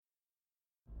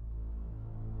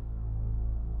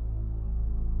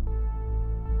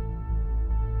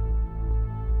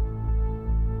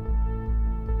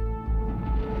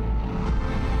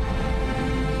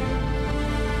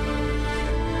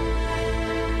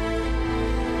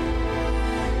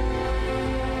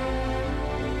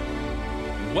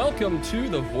welcome to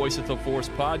the Voice of the Force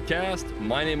podcast.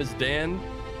 My name is Dan,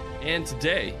 and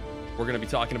today we're going to be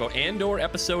talking about Andor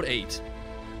Episode 8,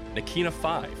 Narkina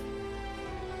 5.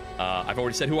 I've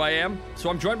already said who I am,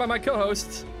 so I'm joined by my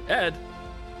co-hosts, Ed.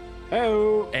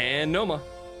 Hello. And Noma.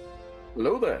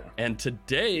 Hello there. And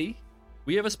today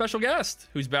we have a special guest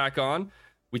who's back on.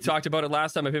 We talked about it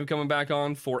last time of him coming back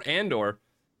on for Andor,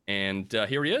 and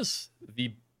here he is,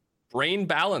 the brain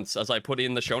balance, as I put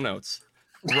in the show notes.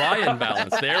 Brian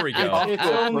Ballance. There we go. It's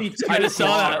only I just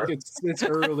saw that. It's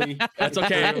early. That's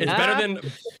okay. It's better than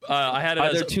I had it. Are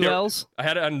as there two L's? I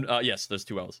had it on. Yes, there's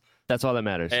two L's. That's all that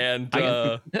matters. And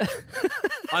when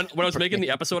I was making the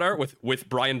episode art with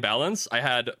Brian Ballance, I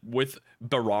had with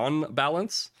Baron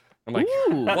Balance. I'm like,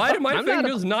 Ooh, why do my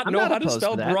fingers not know how to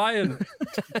spell Brian?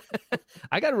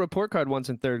 I got a report card once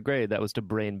in third grade that was to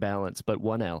brain balance, but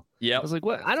one L. Yeah, I was like,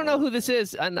 what? I don't know who this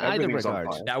is in either regard.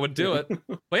 That would do it.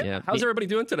 But yeah, how's everybody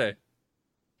doing today?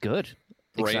 Good.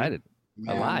 Brain. Excited.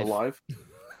 Alive.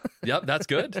 Yep, that's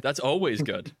good. That's always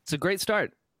good. It's a great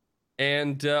start.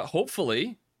 And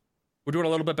hopefully, we're doing a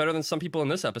little bit better than some people in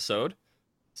this episode.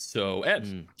 So,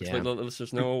 Ed, let the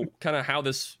listeners know kind of how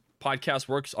this podcast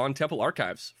works on Temple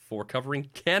Archives for covering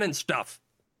canon stuff.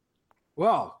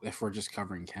 Well, if we're just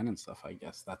covering canon stuff, I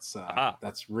guess that's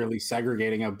really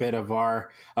segregating a bit of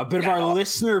our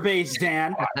listener base,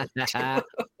 Dan. But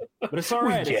it's all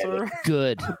right. It's all right.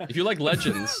 Good. If you like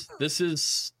Legends, this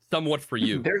is somewhat for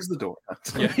you. There's the door.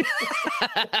 Yeah.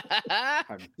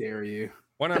 How dare you?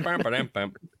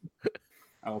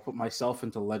 I will put myself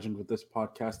into legend with this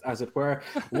podcast, as it were.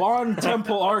 On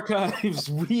Temple Archives,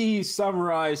 we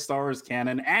summarize Star Wars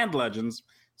canon and Legends,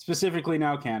 specifically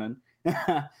now canon.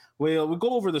 We'll go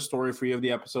over the story for you of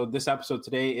the episode. This episode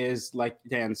today is, like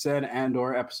Dan said,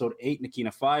 Andor Episode 8,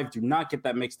 Narkina 5. Do not get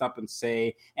that mixed up and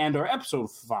say Andor Episode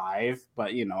 5,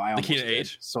 but, you know, I almost Narkina did,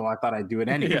 8. so I thought I'd do it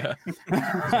anyway.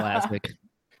 Classic.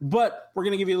 But we're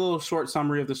going to give you a little short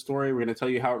summary of the story. We're going to tell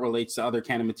you how it relates to other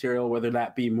canon material, whether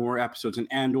that be more episodes in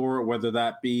Andor, or whether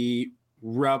that be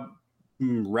Rebel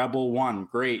 1.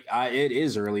 Great. It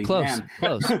is early. Close.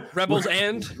 Rebels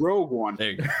and Rogue One.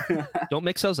 There you go. Don't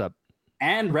mix those up.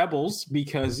 And Rebels,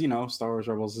 because, you know, Star Wars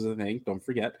Rebels is a thing. Don't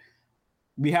forget.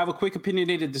 We have a quick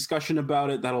opinionated discussion about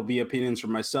it. That'll be opinions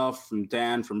from myself, from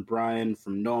Dan, from Brian,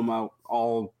 from Noma,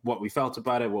 all what we felt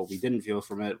about it, what we didn't feel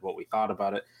from it, what we thought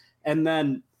about it. And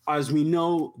then, as we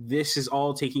know, this is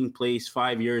all taking place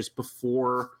 5 years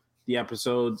before the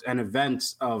episodes and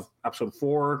events of Episode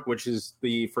 4, which is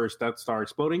the first Death Star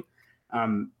exploding.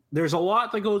 There's a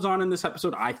lot that goes on in this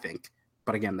episode, I think.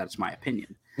 But again, that's my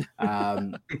opinion.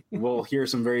 We'll hear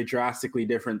some very drastically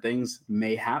different things,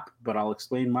 mayhap, but I'll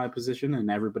explain my position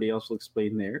and everybody else will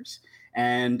explain theirs.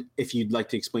 And if you'd like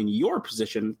to explain your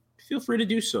position, feel free to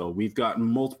do so. We've got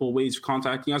multiple ways of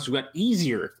contacting us. We've got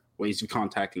easier ways of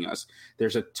contacting us.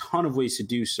 There's a ton of ways to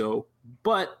do so,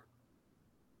 but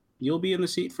you'll be in the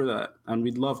seat for that, and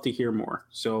we'd love to hear more.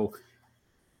 So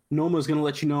Noma's going to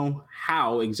let you know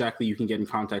how exactly you can get in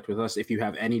contact with us if you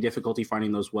have any difficulty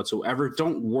finding those whatsoever.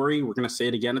 Don't worry, we're going to say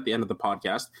it again at the end of the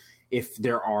podcast. If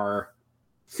there are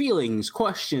feelings,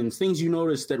 questions, things you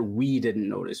noticed that we didn't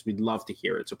notice, we'd love to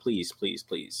hear it. So please, please,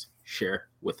 please share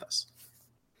with us.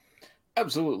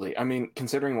 Absolutely. I mean,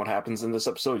 considering what happens in this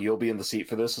episode, you'll be in the seat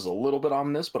for this is a little bit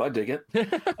ominous, but I dig it.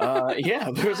 Yeah,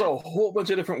 there's a whole bunch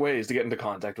of different ways to get into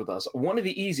contact with us. One of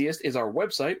the easiest is our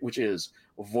website, which is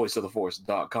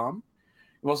voiceoftheforce.com.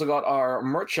 We've also got our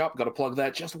merch shop, got to plug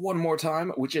that just one more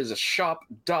time, which is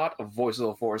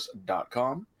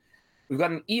shop.voiceoftheforce.com. We've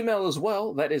got an email as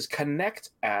well, that is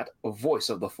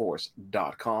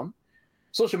connect@voiceoftheforce.com.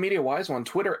 Social media-wise, on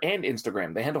Twitter and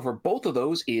Instagram, the handle for both of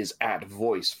those is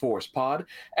 @VoiceForcePod.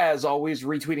 As always,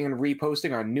 retweeting and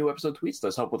reposting our new episode tweets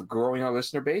does help with growing our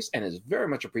listener base and is very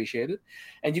much appreciated.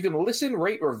 And you can listen,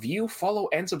 rate, review, follow,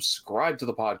 and subscribe to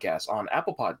the podcast on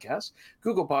Apple Podcasts,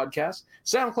 Google Podcasts,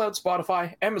 SoundCloud,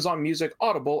 Spotify, Amazon Music,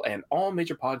 Audible, and all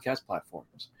major podcast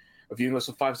platforms. Reviewing us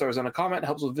with 5 stars and a comment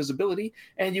helps with visibility,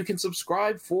 and you can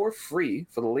subscribe for free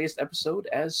for the latest episode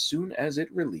as soon as it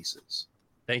releases.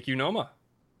 Thank you, Noma.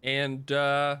 And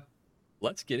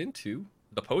let's get into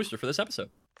the poster for this episode.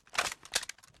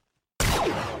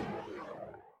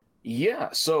 Yeah,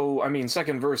 so, I mean,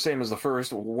 second verse, same as the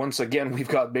first. Once again, we've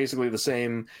got basically the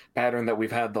same pattern that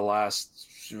we've had the last,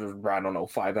 I don't know,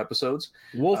 5 episthis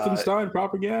Wolfenstein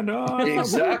propaganda.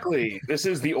 Exactly. This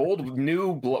is the old,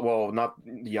 new, well, not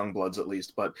young bloods at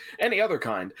least, but any other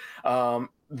kind.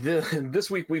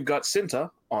 This week we've got Cinta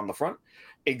on the front.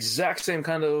 Exact same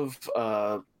kind of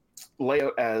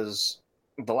layout as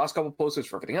the last couple posters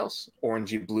for everything else.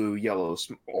 Orangey, blue, yellow,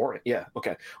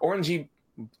 orangey,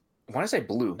 Why did I say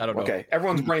blue? I don't know. Okay,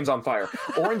 everyone's brain's on fire.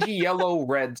 Orangey, yellow,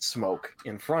 red smoke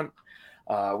in front.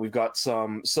 We've got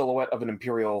some silhouette of an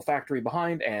Imperial factory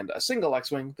behind, and a single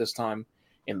X-wing this time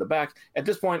in the back. At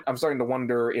this point, I'm starting to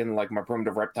wonder in like my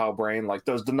primitive reptile brain, like,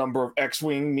 does the number of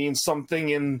X-wing mean something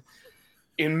in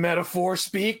metaphor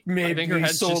speak? Maybe I think her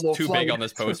head's just solo too flight. big on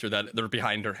this poster that they're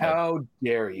behind her head. How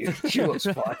dare you? She looks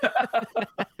fun.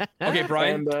 Okay,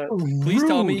 Brian, And, please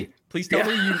tell me Yeah.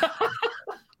 you.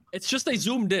 It's just they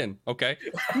zoomed in, okay?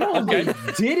 No, Okay.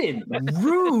 they didn't.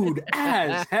 Rude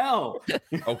as hell.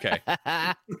 Okay.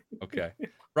 Okay.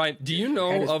 Brian, do you Head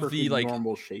know is of the perfectly like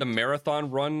normal shape. the marathon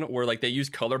run where like they use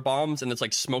color bombs and it's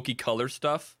like smoky color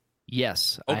stuff?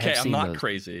 Yes. I Okay, have I'm seen not those.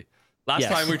 crazy. Last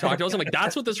Yes. time we talked, I was like,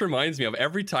 that's what this reminds me of.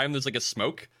 Every time there's like a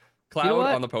smoke cloud You know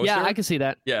what? on the poster. Yeah, I can see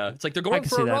that. Yeah, it's like they're I going can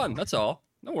for see a that. run. That's all.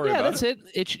 Don't worry Yeah, about that's it.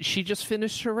 it. She just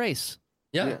finished her race.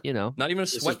 Yeah. You know. Not even a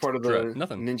This is sweat part of the drip.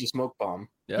 Nothing. Ninja Smoke Bomb.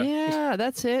 Yeah. Yeah,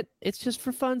 that's it. It's just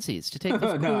for funsies to take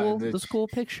those No, cool, the- those cool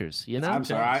pictures. You know. I'm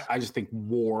sorry. I just think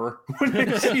war. When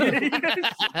I see it.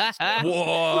 Whoa.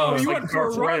 Oh, it's you like went for a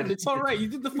Darth run. Red. It's all right. You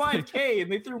did the 5K and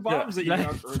they threw bombs at you.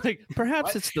 It's like,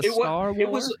 perhaps it's the It wa- Star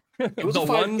Wars. It was The a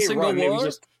one 5K single run. war?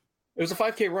 It was a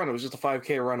 5K run. It was just a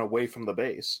 5K run away from the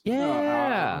base.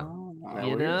 Yeah.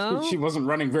 You know? She wasn't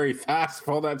running very fast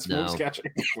for all that smoke's No.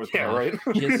 catching. Yeah, right.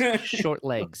 Just short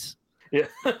legs. Yeah.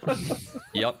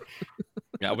 Yep.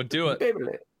 Yeah, I would do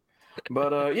it.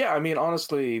 But yeah, I mean,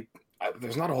 honestly,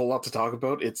 there's not a whole lot to talk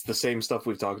about. It's the same stuff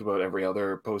we've talked about every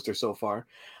other poster so far.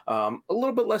 A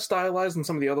little bit less stylized than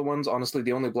some of the other ones. Honestly,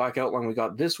 the only black outline we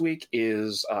got this week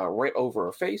is right over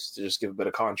her face to just give a bit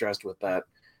of contrast with that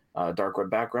dark red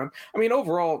background. I mean,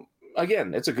 overall,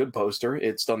 again, it's a good poster.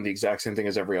 It's done the exact same thing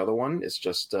as every other one. It's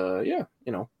just, yeah,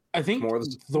 you know. I think More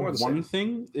the more of the one same.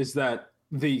 thing is that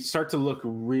they start to look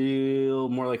real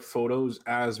more like photos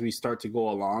as we start to go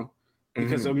along.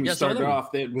 Because when we Yeah, some of started them-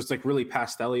 off, it was like really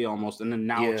pastel-y almost, and then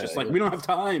now it's Yeah, just like yeah. we don't have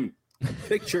time.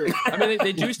 Picture. I mean,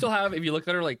 they do still have, if you look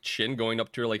at her like chin going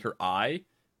up to her like her eye,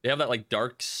 they have that like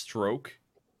dark stroke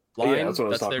line. Yeah, that's what I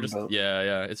was there talking just about.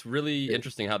 yeah. It's really Yeah.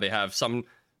 interesting how they have some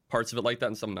parts of it like that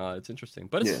and some not. It's interesting.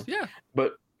 But it's yeah.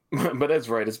 But Ed's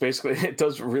right. It's basically, it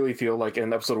does really feel like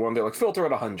in episode 1, they're like, filter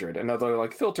at 100. And now they're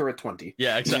like, filter at 20.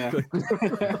 Yeah, exactly.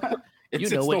 It's,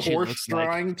 You know it's what the she horse looks like.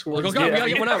 drawing Like, towards oh god, we Yeah.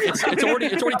 gotta get one out. It's already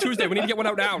Tuesday. We need to get one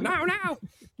out now. Now.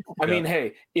 I mean,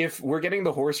 hey, if we're getting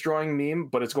the horse drawing meme,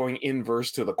 but it's going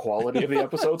inverse to the quality of the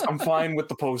episodes, I'm fine with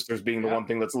the posters being the one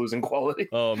thing that's losing quality.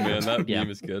 Oh man, that Yeah.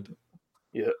 meme is good.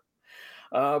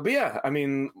 But yeah, I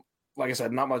mean, like I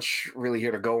said, not much really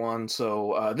here to go on.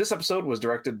 So this episode was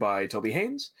directed by Toby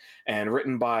Haynes and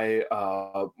written by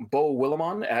Bo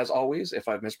Willimon, as always. If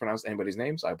I've mispronounced anybody's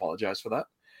names, I apologize for that.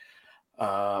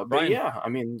 But Brian. yeah, I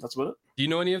mean, that's about it. Do you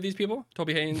know any of these people?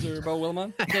 Toby Haynes or Bo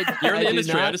Willimon? I You're in the do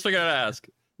industry. I not- just figured I'd ask.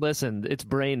 Listen, it's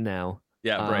brain now.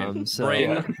 Yeah, brain. So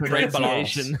brain. Yeah. Brain balance.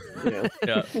 pronunciation. Yeah.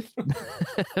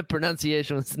 Yeah.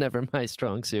 Pronunciation was never my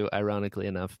strong suit, ironically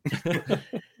enough.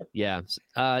 Yeah.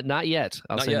 Not yet.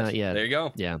 I'll say not yet. There you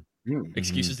go. Yeah.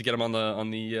 Excuses to get him on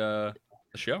the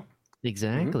show.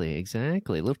 Exactly.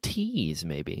 Exactly. A little tease,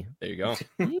 maybe. There you go.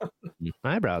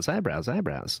 Eyebrows.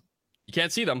 You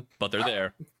can't see them, but they're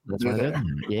there. That's why they're there.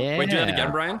 Yeah. Wait, do that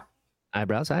again, Brian.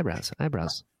 Eyebrows.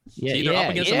 Yeah. See, they're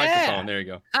up against the microphone. There you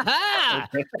go. Aha!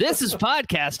 This is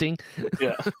podcasting.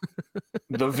 Yeah.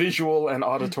 The visual and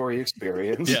auditory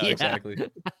experience. Yeah, Yeah. exactly.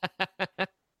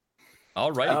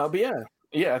 All right. But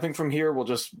yeah, I think from here we'll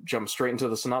just jump straight into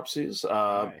the synopses.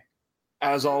 Right.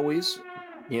 As always,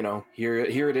 you know, here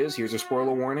it is. Here's a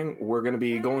spoiler warning. We're going to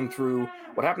be going through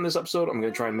what happened this episode. I'm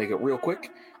going to try and make it real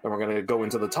quick. Then we're going to go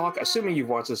into the talk, assuming you've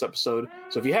watched this episode.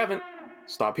 So if you haven't,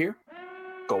 stop here,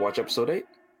 go watch episode 8,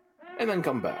 and then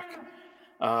come back.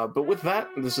 But with that,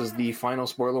 this is the final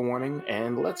spoiler warning,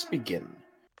 and let's begin.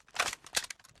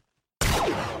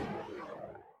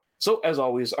 So, as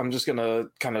always, I'm just going to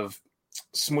kind of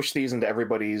smush these into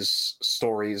everybody's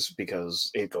stories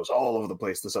because it goes all over the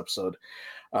place this episode.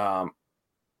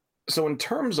 So in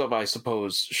terms of, I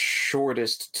suppose,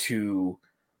 shortest to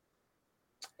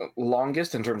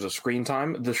longest in terms of screen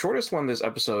time, the shortest one this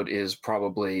episode is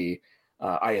probably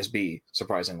ISB,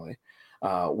 surprisingly,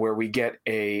 where we get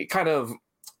a kind of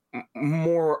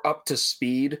more up to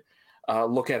speed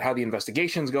look at how the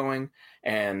investigation's going,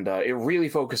 and it really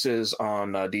focuses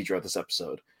on Deidre this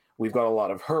episode. We've got a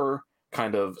lot of her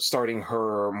kind of starting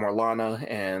her Morlana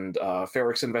and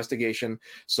Ferrix investigation.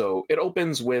 So it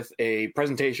opens with a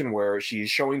presentation where she's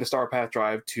showing the Star Path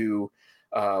drive to,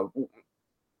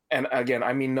 and again,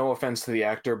 I mean, no offense to the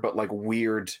actor, but like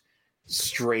weird,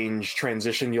 strange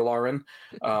transition Yularen.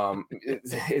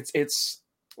 It's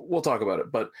we'll talk about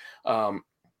it, but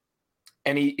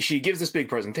and she gives this big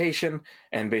presentation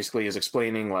and basically is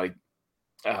explaining like,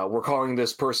 we're calling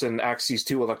this person Axis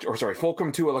 2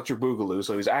 Fulcrum 2 Electric Boogaloo,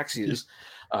 so he's Axis,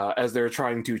 as they're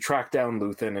trying to track down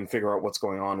Luthen and figure out what's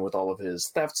going on with all of his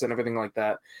thefts and everything like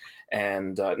that.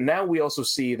 And now we also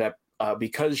see that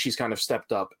because she's kind of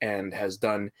stepped up and has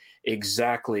done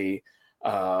exactly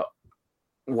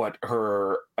what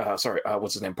her,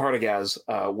 what's his name, Partagaz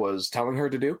was telling her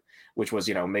to do, which was,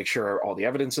 make sure all the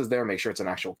evidence is there, make sure it's an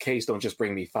actual case, don't just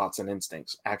bring me thoughts and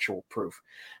instincts, actual proof.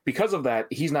 Because of that,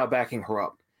 he's now backing her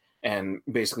up and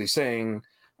basically saying,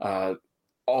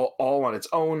 all on its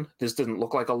own, this didn't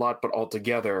look like a lot, but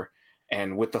altogether,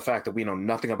 and with the fact that we know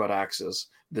nothing about Axis,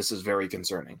 this is very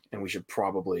concerning, and we should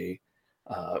probably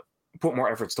put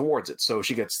more efforts towards it. So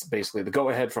she gets basically the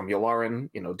go-ahead from Yularen,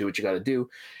 do what you got to do.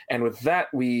 And with that,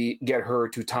 we get her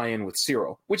to tie in with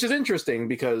Cyril, which is interesting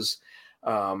because,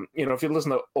 if you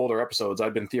listen to older episodes,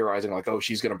 I've been theorizing like, oh,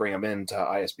 she's going to bring him into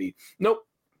ISB. Nope.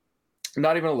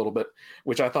 Not even a little bit,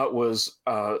 which I thought was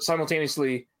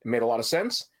simultaneously made a lot of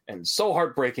sense and so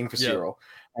heartbreaking for Cyril.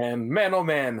 And man, oh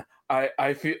man,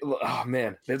 I feel, oh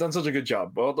man, they've done such a good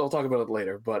job. I'll talk about it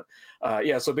later. But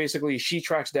so basically she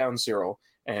tracks down Cyril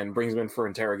and brings him in for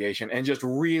interrogation, and just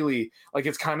really, like,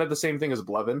 it's kind of the same thing as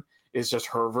Blevin. It's just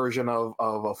her version of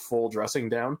a full dressing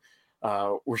down,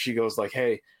 where she goes like,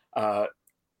 hey,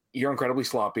 you're incredibly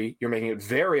sloppy. You're making it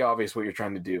very obvious what you're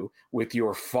trying to do with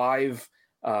your 5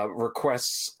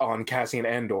 requests on Cassian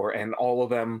Andor, and all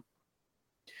of them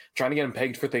trying to get him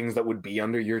pegged for things that would be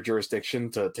under your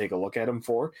jurisdiction to take a look at him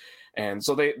for. And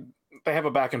so they have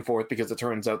a back and forth, because it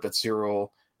turns out that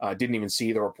Cyril didn't even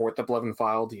see the report that Blevin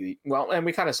filed. And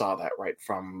we kind of saw that, right,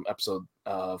 from episode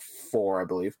 4, I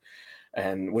believe,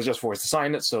 and was just forced to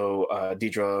sign it. So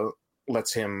Deidre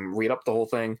lets him read up the whole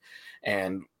thing.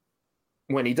 And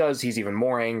when he does, he's even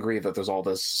more angry that there's all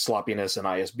this sloppiness in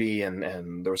ISB,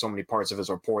 and there were so many parts of his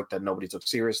report that nobody took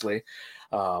seriously.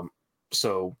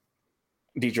 So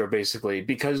Deidre basically,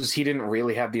 because he didn't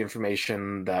really have the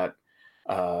information that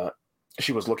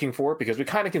she was looking for, because we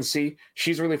kind of can see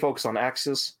she's really focused on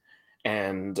Axis,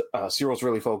 and Cyril's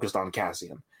really focused on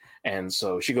Cassian. And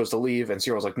so she goes to leave, and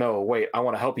Cyril's like, no, wait, I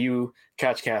want to help you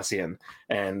catch Cassian.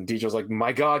 And Deidre's like,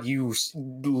 my God, you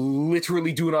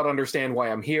literally do not understand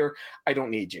why I'm here. I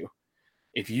don't need you.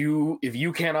 If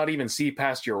you cannot even see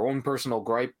past your own personal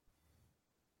gripe,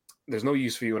 there's no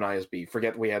use for you in ISB.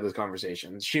 Forget we had this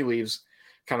conversation. She leaves,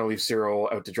 kind of leaves Cyril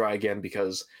out to dry again,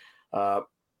 because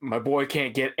my boy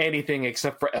can't get anything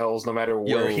except for L's no matter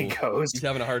where he goes. He's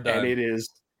having a hard time. And it is...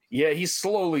 Yeah, he's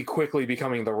slowly, quickly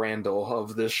becoming the Randall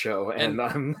of this show. And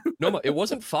no, it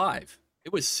wasn't 5.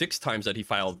 It was 6 times that he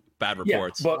filed bad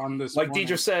reports. Yeah, but like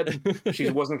Deidre said, she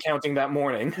wasn't counting that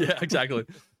morning. Yeah, exactly.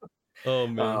 Oh,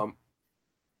 man.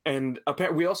 And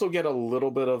we also get a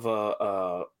little bit of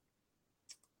a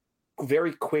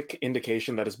very quick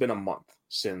indication that it's been a month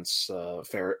since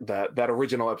that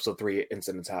original episode 3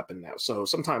 incidents happened now. So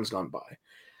some time's gone by.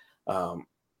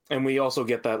 And we also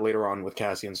get that later on with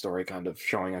Cassian's story, kind of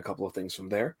showing a couple of things from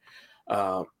there.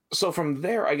 So from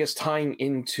there, I guess tying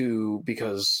into,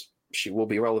 because she will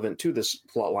be relevant to this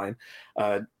plot line,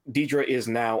 Deidre is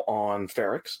now on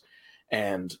Ferrix,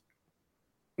 and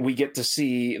we get to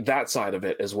see that side of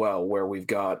it as well, where we've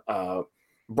got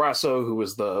Brasso, who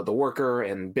is the worker,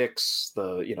 and Bix,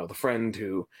 the friend,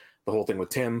 who the whole thing with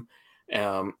Tim,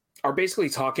 are basically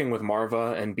talking with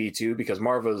Marva and B2, because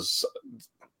Marva's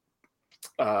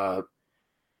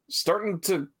starting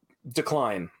to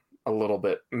decline a little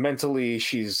bit mentally.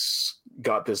 She's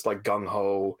got this like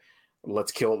gung-ho,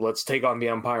 let's take on the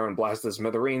Empire and blast the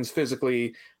smithereens.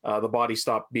 Physically, the body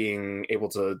stopped being able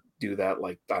to do that,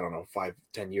 like, I don't know,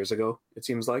 5-10 years ago, it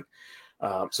seems like.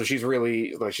 So she's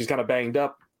really, like, she's kind of banged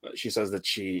up. She says that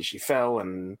she fell,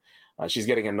 and she's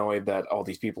getting annoyed that all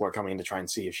these people are coming to try and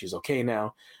see if she's okay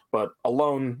now. But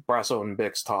alone, Brasso and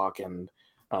Bix talk, and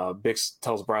Bix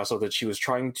tells Brasso that she was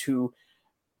trying to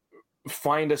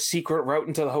find a secret route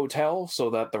into the hotel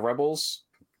so that the rebels,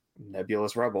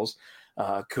 nebulous rebels,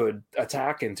 could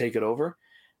attack and take it over.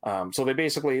 So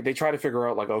they try to figure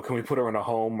out, like, oh, can we put her in a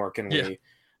home, or can we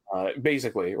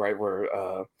basically, right,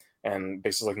 where and Bix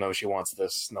is like, no, she wants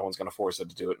this, no one's going to force her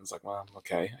to do it. And it's like, well,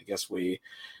 okay, I guess we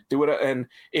do it. And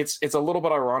it's a little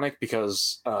bit ironic,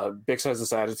 because Bix has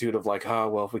this attitude of like,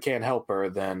 well, if we can't help her,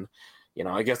 then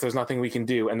I guess there's nothing we can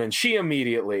do. And then she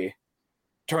immediately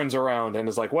turns around and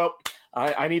is like, well,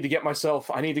 I need to get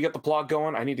the plot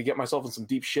going. I need to get myself in some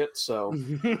deep shit. So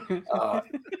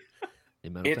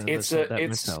it's an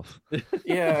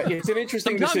interesting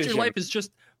Sometimes decision. your life is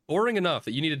just boring enough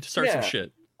that you need to start some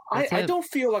shit. I don't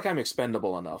feel like I'm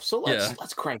expendable enough. So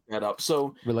let's crank that up.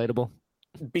 So relatable.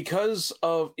 because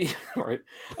of right,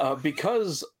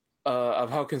 because of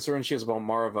how concerned she is about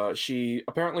Marva, she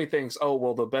apparently thinks, oh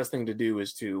well, the best thing to do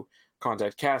is to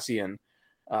contact Cassian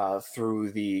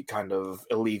through the kind of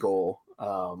illegal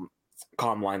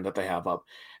comm line that they have up.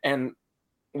 And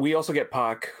we also get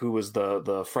Pac, who was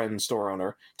the friend store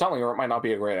owner, telling her it might not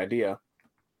be a great idea.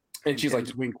 And she's like,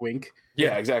 wink, wink.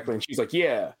 Yeah, exactly. And she's like,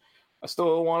 yeah, I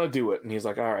still want to do it. And he's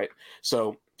like, all right.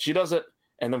 So she does it.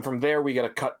 And then from there, we get a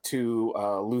cut to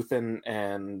Luthen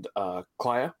and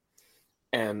Clea.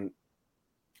 And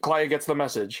Clea gets the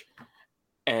message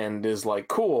and is like,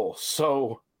 cool.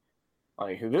 So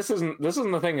like, this isn't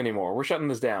the thing anymore. We're shutting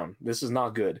this down. This is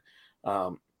not good.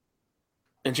 And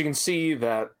she can see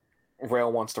that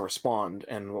Rail wants to respond.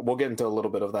 And we'll get into a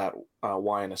little bit of that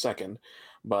why in a second.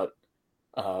 But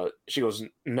she goes,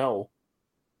 no,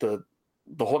 the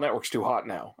whole network's too hot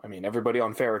now. I mean, everybody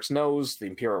on Ferrix knows the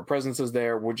Imperial presence is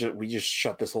there. We just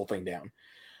shut this whole thing down.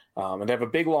 And they have a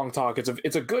big long talk.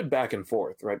 It's a good back and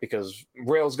forth, right? Because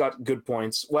Rail's got good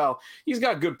points. Well, he's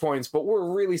got good points, but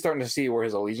we're really starting to see where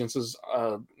his allegiances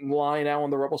lie now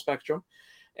on the Rebel spectrum.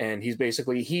 And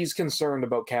he's concerned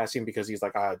about Cassian because he's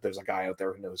like, there's a guy out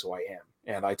there who knows who I am,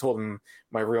 and I told him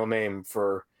my real name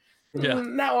for. Yeah.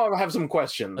 Now I have some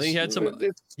questions. I think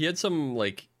he had some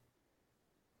like,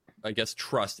 I guess,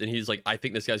 trust, and he's like, I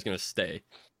think this guy's gonna stay.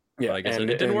 Yeah, but I guess it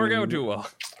didn't work out too well.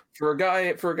 For a guy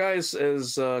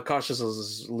as cautious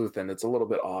as Luthen, it's a little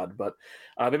bit odd, but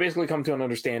they basically come to an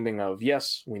understanding of,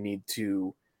 yes, we need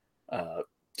to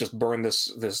just burn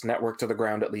this network to the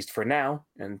ground, at least for now,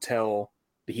 until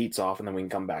the heat's off, and then we can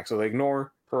come back. So they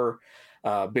ignore her.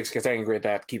 Bix gets angry at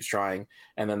that, keeps trying,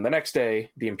 and then the next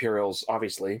day, the Imperials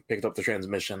obviously picked up the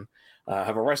transmission,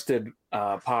 have arrested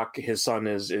Pac. His son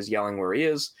is yelling where he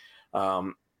is,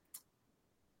 and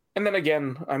then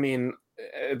again, I mean,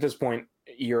 at this point,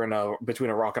 you're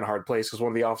between a rock and a hard place, because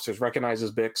one of the officers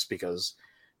recognizes Bix because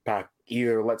Pac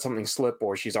either let something slip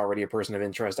or she's already a person of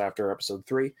interest after episode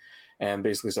 3, and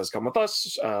basically says, "Come with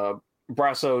us."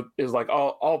 Brasso is like,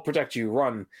 I'll protect you,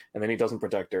 run. And then he doesn't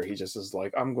protect her. He just is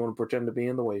like, I'm going to pretend to be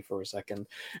in the way for a second.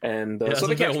 And so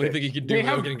they the only thing he could do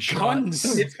without getting shot.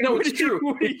 It's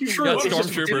true. It's true. Got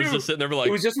stormtroopers just sitting there like...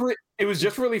 It was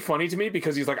just really funny to me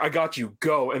because he's like, I got you,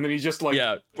 go. And then he's just like...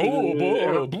 Yeah.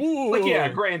 Like, yeah,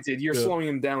 granted, you're slowing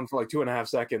him down for like 2.5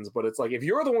 seconds, but it's like, if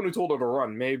you're the one who told her to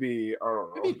run, maybe, I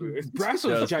don't know.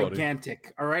 Brasso's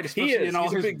gigantic, all right? Especially in all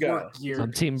his work gear.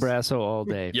 I'm Team Brasso all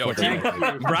day. Yo,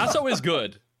 Brasso is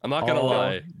good. I'm not gonna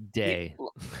lie. Day.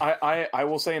 I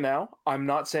will say now, I'm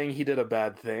not saying he did a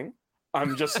bad thing.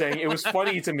 I'm just saying it was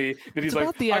funny to me that he's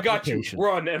like, I got you,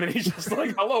 run. And then he's just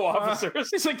like, hello, officers.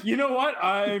 It's like, you know what?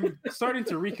 I'm starting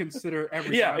to reconsider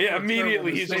everything. Yeah,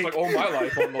 immediately. He's just like, oh, my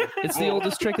life. It's the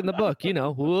oldest trick in the book, you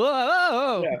know.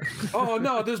 Whoa! Yeah. Oh,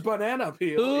 no, there's banana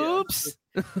peel. Oops.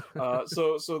 Yeah.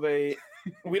 So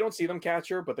we don't see them catch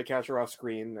her, but they catch her off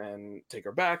screen and take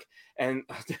her back. And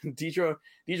Deidre's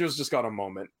just got a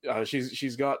moment.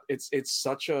 She's got, it's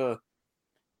such a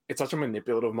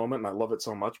manipulative moment, and I love it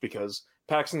so much because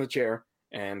Pac's in the chair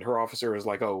and her officer is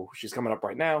like, oh, she's coming up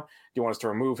right now. Do you want us to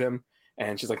remove him?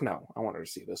 And she's like, no, I want her to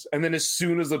see this. And then as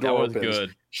soon as the door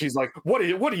opens, she's like, what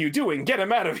are you doing? Get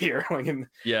him out of here.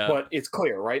 Yeah. But it's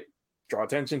clear, right? Draw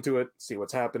attention to it, see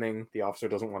what's happening. The officer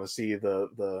doesn't want to see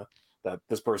that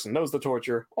this person knows the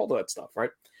torture, all that stuff,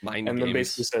 right? Mind and games. Then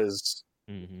basically says,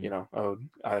 you know, oh,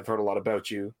 I've heard a lot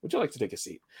about you. Would you like to take a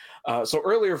seat? So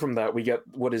earlier from that, we get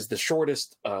what is the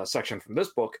shortest section from this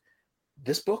book.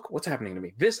 This book? What's happening to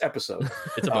me? This episode.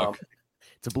 It's a book.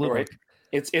 It's a blue book.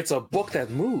 It's a book that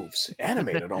moves,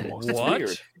 animated almost. It's What?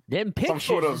 weird. Them Some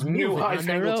sort of new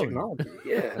high-fangled high technology.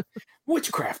 Yeah.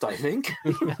 Witchcraft, I think.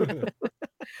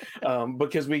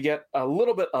 Because we get a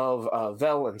little bit of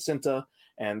Vel and Cinta,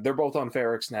 and they're both on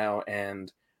Ferrix now,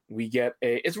 and we get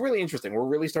it's really interesting. We're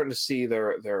really starting to see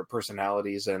their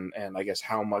personalities and I guess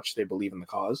how much they believe in the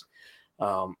cause.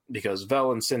 Because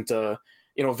Vel and Cinta,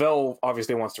 you know, Vel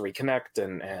obviously wants to reconnect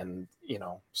and you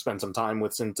know, spend some time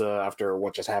with Cinta after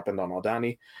what just happened on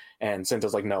Aldhani. And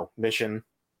Cinta's like, no, mission.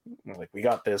 Like, we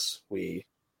got this. We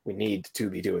need to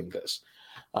be doing this.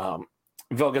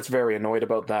 Vel gets very annoyed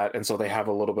about that, and so they have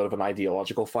a little bit of an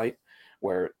ideological fight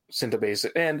where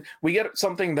Cinta and we get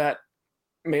something that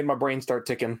made my brain start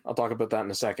ticking. I'll talk about that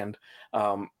in a second.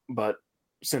 But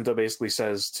Cinta basically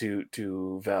says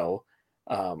to Vel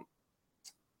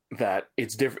that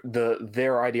it's different.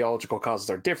 Their ideological causes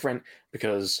are different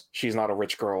because she's not a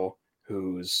rich girl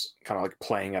who's kind of like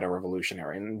playing at a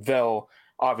revolutionary. And Vel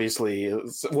obviously,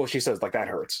 well, she says like that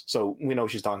hurts. So we know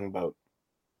she's talking about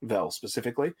Vel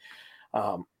specifically.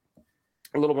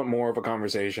 a little bit more of a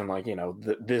conversation, like,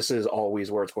 this is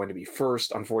always where it's going to be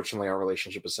first. Unfortunately, our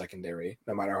relationship is secondary,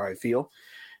 no matter how I feel.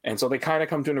 And so they kind of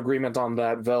come to an agreement on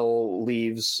that. Vel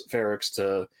leaves Ferrix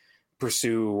to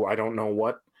pursue, I don't know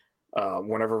what.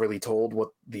 We're never really told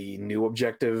what the new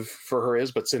objective for her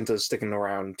is, but Cinta's sticking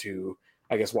around to,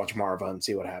 I guess, watch Marva and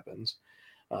see what happens.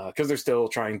 Because they're still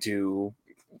trying to,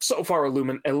 so far,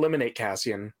 eliminate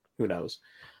Cassian. Who knows?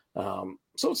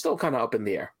 So it's still kind of up in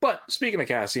the air. But speaking of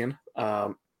Cassian,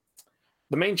 the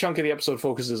main chunk of the episode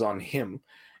focuses on him.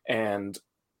 And,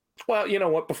 well, you know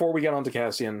what? Before we get on to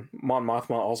Cassian, Mon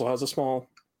Mothma also has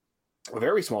a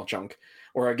very small chunk,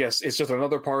 where I guess it's just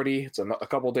another party. It's a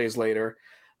couple days later.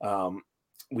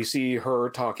 We see her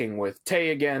talking with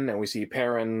Tay again, and we see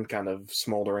Perrin kind of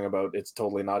smoldering about it's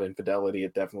totally not infidelity,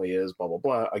 it definitely is, blah, blah,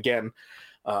 blah, again.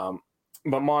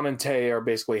 But Mon and Tay are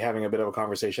basically having a bit of a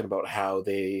conversation about how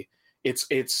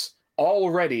it's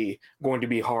already going to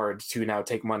be hard to now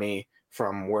take money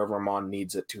from wherever Mon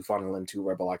needs it to funnel into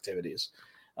rebel activities.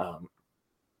 So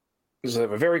they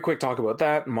have a very quick talk about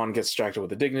that. Mon gets distracted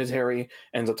with a dignitary,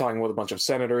 ends up talking with a bunch of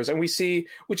senators, and we see,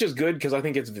 which is good because I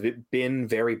think it's been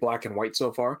very black and white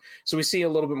so far. So we see a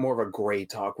little bit more of a gray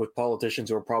talk with politicians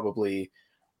who are probably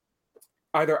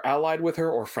either allied with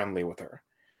her or friendly with her.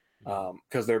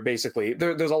 Because they're basically,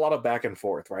 there's a lot of back and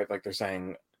forth, right? Like they're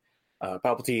saying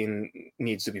Palpatine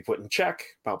needs to be put in check.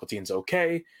 Palpatine's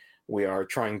okay. We are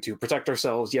trying to protect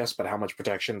ourselves, yes, but how much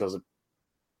protection does it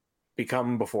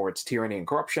become before it's tyranny and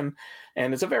corruption?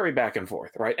 And it's a very back and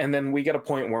forth, right? And then we get a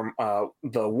point where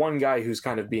the one guy who's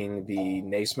kind of being the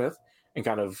Naismith and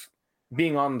kind of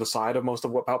being on the side of most of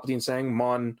what Palpatine's saying,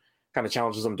 Mon kind of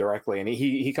challenges him directly, and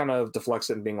he kind of deflects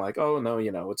it and being like, oh no,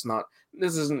 it's not,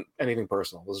 this isn't anything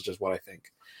personal, this is just what I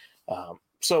think.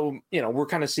 So we're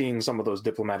kind of seeing some of those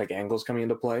diplomatic angles coming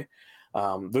into play.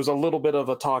 There's a little bit of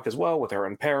a talk as well with her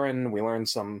and Perrin. We learned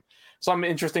some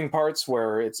interesting parts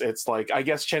where it's like, I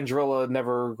guess Chandrilla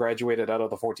never graduated out of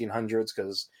the 1400s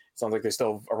because it sounds like they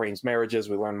still arranged marriages.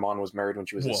 We learned Mon was married when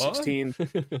she was 16,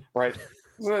 right?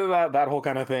 That whole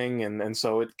kind of thing, and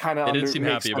so it kind of they didn't seem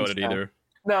happy about it now. either.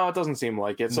 No, it doesn't seem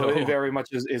like it. So No. It very much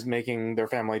is making their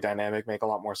family dynamic make a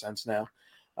lot more sense now.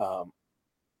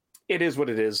 It is what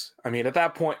it is. I mean, at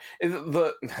that point,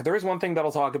 there is one thing that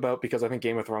I'll talk about because I think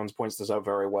Game of Thrones points this out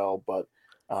very well, but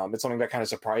it's something that kind of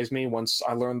surprised me once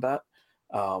I learned that.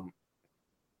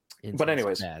 But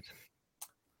anyways. Bad.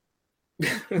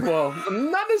 Well,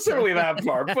 not necessarily that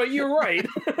far, but you're right.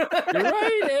 You're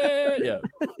right. Yeah.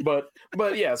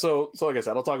 But yeah, so like I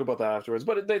said, I'll talk about that afterwards.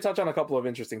 But they touch on a couple of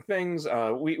interesting things.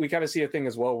 We kind of see a thing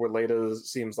as well where Leda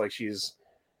seems like she's,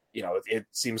 it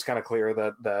seems kind of clear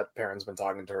that Perrin's been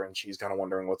talking to her, and she's kind of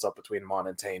wondering what's up between Mon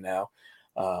and Tay now.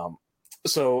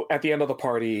 So at the end of the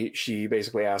party, she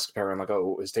basically asks Perrin, like,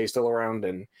 oh, is Tay still around?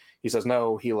 And he says,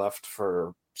 no, he left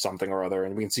for something or other.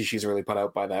 And we can see she's really put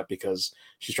out by that because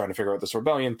she's trying to figure out this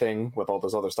rebellion thing with all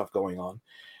this other stuff going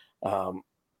on.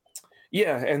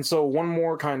 Yeah, and so one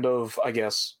more kind of, I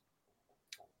guess,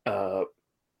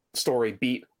 story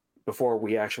beat before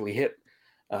we actually hit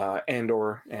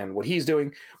Andor and what he's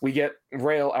doing. We get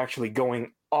Rael actually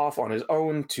going off on his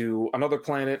own to another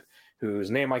planet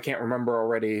whose name I can't remember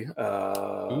already.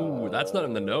 Ooh, that's not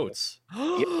in the notes. Yeah,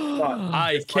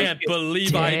 I can't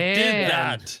believe I did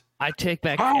that. I take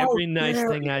back every nice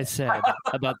thing I said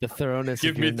about the thoroughness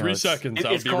Give of your me 3 notes. seconds.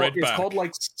 I'll be right back.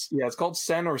 It's called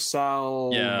Sen or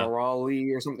Sal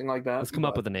Morali or something like that. Let's come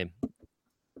up with a name.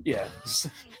 Yeah.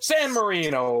 San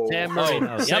Marino. San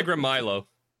Marino. Segra Milo.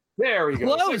 There we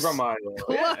go. Close. Segra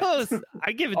Milo. Close.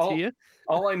 I give it to you.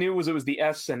 All I knew was it was the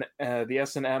S and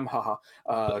M,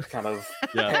 kind of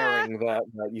pairing that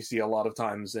you see a lot of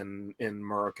times in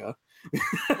Murica.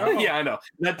 Yeah, I know.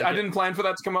 I didn't plan for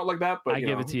that to come out like that, but I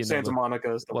give it to you, Santa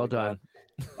Monica. Well done.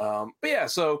 But yeah,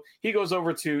 so he goes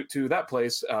over to that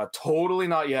place. Totally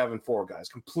not Yavin 4, guys.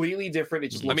 Completely different.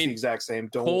 It just looks the exact same.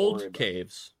 Don't worry about it.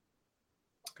 Caves.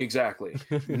 Exactly.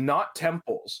 Not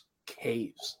temples.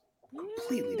 Caves.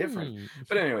 Completely different.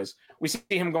 But anyways, we see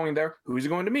him going there. Who's he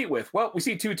going to meet with? Well, we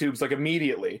see 2 tubes like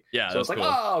immediately. Yeah, so it's like, cool.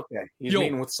 oh, okay. He's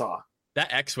meeting with Saw.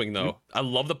 That X-wing though, I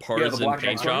love the partisan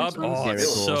paint job. Oh, it's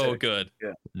so good.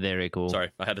 Yeah. Very cool.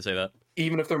 Sorry, I had to say that.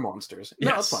 Even if they're monsters.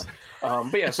 No, it's fine.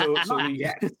 But yeah, so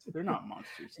they're not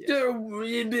monsters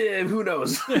yet. Who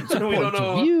knows? We don't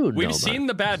know. We've seen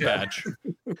the Bad Batch.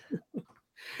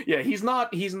 Yeah, he's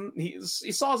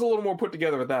Saw's a little more put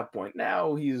together at that point.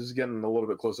 Now he's getting a little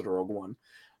bit closer to Rogue One,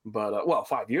 but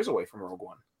 5 years away from Rogue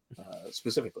One,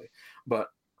 specifically. But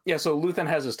yeah, so Luthen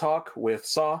has his talk with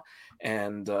Saw,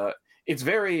 and it's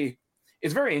very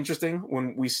it's very interesting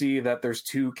when we see that there's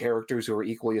two characters who are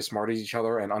equally as smart as each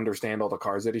other and understand all the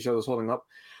cards that each other's holding up.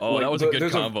 Oh, Like, that was a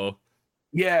good combo.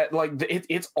 Yeah, like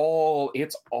it's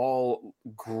all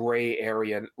gray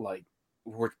area. Like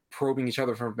we're probing each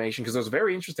other for information because there's a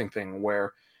very interesting thing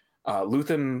where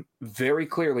Luthen very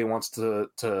clearly wants to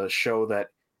show that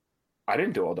I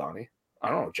didn't do Aldani. I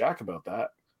don't know jack about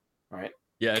that, right?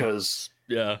 Yeah, because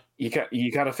yeah, you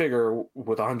got to figure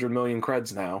with 100 million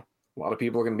creds now, a lot of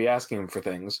people are going to be asking him for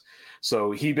things.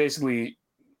 So he basically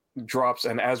drops,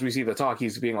 and as we see the talk,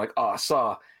 he's being like, "Ah,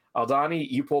 Saw, Aldani,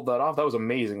 you pulled that off. That was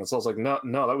amazing." And Saw's like, "No,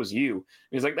 that was you." And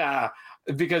he's like, "Nah,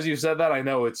 because you said that, I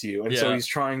know it's you." And so he's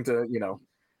trying to,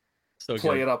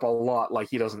 play it up a lot like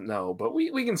he doesn't know, but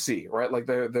we can see, right? Like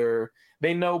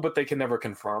they know, but they can never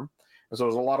confirm. And so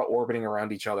there's a lot of orbiting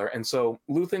around each other. And so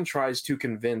Luthen tries to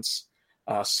convince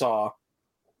Saw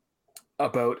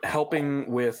about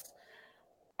helping with,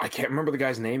 I can't remember the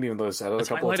guy's name, even though I said it a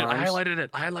couple of times. I highlighted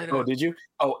it. Oh, did you?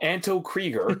 Oh, Anto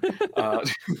Krieger.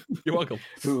 You're welcome.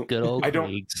 Good old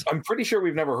Kriegs. I'm pretty sure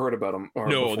we've never heard about him. No,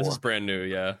 before. This is brand new.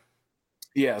 Yeah.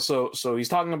 Yeah. So he's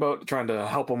talking about trying to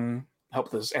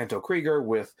help this Anto Krieger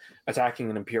with attacking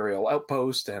an Imperial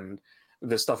outpost and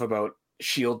this stuff about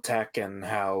shield tech and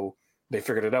how they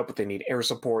figured it out, but they need air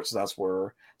support. So that's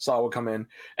where Saw would come in.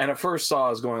 And at first Saw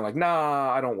is going like,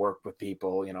 nah, I don't work with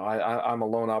people. I'm a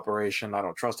lone operation. I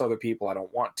don't trust other people. I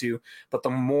don't want to. But the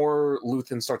more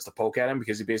Luthen starts to poke at him,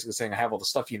 because he's basically saying, I have all the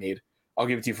stuff you need. I'll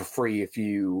give it to you for free if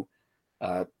you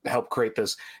help create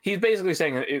this. He's basically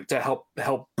saying it to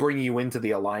help bring you into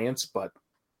the alliance, but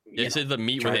he said the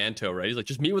meet with Anto, right? He's like,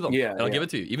 just meet with him. Yeah, and I'll give it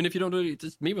to you. Even if you don't do it,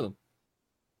 just meet with him.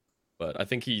 But I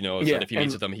think he knows that if he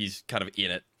meets with them, he's kind of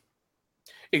in it.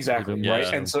 Exactly,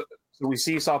 right? And so we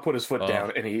see Saw put his foot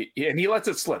down, and he lets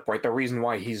it slip, right? The reason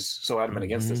why he's so adamant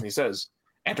against this, and he says,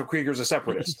 Anto Krieger's a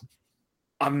separatist.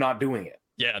 I'm not doing it.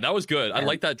 Yeah, that was good. I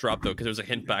like that drop, though, because there was a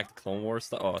hint back to Clone Wars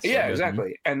stuff. Oh, yeah, good.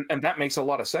 Exactly. And that makes a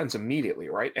lot of sense immediately,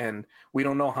 right? And we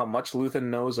don't know how much Luthen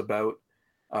knows about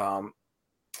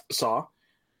Saw,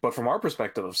 but from our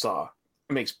perspective of Saw,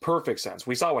 it makes perfect sense.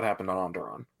 We saw what happened on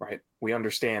Andor, right? We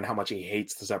understand how much he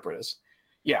hates the separatists.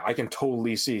 Yeah, I can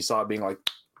totally see Saw being like,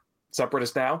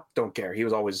 separatist now? Don't care. He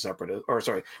was always a separatist. Or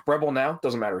sorry, rebel now?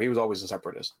 Doesn't matter. He was always a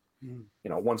separatist.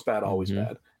 Once bad, always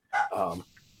bad.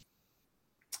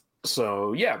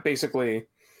 So yeah, basically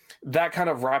that kind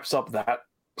of wraps up that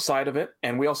side of it.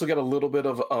 And we also get a little bit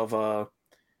of an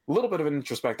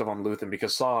introspective on Luthen,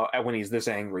 because Saw, when he's this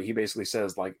angry, he basically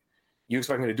says like, you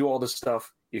expect me to do all this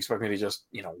stuff. You expect me to just,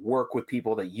 work with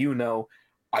people that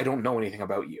I don't know anything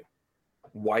about you.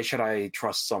 Why should I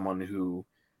trust someone who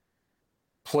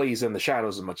plays in the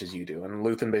shadows as much as you do? And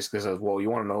Luthen basically says, well, you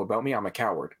want to know about me? I'm a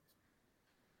coward.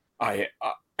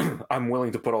 I'm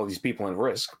willing to put all these people in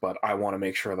risk, but I want to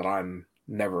make sure that I'm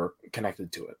never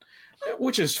connected to it,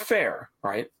 which is fair,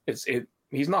 right?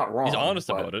 He's not wrong. He's honest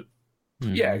about it.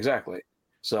 Yeah, exactly.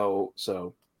 So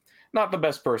not the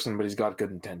best person, but he's got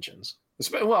good intentions.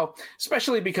 Well,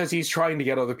 especially because he's trying to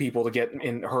get other people to get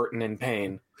hurt and in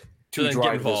pain to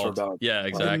drive this rebellion. Yeah,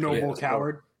 exactly. A noble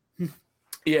coward.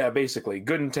 Yeah, basically,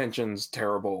 good intentions,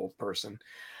 terrible person.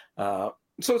 But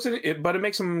it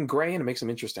makes him gray and it makes him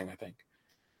interesting, I think.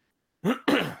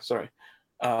 Sorry.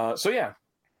 So yeah.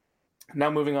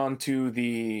 Now moving on to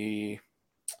the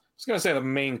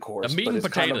main course. The meat and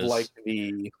potatoes. Kind of like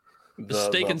the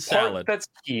steak and salad. That's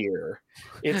here.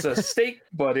 It's a steak,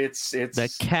 but it's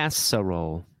the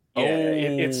casserole. Yeah,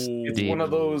 it's deep, one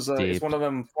of those. It's one of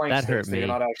them flank that steaks hurt that you're me.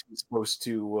 not actually supposed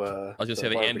to. I was gonna say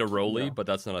the Andoroli, but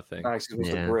that's not a thing. Not actually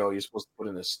supposed to grill. You're supposed to put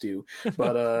in a stew.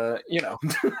 But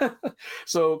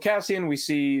So Cassian, we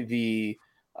see the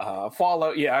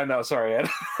fallout. Yeah, I know. Sorry, Ed.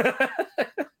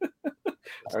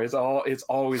 It's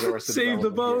always our Save the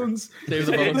bones. Save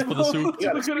the bones for the soup.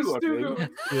 Yeah,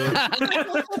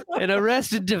 An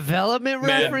Arrested Development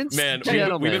reference. Man,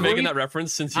 we've been making that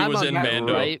reference since he was in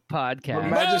Mando. Right podcast. The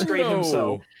magistrate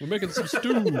himself. We're making some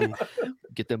stew.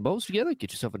 Get them bones together.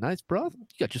 Get yourself a nice broth. You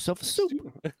got yourself a soup.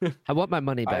 I want my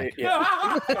money back.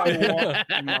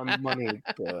 I want my money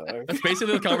back. That's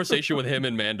basically the conversation with him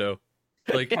and Mando.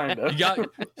 Like, Kinda. you got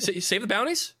save the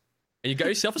bounties, and you got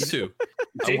yourself a stew.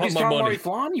 I Take want these my money. calamari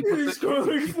flan. You keep these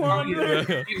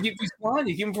flan.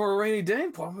 You keep them for a rainy day.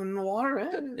 Pop them in the water.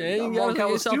 Yeah, you got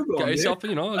yourself, a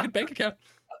good bank account.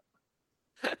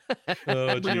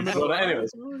 Oh, geez. But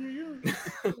anyways,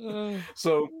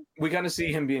 so we kind of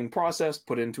see him being processed,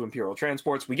 put into Imperial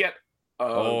transports. We get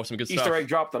some good Easter stuff. egg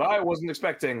drop that I wasn't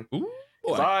expecting. Ooh,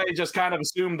 I just kind of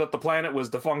assumed that the planet was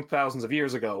defunct thousands of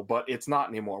years ago, but it's not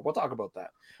anymore. We'll talk about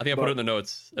that. I think I put it in the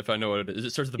notes if I know what it is.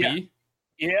 It starts with a B?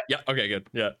 Yeah. Yeah. Okay. Good.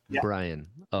 Yeah. Yeah. Brian.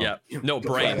 Oh. Yeah. No,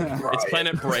 Brain. It's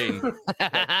Planet Brain.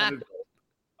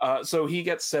 So he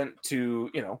gets sent to,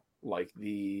 like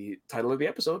the title of the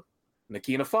episode,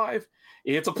 Narkina 5.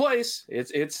 It's a place.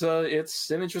 It's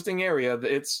an interesting area.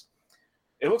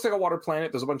 It looks like a water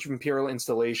planet. There's a bunch of Imperial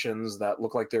installations that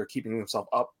look like they're keeping themselves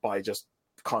up by just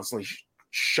constantly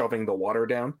shoving the water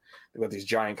down. They've got these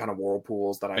giant kind of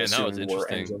whirlpools that I assume were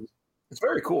engines. It's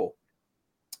very cool.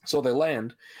 So they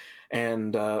land,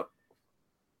 and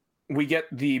we get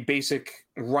the basic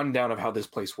rundown of how this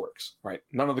place works, right?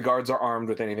 None of the guards are armed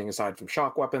with anything aside from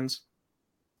shock weapons.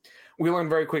 We learn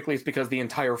very quickly it's because the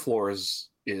entire floor is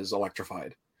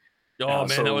electrified. Oh,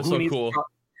 man, that was so cool.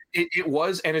 It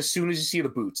was, and as soon as you see the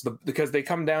boots, because they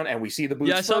come down and we see the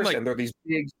boots first, and they're these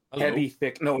big, heavy,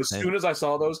 thick. No, as soon as I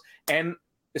saw those, and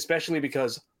especially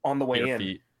because on the way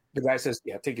in, the guy says,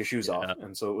 "Yeah, take your shoes off,"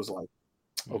 and so it was like,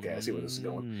 okay, I see where this is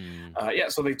going.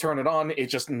 So they turn it on. It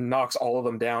just knocks all of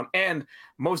them down, and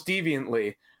most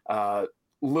deviantly,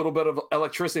 little bit of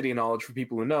electricity knowledge for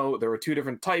people who know. There are two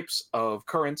different types of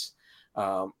currents,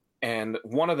 and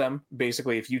one of them,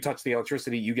 basically, if you touch the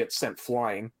electricity, you get sent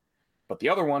flying. But the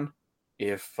other one,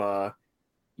 if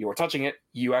you are touching it,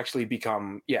 you actually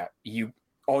become,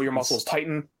 all your muscles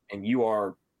tighten, and you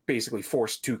are basically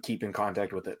forced to keep in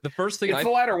contact with it. The first thing the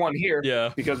latter one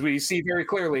here, because we see very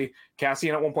clearly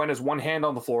Cassian at one point has one hand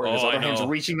on the floor, and his other hand's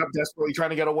reaching up desperately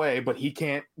trying to get away, but he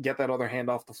can't get that other hand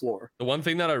off the floor. The one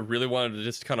thing that I really wanted to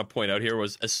just kind of point out here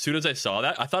was, as soon as I saw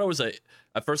that, I thought it was at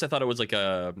first I thought it was like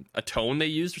a tone they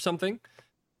used or something.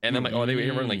 And I'm like, oh, they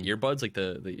were wearing like earbuds, like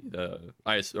the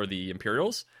IS or the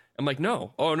Imperials. I'm like,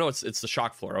 no, it's the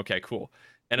shock floor. Okay, cool.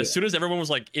 And as soon as everyone was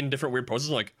like in different weird poses,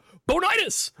 I'm like,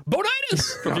 Bonitis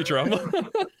from Futurama,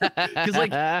 because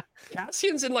like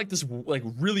Cassian's in like this like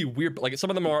really weird, like some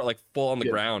of them are like full on the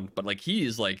ground, but like he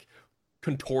is like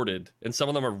contorted, and some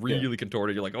of them are really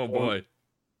contorted. You're like, oh boy. It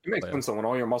makes sense when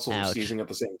all your muscles are seizing at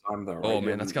the same time, though. Right? Oh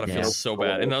man, that's gotta feel so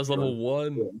bad. And that was level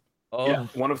 1. Oh. Yeah,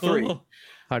 1 of 3.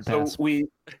 Hard pass. So we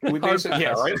basically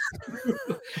right.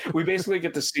 We basically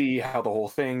get to see how the whole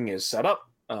thing is set up.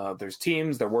 There's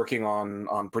teams. They're working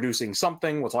on producing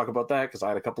something. We'll talk about that because I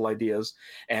had a couple ideas.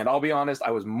 And I'll be honest,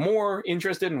 I was more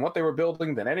interested in what they were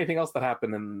building than anything else that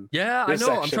happened in. Yeah, I know.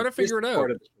 Section. I'm trying to figure it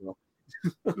out.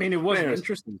 I mean, it was an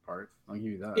interesting part. I'll give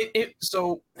you that.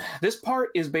 So this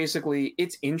part is basically,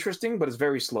 it's interesting, but it's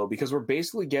very slow because we're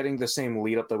basically getting the same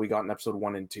lead up that we got in episode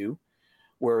 1 and 2.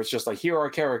 Where it's just like, here are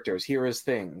characters, here is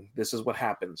thing, this is what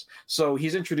happens. So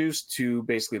he's introduced to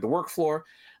basically the work floor.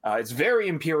 It's very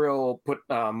Imperial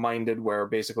minded, where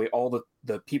basically all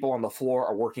the people on the floor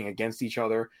are working against each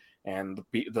other, and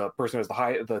the person who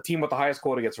has the team with the highest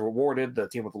quota gets rewarded, the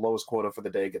team with the lowest quota for the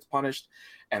day gets punished,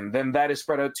 and then that is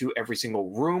spread out to every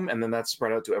single room, and then that's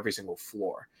spread out to every single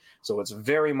floor. So it's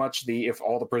very much if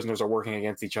all the prisoners are working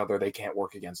against each other, they can't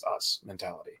work against us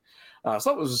mentality.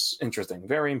 So that was interesting,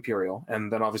 very Imperial.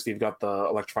 And then obviously you've got the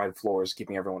electrified floors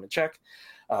keeping everyone in check.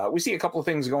 We see a couple of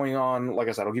things going on. Like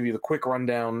I said, I'll give you the quick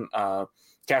rundown.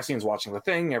 Cassian's watching the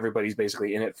thing. Everybody's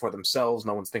basically in it for themselves.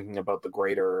 No one's thinking about the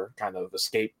greater kind of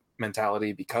escape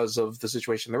mentality because of the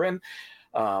situation they're in.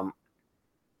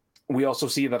 We also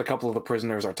see that a couple of the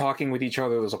prisoners are talking with each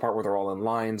other. There's a part where they're all in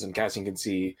lines, and Cassian can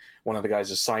see one of the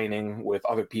guys is signing with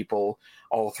other people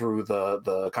all through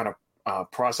the kind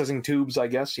of processing tubes, I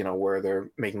guess, where they're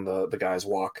making the guys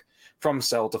walk from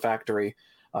cell to factory.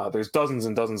 There's dozens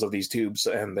and dozens of these tubes,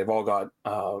 and they've all got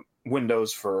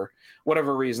windows for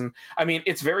whatever reason. I mean,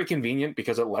 it's very convenient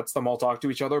because it lets them all talk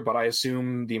to each other, but I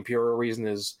assume the Imperial reason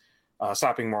is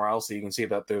sapping morale, so you can see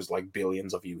that there's like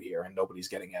billions of you here and nobody's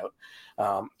getting out.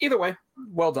 Either way,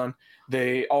 well done.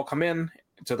 They all come in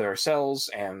to their cells,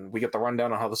 and we get the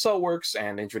rundown on how the cell works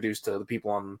and introduced to the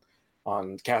people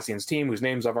on Cassian's team, whose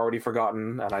names I've already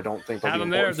forgotten, and I don't think have them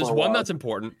there. There's one that's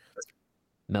important.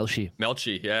 Melshi,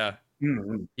 yeah.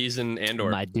 Mm-hmm. He's in Andor,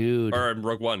 my dude, or in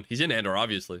Rogue One. He's in Andor,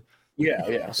 obviously.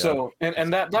 Yeah. So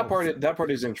and that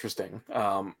part is interesting.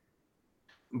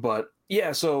 But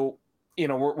yeah, so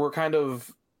we're kind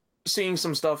of seeing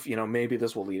some stuff. Maybe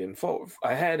this will lead in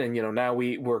ahead, and now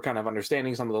we're kind of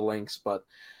understanding some of the links, but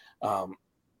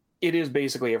it is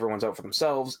basically everyone's out for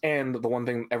themselves. And the one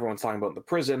thing everyone's talking about in the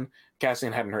prison,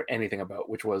 Cassian hadn't heard anything about,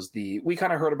 which was we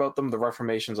kind of heard about the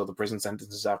reformations of the prison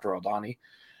sentences after Aldhani.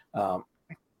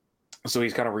 So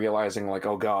he's kind of realizing like,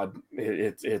 oh God,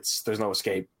 it's there's no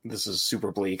escape. This is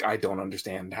super bleak. I don't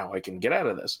understand how I can get out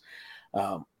of this.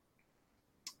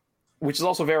 Which is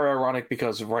also very ironic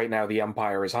because right now the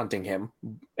Empire is hunting him,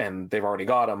 and they've already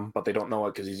got him, but they don't know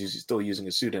it because he's still using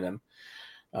a pseudonym.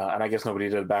 And I guess nobody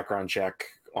did a background check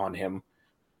on him.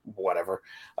 Whatever.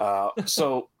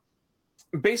 So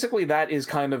basically that is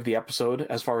kind of the episode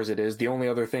as far as it is. The only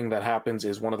other thing that happens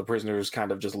is one of the prisoners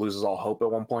kind of just loses all hope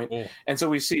at one point. And so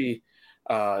we see,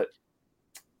 there's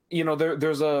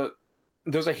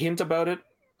a hint about it.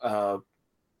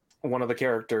 One of the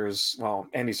characters, well,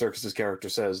 Andy Serkis's character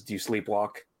says, "Do you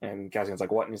sleepwalk?" And Cassian's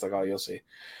like, "What?" And he's like, "Oh, you'll see."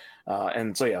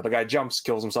 And so the guy jumps,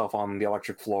 kills himself on the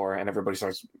electric floor, and everybody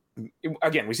starts.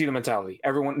 Again, we see the mentality.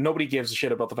 Nobody gives a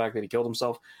shit about the fact that he killed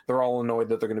himself. They're all annoyed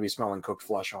that they're going to be smelling cooked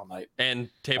flesh all night. And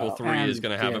table 3 is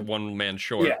going to have it one man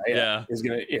short. Yeah.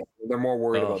 They're more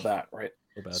worried about that, right?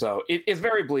 So it's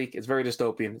very bleak. It's very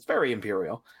dystopian. It's very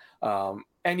imperial. So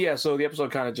the episode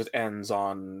kind of just ends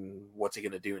on what's he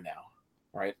going to do now,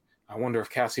 right? I wonder if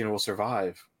Cassian will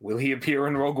survive. Will he appear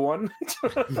in Rogue One?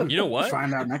 You know what?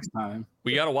 Find out next time.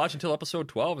 We got to watch until episode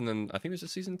 12, and then I think there's a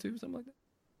season 2, something like that.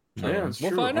 Yeah,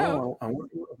 we'll find out. I wonder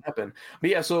what will happen.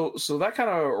 But so that kind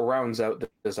of rounds out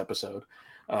this episode.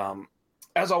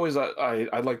 As always,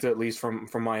 I'd like to, at least from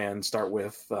my end, start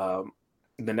with the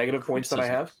negative points that I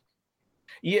have.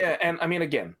 Yeah, and I mean,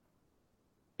 again,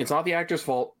 it's not the actor's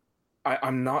fault.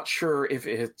 I'm not sure if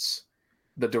it's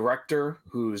the director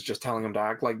who's just telling him to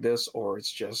act like this, or it's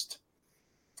just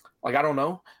like, I don't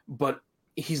know, but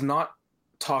he's not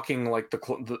talking like the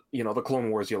Clone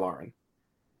Wars Yularen.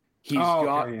 He's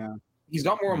got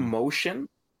more emotion,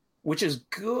 which is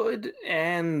good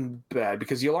and bad,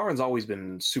 because Yularen's always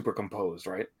been super composed,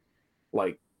 right?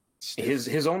 Like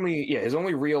his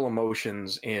only real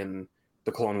emotions in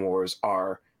the Clone Wars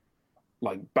are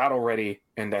like battle ready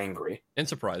and angry and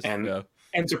surprised.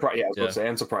 And surprised, I was going to say,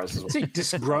 and surprised as well. Say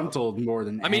disgruntled more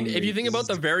than. I mean, angry. if you think about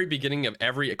the very beginning of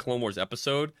every Clone Wars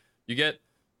episode, you get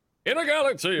in a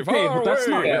galaxy far away. But that's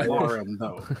not Yularen,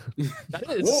 though.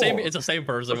 It's the same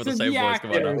person with the same voice.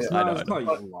 I know. It's not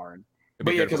Yularen.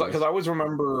 But yeah, because I always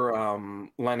remember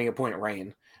Landing at Point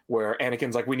Rain, where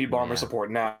Anakin's like, "We need bomber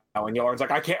support now," and Yularen's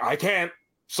like, I can't.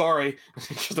 Sorry,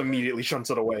 he just immediately shunts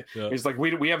it away. Yeah. He's like,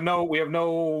 we have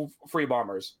no free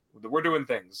bombers. We're doing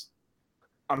things.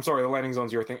 I'm sorry, the landing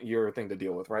zone's your thing to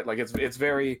deal with, right? Like it's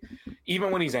very,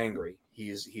 even when he's angry,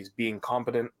 he's being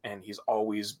competent, and he's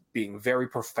always being very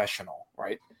professional,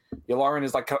 right? Yularen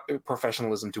is like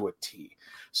professionalism to a T.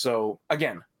 So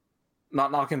again,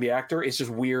 not knocking the actor, it's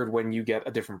just weird when you get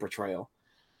a different portrayal.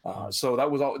 So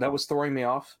that was throwing me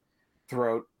off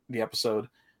throughout the episode.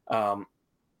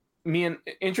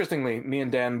 Interestingly, me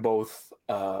and Dan both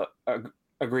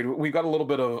agreed. We got a little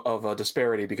bit of a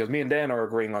disparity, because me and Dan are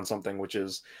agreeing on something which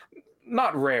is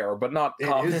not rare, but not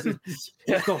common.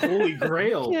 It's the holy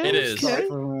grail. It is.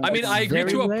 I mean, I agree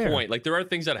to a point. Like, there are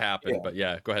things that happen, but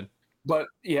yeah, go ahead. But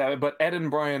Ed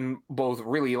and Brian both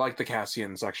really liked the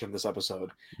Cassian section this episode,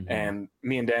 and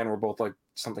me and Dan were both like,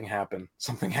 something happened.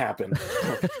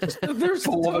 There's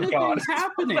a lot of things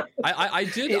happening.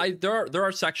 There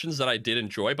are sections that I did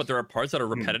enjoy, but there are parts that are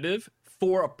repetitive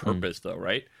for a purpose, though,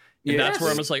 right? And that's where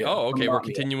I'm just like, okay, we're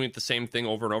continuing with the same thing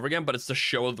over and over again, but it's to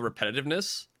show the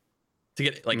repetitiveness to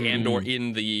get like Andor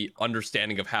in the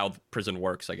understanding of how prison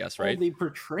works, I guess, right? Well, they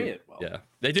portray it well. Yeah,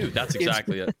 they do. That's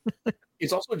exactly it.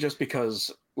 It's also just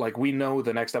because, like, we know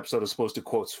the next episode is supposed to,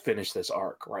 quotes, finish this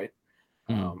arc, right?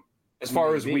 As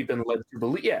far as we've been led to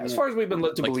believe, as far as we've been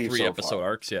led to believe, 3 episode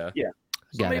arcs, So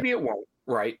maybe it won't,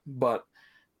 right? But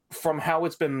from how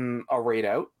it's been arrayed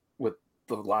out with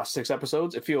the last 6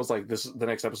 episodes, it feels like the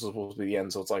next episode is supposed to be the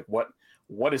end. So it's like, what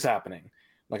is happening?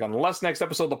 Like, unless next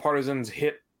episode the Partisans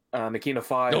hit Narkina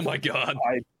 5. Oh my god!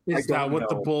 Is that what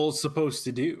the bull's supposed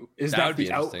to do? Is that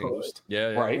the outpost?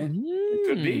 Yeah. Right. It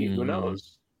could be. Who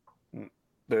knows?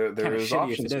 There is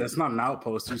options. That's not an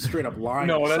outpost. You're straight up lying.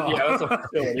 No, that's a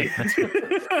facility.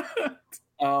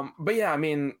 But yeah, I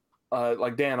mean,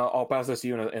 like, Dan, I'll pass this to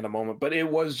you in a moment. But it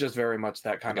was just very much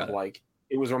that kind of like,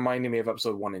 it was reminding me of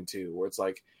episode 1 and 2, where it's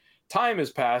like, time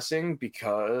is passing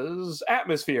because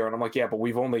atmosphere, and I'm like, yeah, but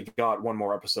we've only got one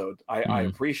more episode. I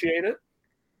appreciate it,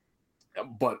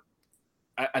 but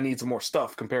I need some more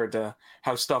stuff compared to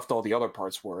how stuffed all the other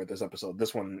parts were this episode.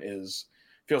 This one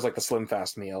feels like the Slim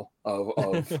Fast meal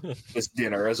of this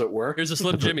dinner, as it were. Here's a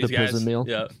Slim Jimmy's, the guys. prison meal.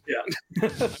 Yeah.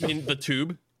 I mean, the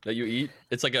tube that you eat,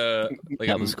 it's like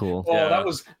that was cool. Oh, that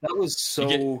was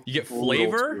so. You get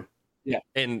flavor, yeah,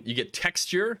 and you get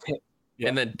texture,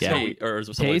 and then taste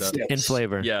like and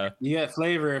flavor. Yeah, you get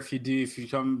flavor if you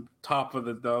come top of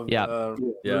the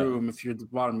room. If you're at the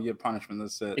bottom, you get punishment.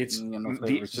 That's it. It's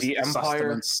the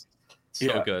Empire.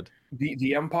 So good.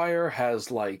 The Empire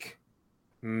has like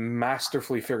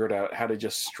masterfully figured out how to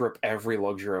just strip every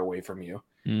luxury away from you.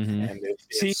 And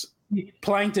it's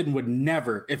Plankton would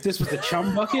never. If this was the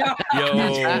chum bucket, you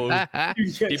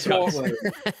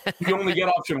only get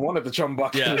option 1 at the chum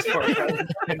bucket.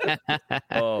 Yeah.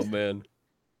 Oh man,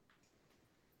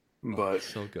 But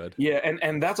so good. Yeah,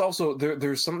 and that's also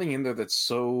there's something in there that's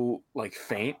so like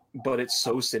faint, but it's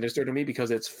so sinister to me because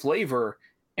it's flavor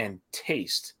and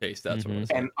taste. Taste, that's what it is.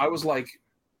 And I was like,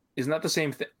 isn't that the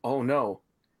same thing? Oh no,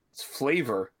 it's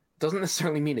flavor. Doesn't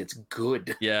necessarily mean it's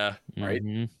good. Yeah. Right?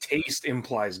 Taste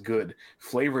implies good.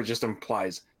 Flavor just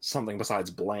implies something besides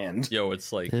bland. Yo,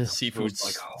 it's like seafood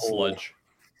like, sludge.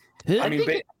 I mean,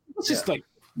 It's just like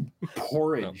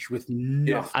porridge with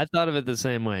nothing. I thought of it the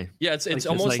same way. Yeah, it's Like,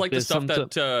 almost like the there's stuff some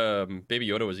that Baby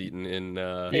Yoda was eating in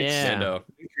Yeah. Mando.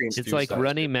 It's like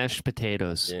runny mashed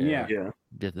potatoes. Yeah.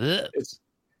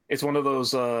 It's one of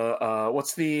those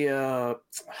what's the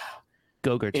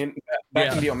Go-gurt. in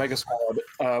the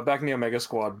Omega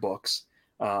Squad books,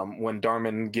 when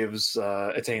Darman gives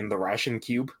Etain the ration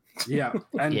cube. Yeah.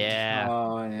 And,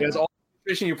 Yeah. It has all the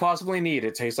nutrition you possibly need.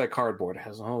 It tastes like cardboard. It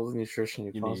has all the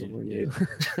nutrition you possibly need.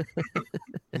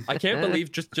 I can't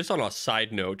believe, just on a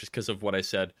side note, just because of what I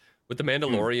said with the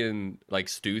Mandalorian like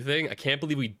stew thing, I can't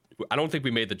believe I don't think we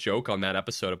made the joke on that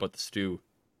episode about the stew.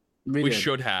 We did.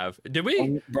 should have. Did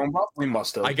we? We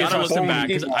must have. I gotta listen back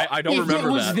because I don't if remember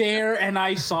it was that. there and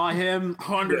I saw him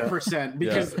 100%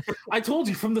 because I told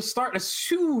you from the start, as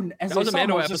soon as That was I a saw him,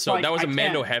 Mando I was just episode. like, that was a I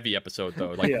Mando can't. heavy episode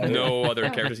though. Like no other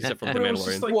characters except from the But it was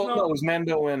just Mandalorian. like, Well, no. no, it was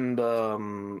Mando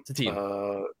and Satine.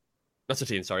 Not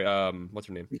Satine, sorry. What's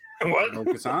her name? What?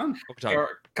 Bo-Katan? Bo-Katan.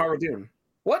 Cara Dune.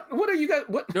 What are you guys?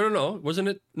 What? No. Wasn't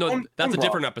it? No, that's a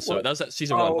different episode. What? That was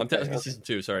season Oh, 1. I'm okay, season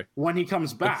 2. Sorry. When he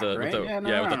comes back, right?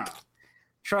 No.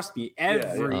 Trust me,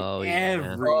 every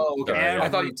I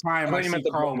thought time I you see meant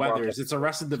the Carl Bone Weathers, Rocket. it's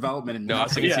Arrested Development and No, I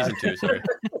was nothing, thinking season 2. Sorry.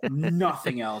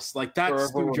 nothing else. Like that Forever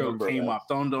stew joke remember came that. up.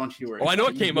 Don't you worry. Oh, I know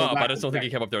it You came go up. back I just don't and think it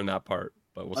check. came up during that part.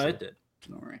 But we'll see. It did.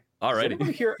 Don't worry. All Has righty.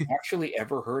 anyone here actually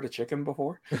ever heard a chicken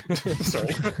before?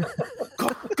 Sorry.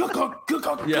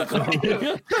 Yeah.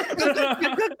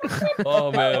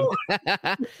 Oh man,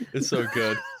 it's so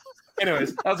good.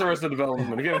 Anyways, that's Arrested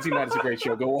Development. If you haven't seen that, it's a great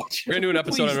show. Go watch it. We're gonna do an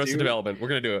episode Please on Arrested do. Development. We're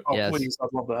gonna do it. Oh, Yes. please. I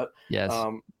love that. Yes.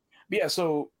 But yeah,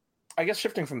 so I guess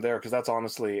shifting from there, because that's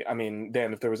honestly, I mean,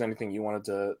 Dan, if there was anything you wanted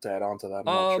to add on to that, I'm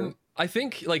not sure. I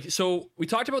think so we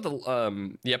talked about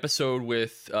the episode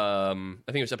with I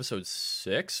think it was episode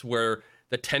 6 where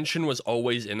the tension was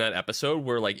always in that episode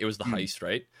where like it was the heist,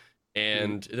 right?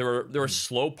 And there were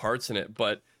slow parts in it,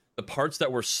 but the parts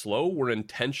that were slow were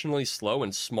intentionally slow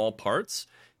and small parts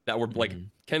that were like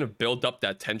kind of build up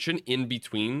that tension in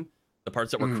between the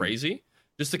parts that were crazy,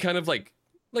 just to kind of like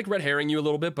red herring you a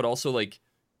little bit, but also like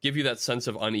give you that sense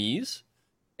of unease.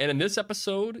 And in this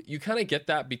episode, you kind of get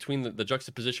that between the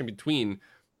juxtaposition between,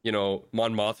 Mon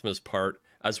Mothma's part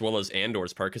as well as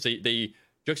Andor's part, because they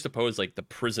juxtapose like the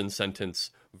prison sentence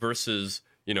versus,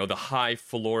 the high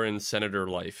Faloran senator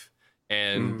life,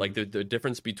 and like the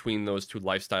difference between those two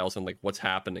lifestyles and like what's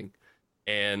happening.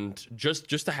 And just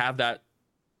to have that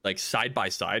like side by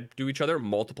side to each other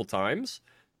multiple times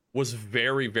was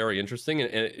very, very interesting.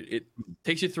 And it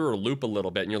takes you through a loop a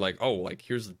little bit, and you're like, oh, like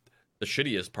here's the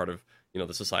shittiest part of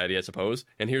the society, I suppose,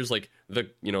 and here's like the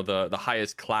the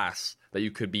highest class that you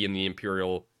could be in the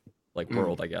Imperial like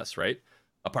world, I guess, right?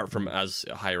 Apart from as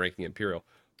a high ranking Imperial.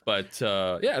 But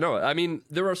I mean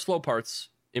there are slow parts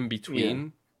in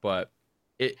between, but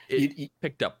it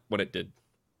picked up when it did.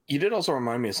 You did also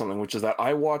remind me of something, which is that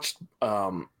I watched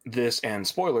this, and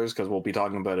spoilers, because we'll be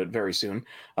talking about it very soon,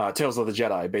 Tales of the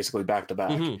Jedi, basically back to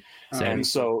back. And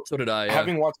so did I.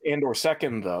 Having watched Andor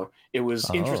second, though, it was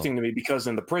interesting to me because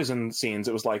in the prison scenes,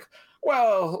 it was like,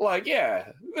 well, like,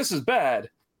 yeah, this is bad.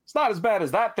 It's not as bad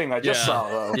as that thing I just saw,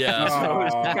 though. Yeah. So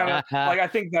it's kinda, like, I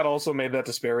think that also made that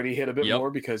disparity hit a bit more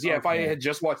because, if I had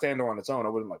just watched Andor on its own, I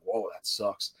would have been like, whoa, that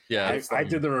sucks. Yeah. I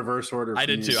did the reverse order. I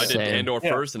did too. I did Same. Andor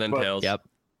first and then Tales. Yep.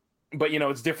 But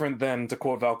it's different than, to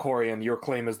quote Valkorian, your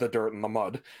claim is the dirt and the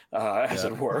mud, as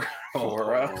it were.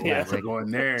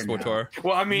 Going there. now. SWTOR.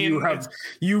 Well, I mean,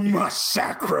 you must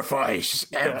sacrifice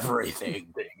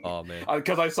everything. Oh man.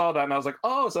 because I saw that and I was like,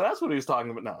 oh, so that's what he was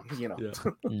talking about. No,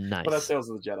 Nice. But that's Tales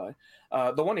of the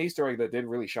Jedi. The one Easter egg that did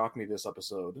really shock me this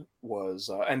episode was,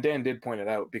 and Dan did point it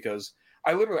out, because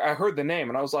I heard the name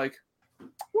and I was like,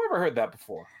 whoever heard that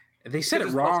before? They said it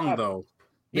wrong though.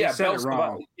 They said it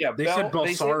wrong. Yeah, They said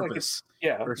Belsarvis.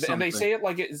 Yeah, or and they something. say it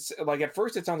like it's like at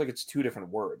first it sounds like it's two different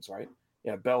words, right?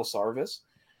 Yeah, Belsarvis.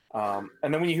 And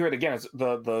then when you hear it again, it's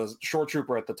the shore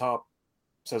trooper at the top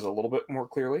says it a little bit more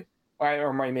clearly.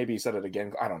 Or maybe he said it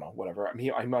again. I don't know. Whatever. I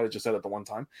mean, I might have just said it the one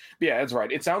time. But yeah, it's right.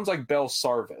 It sounds like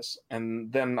Belsarvis,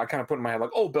 and then I kind of put in my head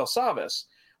like, oh, Belsarvis,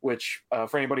 which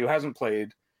for anybody who hasn't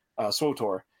played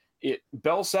SWTOR,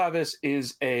 Belsarvis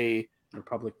is a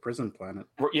Republic prison planet.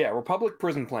 Republic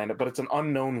prison planet, but it's an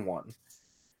unknown one.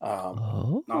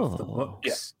 Off the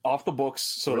books. Yeah, off the books,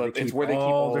 so that it's where they keep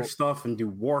all their stuff and do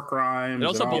war crimes. It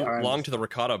also and all kinds belonged of to the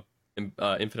Rakata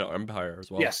Infinite Empire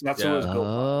as well. Yes, that's what it was built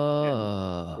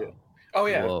on. Yeah. Oh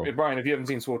yeah, Whoa. Brian, if you haven't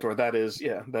seen SWTOR, that is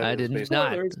I did basically-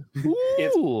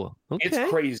 not. Ooh, okay. It's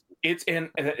crazy.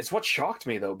 It's what shocked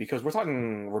me though, because we're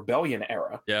talking Rebellion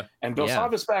era. Yeah. And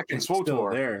Belsavis back in It's still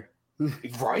SWTOR, there.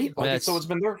 right? Like, so it's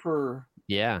been there for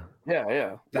Yeah.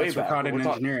 yeah. That's way back. Rakata We're talking-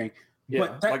 engineering. Yeah,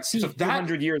 But that, like see, it's a few that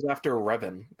 100 years after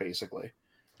Revan, basically.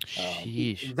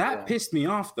 Sheesh. that Yeah. pissed me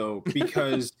off though,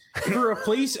 because for a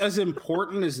place as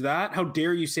important as that, how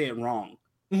dare you say it wrong?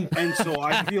 And so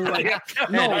I feel like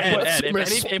no, Ed, but Ed,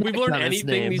 if we've learned on his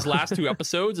anything name. these last 2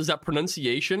 episodes, is that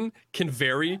pronunciation can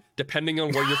vary depending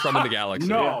on where you're from in the galaxy.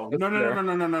 no.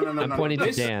 I'm pointing to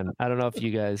This- Dan. I don't know if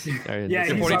you guys are. Yeah,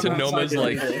 You're he's pointing on to that Noma's side.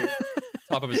 like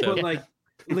top of his But head. like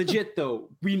legit though,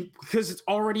 because it's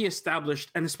already established,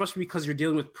 and especially because you're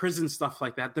dealing with prison stuff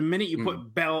like that. The minute you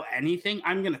put Bell anything,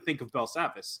 I'm gonna think of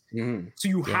Belsavis. So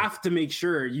you have to make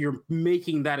sure you're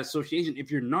making that association.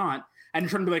 If you're not, and you're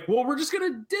trying to be like, well, we're just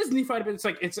gonna Disney-fy it, but it's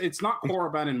like it's not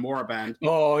Korriban and Moraband.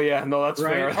 Oh yeah, no, that's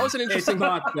Right. fair. That was an It's interesting.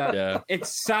 not that. Yeah.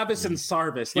 It's Savis and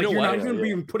Sarvis. You Like, know you're what? not even Yeah.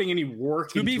 even putting any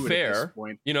work To be into it at this fair,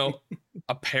 point. you know,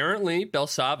 apparently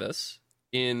Belsavis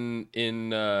in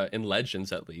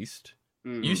Legends at least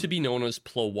used to be known as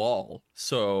Plawal.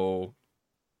 So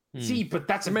See, but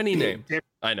that's a many big names. difference,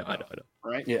 I know.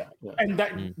 right? Yeah. And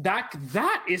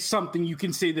that is something you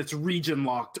can say that's region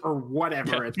locked or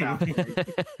whatever at that point.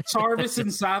 Sarvis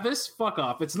and Savis, fuck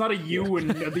off. It's not a U in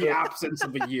the absence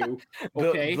of a U.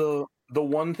 Okay. The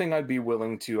one thing I'd be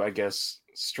willing to, I guess,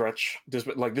 stretch this,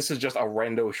 like this is just a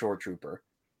rando shore trooper.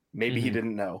 Maybe he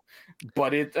didn't know, but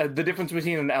the difference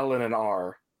between an L and an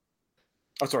R.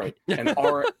 Oh, sorry, an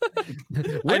R.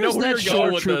 I know Where's where that you're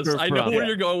going with shore this. I know trooper where from?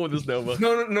 you're going with this, Nova.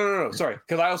 No. Sorry,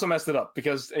 because I also messed it up.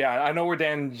 Because I know where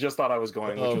Dan just thought I was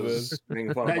going, which Oh, was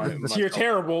making fun of my. So you're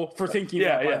terrible for thinking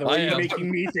Yeah, that, by yeah. the way. I You're am.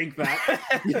 making me think that.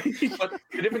 But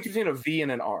the difference between a V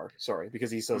and an R, sorry, because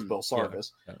he says Bill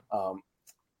Sarvis,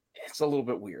 it's a little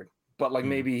bit weird. But like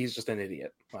maybe he's just an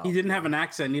idiot. Wow. He didn't have an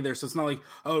accent either, so it's not like,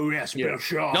 oh yes, Bill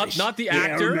Sarvis. Not the Yeah, I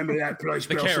actor, remember that place,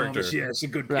 the Bill character. Sarvis. Yeah, it's a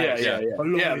good Right. place. Yeah. I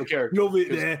love Yeah, it. the character. Love it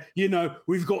there. You know,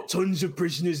 we've got tons of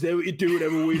prisoners there. We can do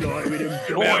whatever we like with them.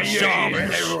 Bill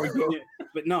Sarvis.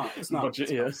 But no, it's not. But,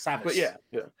 It's yeah. Savis. But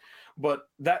yeah. But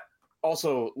that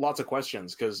also lots of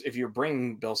questions, because if you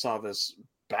bring Belsavis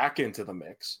back into the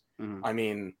mix, I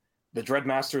mean, the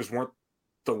Dreadmasters weren't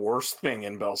the worst thing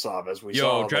in Belsavis. We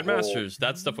saw Yo, the whole- Dreadmasters,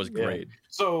 that stuff was Yeah. great.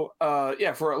 So,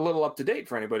 for a little up to date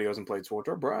for anybody who hasn't played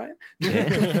SWTOR, Brian.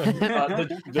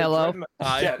 the Hello.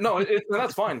 Yeah, no,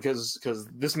 that's fine because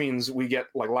this means we get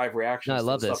like live reactions. No, I to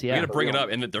love the this, stuff yeah. You that gotta bring it we up,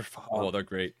 own. and they're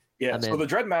great. Yeah, I'm so in. the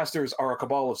Dreadmasters are a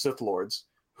cabal of Sith Lords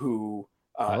who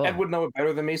Oh. Ed would know it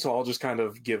better than me, so I'll just kind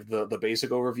of give the basic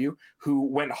overview. Who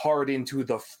went hard into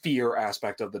the fear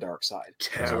aspect of the dark side.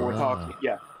 So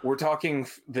we're talking.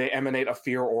 They emanate a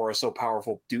fear aura so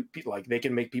powerful, like they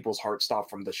can make people's hearts stop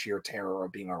from the sheer terror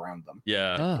of being around them.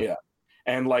 Yeah. Oh. Yeah.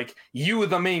 And like you,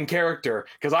 the main character,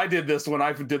 because I did this when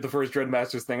I did the first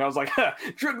Dreadmasters thing. I was like,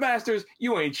 Dreadmasters,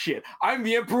 you ain't shit. I'm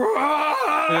the Emperor.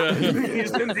 They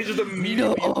just immediately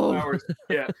use the powers.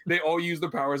 Yeah, they all use their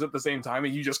powers at the same time,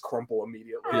 and you just crumple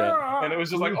immediately. Yeah. And it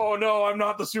was just like, oh no, I'm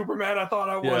not the Superman I thought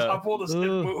I was. Yeah. I pulled a stiff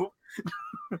move.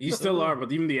 You still are,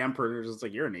 but even the Emperor is just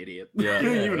like, you're an idiot. Yeah.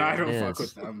 Even I don't Yes. fuck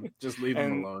with them. Just leave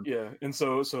them And alone. yeah, and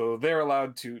so they're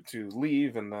allowed to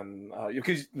leave, and then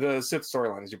because the Sith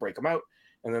storyline is you break them out,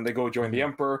 and then they go join the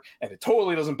Emperor, and it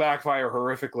totally doesn't backfire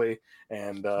horrifically,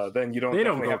 and then you don't. They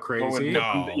don't definitely go have to crazy. and-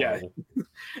 No. Yeah,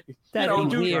 That'd You know, be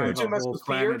do- weird. do mess The with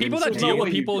whole fear. planet People is- that There's no deal way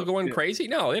with you people do- going yeah. crazy,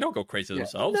 no, they don't go crazy Yeah.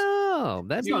 themselves. No,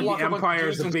 that's It's not lock the up on Empire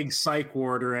is a Jesus. big psych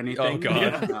ward or anything. Oh,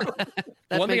 God.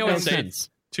 that One thing makes I would no say- sense.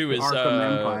 Too is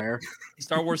Arkham Empire.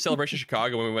 Star Wars Celebration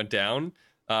Chicago when we went down.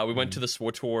 We went to the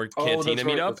SWTOR Oh, Cantina that's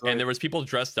right, meetup, that's right. and there was people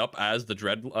dressed up as the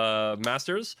Dread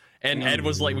Masters. And Ed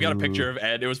was like, we got a picture of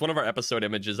Ed. It was one of our episode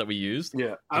images that we used.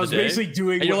 Yeah, I was the day. basically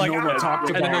doing And you're what like, Noma talked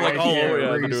and about. then they're like, right oh, here, yeah, where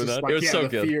they're he's doing just that. like, It was so the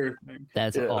good. fear thing.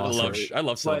 That's Yeah, I awesome. I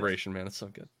love Celebration, man. It's so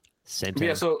good. Same But time.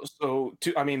 yeah. So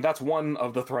I mean, that's one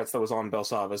of the threats that was on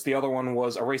Belsavis. The other one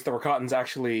was a race that Rakatans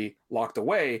actually locked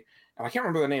away, and I can't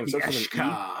remember the name. So it's with an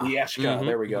Yeshka. E. Yeshka. Mhm.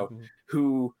 There we go.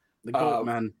 Who The goat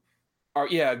man.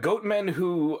 are goat men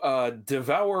who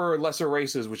devour lesser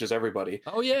races, which is everybody.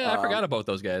 Oh, yeah, I forgot about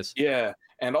those guys. Yeah,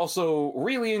 and also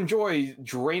really enjoy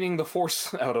draining the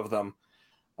force out of them.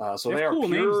 So they are cool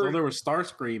names, pure. though. There was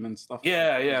Starscream and stuff.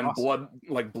 Yeah, and Awesome.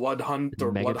 Blood Hunt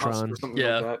or Blood Husk or something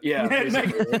like that. Yeah,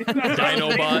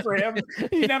 Dinobot. For him.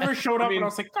 He never showed up, and I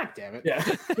was like, God damn it. Yeah.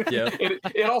 Yeah.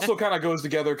 It also kind of goes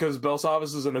together because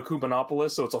Belsavis is an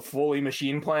Akubanopolis, so it's a fully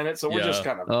machine planet. So we're just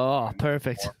kind of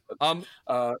perfect. One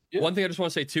thing I just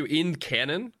want to say too, in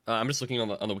canon, I'm just looking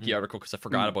on the wiki article because I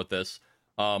forgot about this.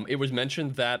 It was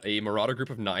mentioned that a Marauder group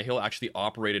of Nihil actually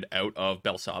operated out of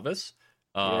Belsavis.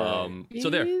 So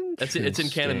there, it's in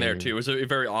canon there too. It was a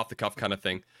very off the cuff kind of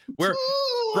thing. Where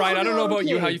Brian, I don't know about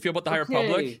you, how you feel about the High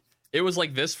Republic. It was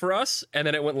like this for us, and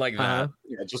then it went like that.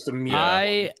 Yeah, just immediately.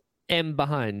 I am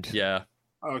behind. Yeah.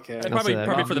 Okay. And probably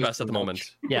for the best at the moment.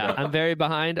 Yeah, I'm very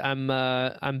behind.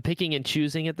 I'm picking and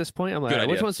choosing at this point. I'm like,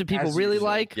 which ones do people really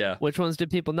like? Yeah. Which ones do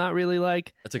people not really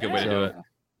like? That's a good way to do it.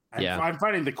 I'm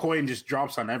finding the coin just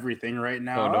drops on everything right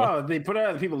now. Oh, no. They put it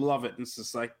out, people love it. And it's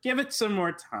just like, give it some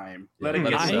more time. Let it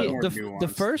get some more nuance. The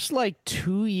first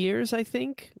 2 years, I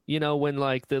think, when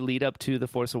the lead up to The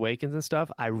Force Awakens and stuff,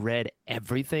 I read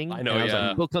everything. I know, I was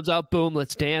like, book comes out, boom,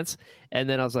 let's dance. And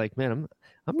then I was like, man,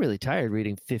 I'm really tired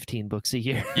reading 15 books a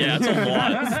year. Yeah, it's a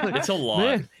lot. It's a lot.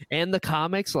 Man. And the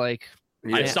comics, I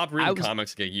stopped reading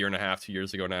comics like a year and a half, 2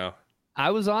 years ago now.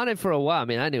 I was on it for a while. I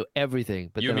mean, I knew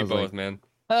everything. But you then and me I was both, man.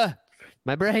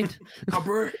 My brain.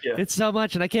 It's so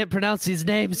much, and I can't pronounce these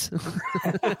names.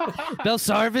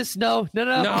 Belsarvis? No.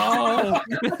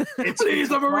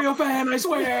 Please, I'm a real fan, I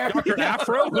swear. Dr.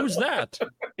 Afro? Who's that?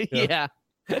 Yeah.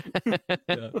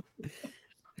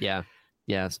 Yeah.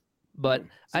 Yes. But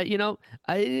I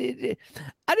didn't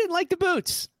like the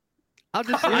boots. I'll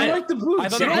just say I like the boots. I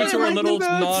thought the boots were a little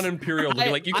non-imperial.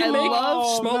 Like you can make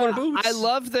smaller boots. I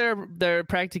love their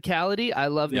practicality. I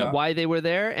love why they were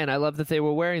there, and I love that they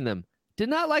were wearing them. Did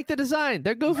not like the design.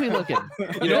 They're goofy looking.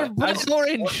 They're bright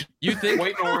orange. You think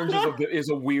white and orange is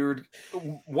a weird.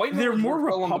 White. They're more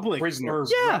Republic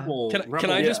prisoners.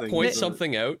 Can I just point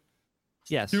something out?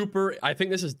 Yes. I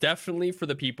think this is definitely for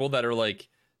the people that are like,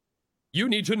 you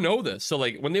need to know this. So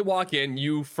when they walk in,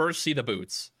 you first see the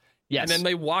boots. Yes. And then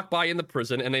they walk by in the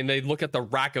prison, and then they look at the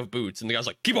rack of boots, and the guy's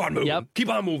like, keep on moving, keep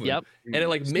on moving. Yep. And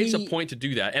it makes a point to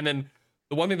do that. And then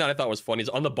the one thing that I thought was funny is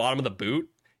on the bottom of the boot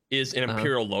is an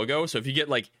Imperial logo. So if you get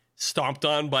stomped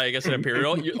on by, I guess, an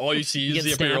Imperial, all you see is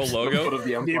the Imperial logo.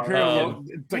 The Imperial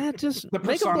logo. Just the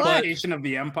make them black. personification of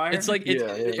the Empire. It's like,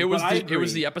 it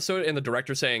was the episode and the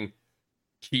director saying,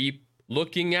 keep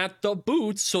looking at the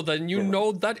boots so then you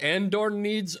know that Andor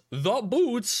needs the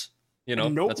boots.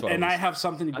 Nope. That's what and I have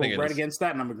something to go right against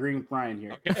that, and I'm agreeing with Brian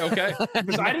here. Okay.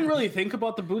 Because I didn't really think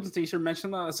about the boots until you started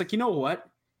mentioning that. It's like, you know what?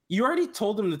 You already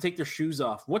told them to take their shoes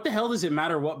off. What the hell does it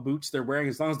matter what boots they're wearing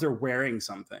as long as they're wearing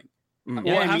something? Well,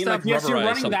 yes, you're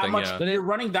running that much. You're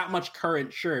running that much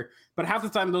current, sure, but half the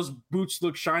time those boots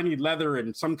look shiny leather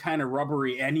and some kind of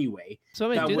rubbery anyway.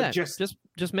 So do that.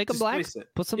 Just make them black.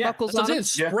 Put some buckles on them.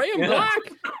 Spray them black.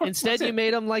 Instead, you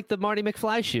made them like the Marty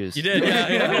McFly shoes. You did,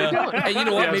 yeah. And you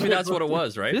know what? Maybe that's what it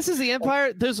was, right? This is the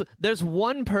Empire. There's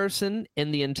one person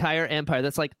in the entire Empire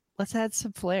that's like, let's add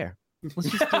some flair.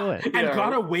 Let's just do it. And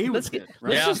got away with it.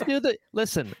 Right? Let's just do the.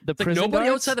 Listen, the prison nobody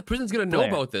guards, outside the prison's gonna know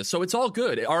about this, so it's all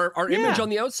good. Our image on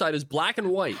the outside is black and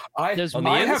white. I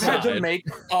have had to make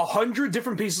 100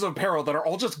 different pieces of apparel that are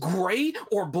all just gray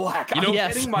or black. I know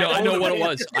what it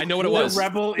was. I know what it was.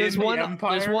 Rebel in the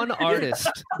Empire. There's one artist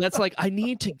that's like, I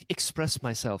need to express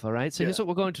myself. All right, so here's what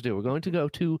we're going to do. We're going to go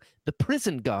to the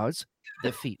prison guards'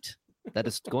 their feet. That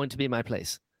is going to be my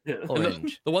place.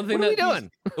 Orange. The one thing what are we doing?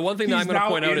 The one thing that I'm going to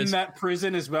point out is that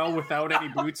prison as well without any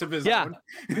boots of his own.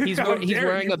 He's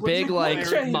wearing a big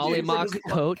Molly Mock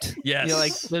coat.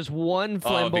 Yes. There's one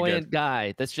flamboyant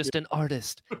guy that's just an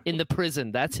artist in the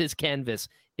prison. That's his canvas.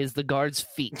 Is the guard's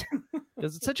feet.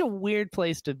 It's such a weird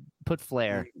place to put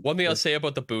flair. One thing I'll say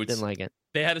about the boots. Didn't like it.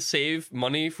 They had to save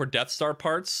money for Death Star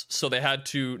parts, so they had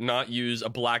to not use a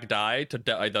black dye to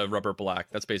dye the rubber black.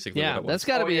 That's basically what it was. That's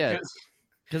got to be it.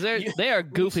 Because they are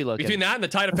goofy looking. Between that and the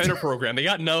TIE Defender program, they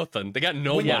got nothing. They got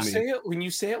no money. When you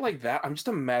say it like that, I'm just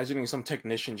imagining some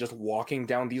technician just walking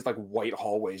down these white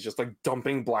hallways, just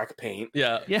dumping black paint.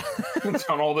 Yeah.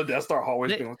 Down all the Death Star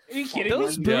hallways. Are you kidding?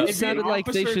 Those boots sounded like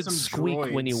they should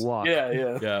squeak when you walk.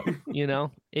 Yeah.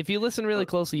 If you listen really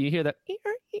closely, you hear that.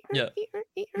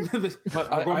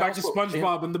 But going back to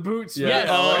SpongeBob and the boots. Yeah.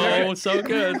 Oh, so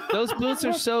good. Those boots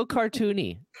are so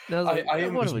cartoony. I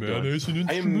what are we doing?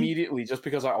 I immediately, just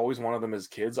because I always wanted them as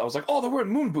kids, I was like, oh, they're wearing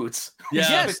moon boots.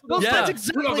 Yes, that's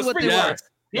exactly what they were.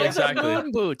 Yeah, exactly.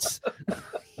 Moon boots.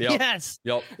 Yep. Yes.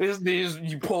 Yep.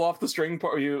 You pull off the string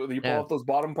part, you pull off those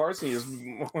bottom parts, and you just.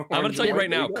 I'm gonna tell you right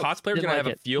now, cosplayers are Didn't gonna have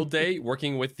like a field day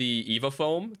working with the Eva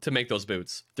foam to make those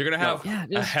boots. They're gonna have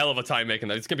a hell of a time making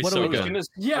that. It's gonna be so good.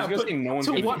 Yeah, but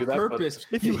to what purpose?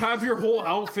 If you have your whole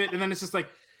outfit and then it's just like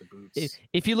the boots.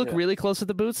 If you look really close at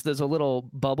the boots, there's a little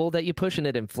bubble that you push and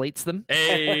it inflates them.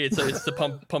 Hey, it's the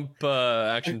pump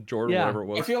action Jordan, whatever it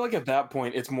was. I feel like at that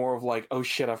point it's more of like, oh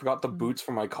shit, I forgot the boots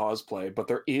for my cosplay, but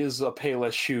there is a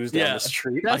Payless shoes down the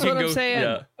street. That's what I'm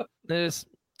saying. There's,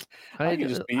 I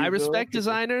respect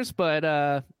designers,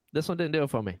 but this one didn't do it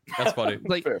for me. That's funny.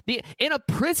 Like in a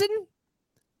prison,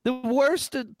 the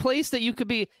worst place that you could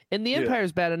be, and the Empire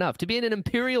is bad enough to be in an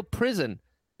Imperial prison.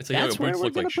 It's like, that's where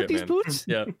we're gonna put these boots.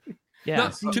 Yeah.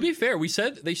 Yeah. No, to be fair, they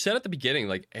said at the beginning,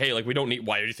 like, hey, like, we don't need,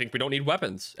 why do you think we don't need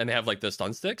weapons? And they have like the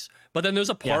stun sticks. But then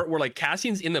there's a part where like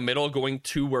Cassian's in the middle going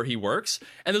to where he works,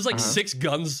 and there's like 6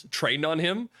 guns trained on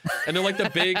him. And they're like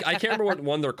the big, I can't remember what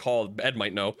one they're called, Ed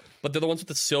might know, but they're the ones with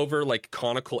the silver like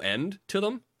conical end to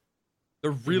them.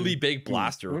 They're really big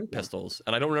blaster pistols.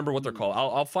 And I don't remember what they're called.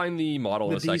 I'll find the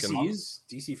model in a second.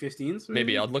 DC-15s?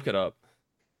 Maybe I'll look it up.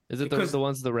 Is it the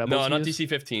ones the rebels No, not use?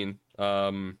 DC-15.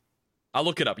 I'll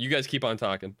look it up. You guys keep on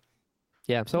talking.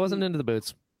 Yeah, so I wasn't into the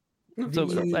boots. So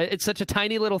it's such a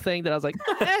tiny little thing that I was like,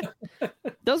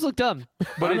 those look dumb.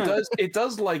 But it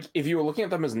does like, if you were looking at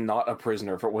them as not a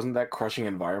prisoner, if it wasn't that crushing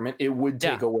environment, it would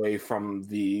take away from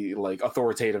the like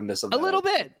authoritativeness of a little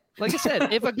bit. Like I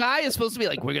said, if a guy is supposed to be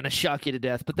like, we're gonna shock you to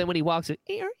death, but then when he walks in,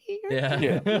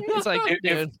 it's like,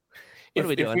 dude. If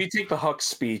we take the Huck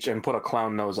speech and put a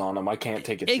clown nose on him, I can't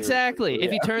take it seriously. Exactly. If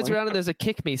he turns around and there's a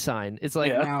kick me sign, it's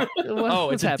like,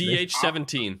 it's a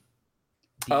DH-17.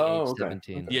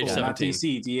 DH-17. DH-17. Not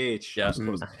DC, DH. Yeah.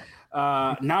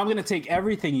 Now I'm going to take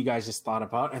everything you guys just thought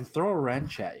about and throw a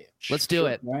wrench at you. Let's do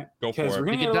it. Right? Go for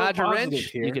it. You can dodge a wrench,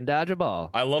 here. You can dodge a ball.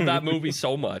 I love that movie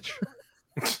so much.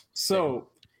 So,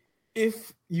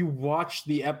 if you watch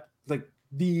the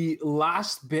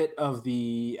last bit of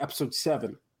the episode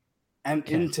 7 and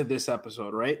into this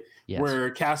episode, right? Yes.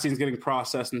 Where Cassian's getting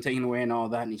processed and taken away and all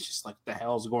that, and he's just like, the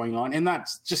hell's going on? And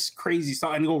that's just crazy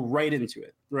stuff. And go right into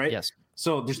it, right? Yes.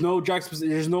 So there's no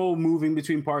there's no moving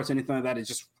between parts, anything like that. It's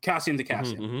just Cassian to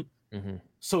Cassian.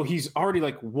 So he's already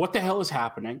like, what the hell is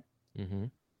happening?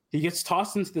 He gets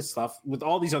tossed into this stuff with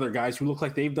all these other guys who look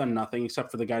like they've done nothing except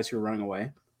for the guys who are running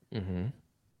away.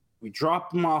 We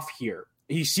drop him off here.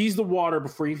 He sees the water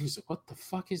before he's like, what the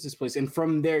fuck is this place? And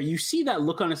from there, you see that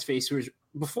look on his face. Where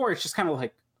before, it's just kind of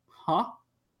like, huh?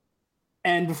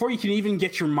 And before you can even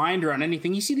get your mind around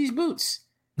anything, you see these boots.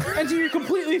 And so you're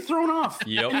completely thrown off.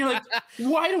 Yep. And you're like,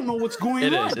 well, I don't know what's going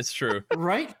on. It is. It's true.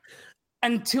 Right?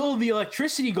 Until the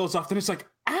electricity goes off, then it's like,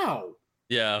 ow.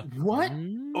 Yeah. What?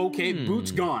 Okay,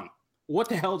 boots gone. What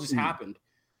the hell just happened?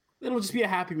 It'll just be a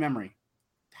happy memory.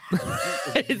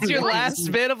 It's your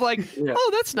last bit of like,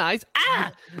 oh, that's nice.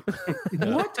 Ah!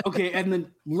 What? Okay, and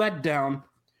then let down.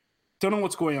 Don't know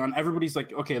what's going on. Everybody's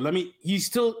like, okay,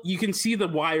 you can see the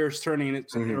wires turning,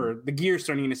 or the gears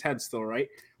turning in his head still, right?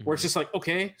 Where it's just like,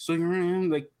 okay, so you're in,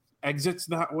 like, exits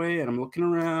that way, and I'm looking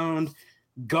around.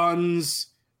 Guns,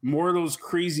 more of those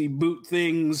crazy boot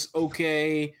things,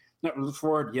 okay. No,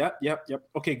 forward, yep.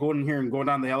 Okay, go in here and go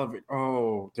down the elevator.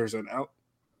 Oh, there's an out.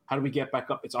 How do we get back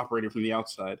up? It's operating from the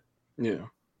outside. Yeah.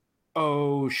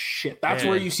 Oh shit! That's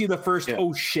where you see the first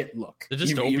oh shit look. The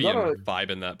dystopian vibe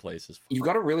in that place is. You've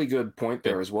got a really good point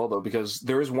there as well, though, because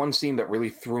there is one scene that really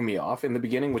threw me off in the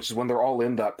beginning, which is when they're all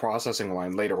in that processing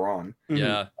line later on.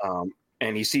 Yeah.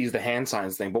 And he sees the hand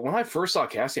signs thing. But when I first saw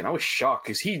Cassian, I was shocked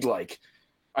because Diego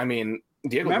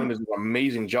Luna does an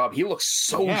amazing job. He looks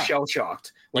so shell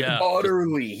shocked,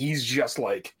 utterly. He's just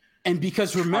like. And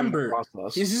because remember,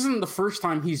 this isn't the first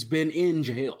time he's been in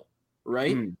jail,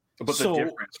 right? But the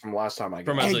difference from last time I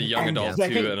got from as a young adult to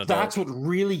an adult. That's what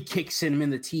really kicks him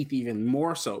in the teeth even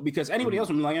more so. Because anybody else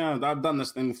would be like, I've done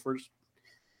this thing first.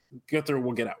 Get there,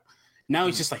 we'll get out. Now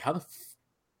he's just like,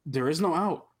 there is no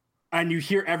out. And you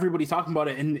hear everybody talking about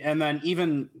it. And then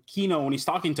even Kino, when he's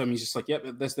talking to him, he's just like, yep,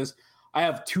 this. I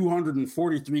have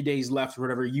 243 days left or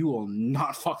whatever. You will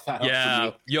not fuck that up for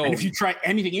me. Yo. And if you try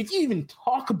anything, if you even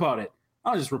talk about it,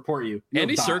 I'll just report you.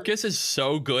 Andy Serkis is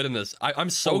so good in this. I'm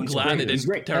so glad they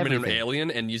didn't turn him into an alien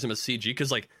and use him as CG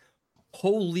because, like,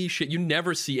 holy shit, you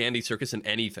never see Andy Serkis in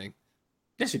anything.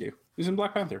 Yes, you do. He's in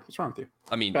Black Panther. What's wrong with you?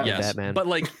 I mean, yes, Batman. But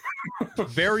like,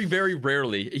 very, very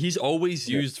rarely. He's always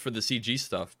used for the CG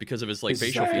stuff because of his like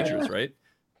facial features, right?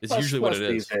 It's usually what it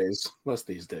is. Less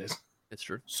these days. It's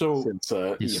true. So,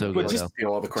 he's so good. Just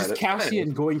all the credit. Just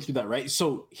Cassian going through that, right?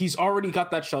 So he's already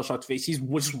got that shell shocked face. He's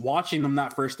was watching them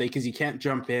that first day because he can't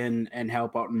jump in and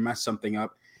help out and mess something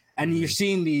up. and you're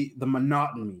seeing the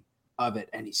monotony of it,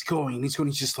 and he's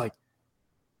just like,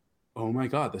 oh my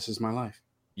god, this is my life.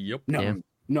 Yep.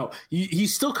 No,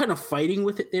 he's still kind of fighting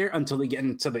with it there until they get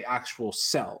into the actual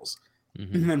cells,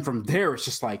 and then from there it's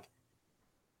just like,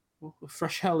 what the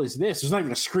fresh hell is this? There's not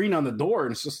even a screen on the door,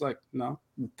 and it's just like, no,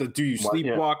 the do you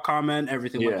sleepwalk comment,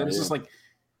 everything like that. It's just like,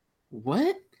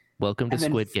 what? Welcome to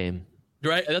Squid Game.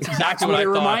 Right, that's exactly what I it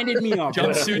thought. Reminded me of.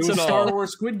 Jumpsuits and all. Star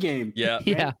Wars Squid Game. Yeah. Right?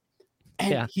 Yeah.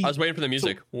 And Yeah. I was waiting for the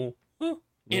music.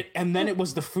 And then it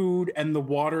was the food and the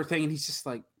water thing, and he's just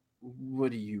like,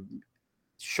 what do you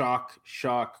shock,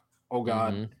 oh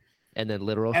god. And then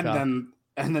literal shock.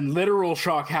 And then literal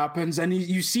shock happens, and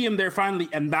you see him there finally,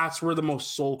 and that's where the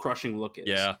most soul crushing look is.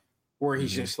 Yeah. Where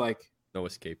he's just like, no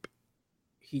escape.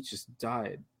 He just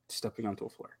died stepping onto a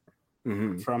flare.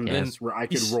 Mm-hmm. This, where I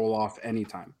could roll off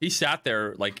anytime. He sat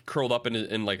there like curled up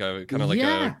in like a kind of like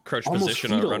a crouched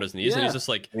position around his knees, and he's just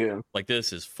like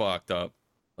this is fucked up.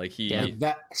 Like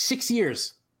that 6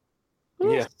 years.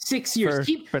 Yeah, 6 years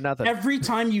for nothing. Every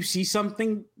time you see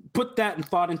something, put that in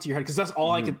thought into your head, because that's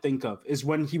all I could think of is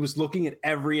when he was looking at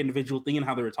every individual thing and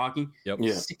how they were talking. Yep.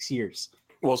 Yeah. 6 years.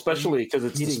 Well, especially because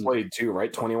it's displayed too,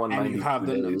 right? 2190. And you have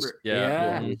the number.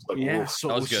 Yeah. So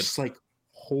that was it's good. just like,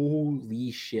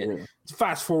 holy shit. Yeah.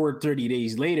 Fast forward 30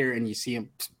 days later, and you see him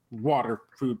water,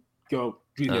 food, go,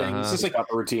 do things. It's just like a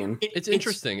routine. It's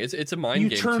interesting. It's a mind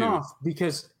game. You turn too. off,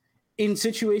 because in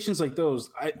situations like those,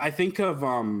 I think of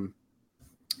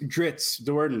Dritz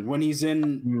Doerden when he's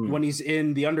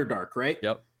in the Underdark, right?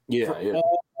 Yep. Yeah.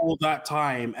 All that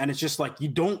time, and it's just like you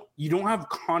don't have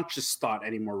conscious thought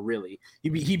anymore. Really,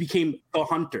 he became the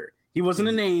hunter. He wasn't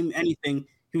a name, anything.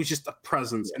 He was just a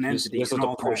presence, an entity. Just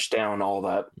to push down all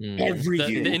that.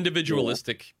 Everything. The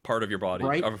individualistic part of your body,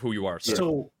 right? Of who you are.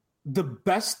 So the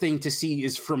best thing to see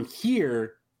is from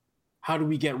here, how do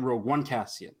we get Rogue One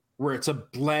Cassian? Where it's a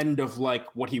blend of like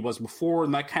what he was before,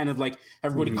 and that kind of like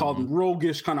everybody called him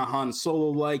roguish, kind of Han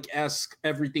Solo-like esque,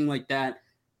 everything like that.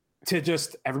 To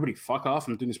just everybody fuck off.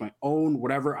 I'm doing this my own,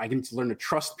 whatever. I need to learn to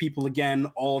trust people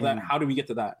again. All that. How do we get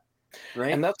to that?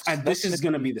 Right. And this is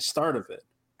going to be the start of it.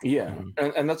 Yeah,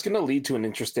 and that's going to lead to an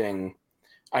interesting.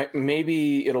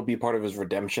 Maybe it'll be part of his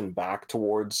redemption back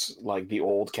towards like the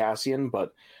old Cassian,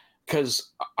 but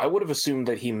because I would have assumed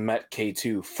that he met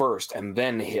K2 first and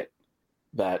then hit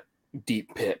that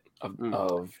deep pit of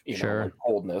know like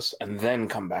coldness and then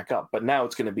come back up. But now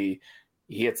it's going to be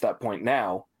he hits that point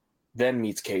now, then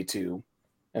meets K2,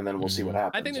 and then we'll see what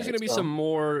happens. I think there's going to be some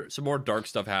more dark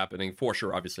stuff happening for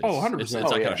sure. Obviously, 100%. It's that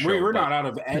kind of show, we're not out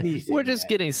of anything. We're just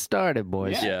getting started,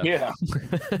 boys. Yeah.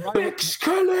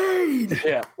 Escalade.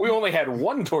 Yeah, we only had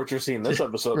one torture scene this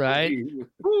episode, right?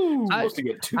 Supposed to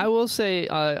get two. I will say,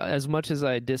 as much as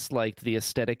I disliked the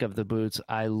aesthetic of the boots,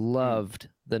 I loved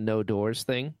the no doors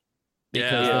thing.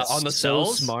 Because on the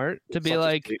cells, so smart to be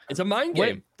like, it's a mind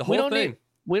game. The whole thing.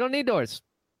 We don't need doors.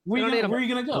 Where are you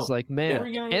gonna go? I was like, man,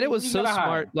 and it was so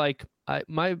smart. Like,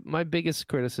 my biggest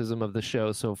criticism of the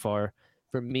show so far,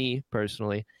 for me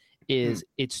personally, is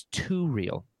it's too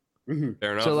real.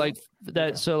 Fair enough. So like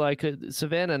that. So like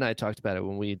Savannah and I talked about it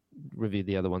when we reviewed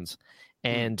the other ones,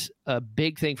 and a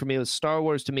big thing for me was Star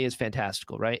Wars. To me, is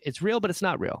fantastical. Right? It's real, but it's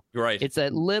not real. Right. It's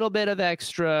that little bit of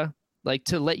extra, like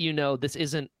to let you know this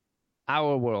isn't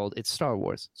our world. It's Star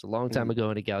Wars. It's a long time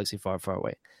ago in a galaxy far, far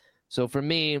away. So for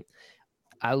me,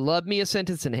 I love me a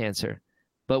sentence enhancer,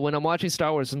 but when I'm watching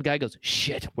Star Wars, some guy goes,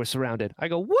 "Shit, we're surrounded." I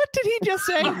go, "What did he just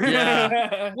say?"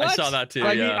 Yeah, what? I saw that too.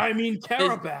 I mean,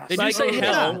 Carabas. Did you say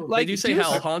hell? Like, did you say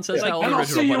hell? Han says hell in the I'll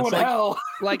original. see you But in it's hell.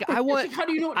 Like I want, How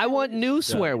do you know? I want new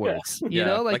swear words. You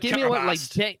know, like give me one like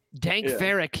dank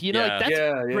ferric. You know, like that's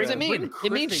what does it mean?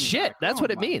 It means shit. That's what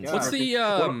it means. What's the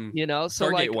you know? So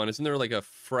Stargate like one? Isn't there like a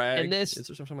frag? in this, Is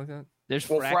there something like that? There's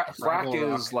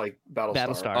Frack is like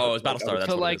Battlestar. Oh, it's Battlestar. That's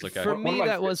so what like it is. Okay. for me,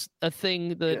 that was a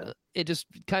thing that it just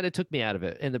kind of took me out of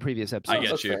it in the previous episode. I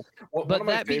get you. Well, But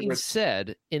that being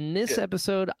said, in this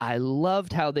episode, I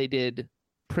loved how they did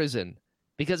prison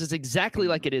because it's exactly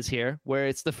like it is here, where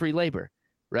it's the free labor,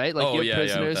 right? Like you have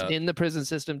prisoners in the prison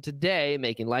system today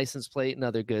making license plate and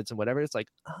other goods and whatever. It's like,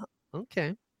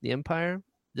 okay, the Empire,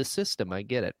 the system, I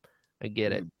get it. I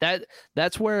get it.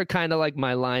 That's where kind of like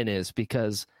my line is,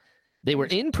 because they were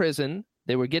in prison,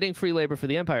 they were getting free labor for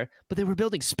the Empire, but they were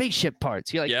building spaceship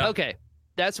parts. You're like, okay,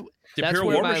 that's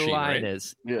where my line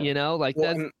is. Yeah. You know, like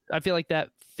I feel like that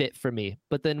fit for me.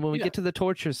 But then when we get to the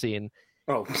torture scene,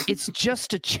 it's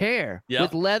just a chair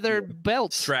with leather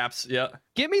belts, straps. Yeah,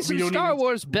 give me some Star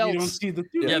Wars belts. Give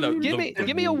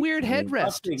me a weird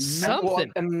headrest.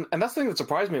 Something. And that's the thing that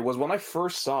surprised me was when I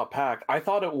first saw Pac, I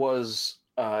thought it was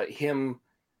him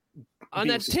on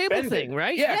that table thing,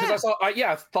 right? Yeah, because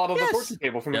I thought of the torture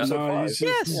table from episode 5.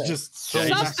 He's just so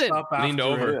messed up after leaned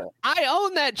over. it. I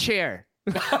own that chair.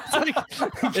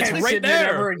 It's right there.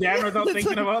 Ever again without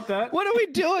thinking about that. What are we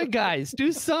doing, guys?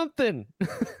 Do something.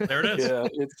 There it is. Yeah,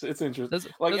 it's interesting. Those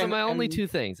are my only two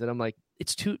things that I'm like,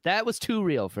 that was too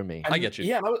real for me. I get you.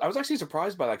 Yeah, I was actually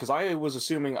surprised by that because I was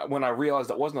assuming when I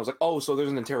realized that wasn't, I was like, oh, so there's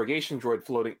an interrogation droid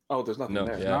floating. Oh, there's nothing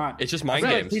there. Yeah. It's just mind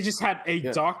games. He just had a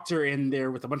doctor in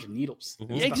there with a bunch of needles.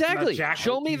 Mm-hmm. Exactly.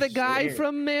 Show me the guy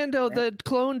from Mando, the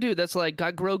clone dude that's like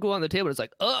got Grogu on the table. It's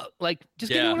like,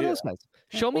 just give me one of those guys.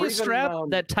 Show me a strap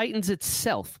that tightens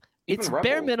itself. It's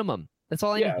bare minimum. That's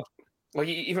all I need. Like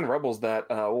even Rebels, that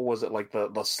what was it, like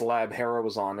the slab Hera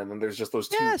was on, and then there's just those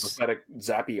two pathetic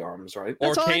zappy arms, right?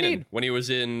 Or Kanan when he was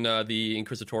in the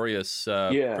Inquisitorius.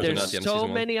 There's so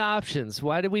many options.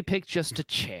 Why did we pick just a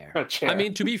chair? I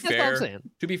mean, to be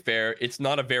fair, it's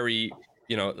not a very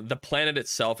the planet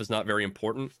itself is not very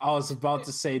important. I was about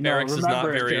to say no. Ferrix is not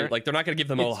very like they're not going to give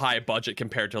them a high budget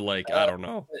compared to like I don't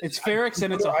know. It's Ferrix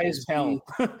and it's a hotel.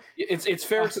 It's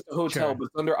Ferrix at the hotel, but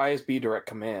it's under ISB direct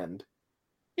command.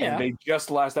 Yeah, and they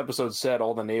just last episode said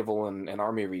all the naval and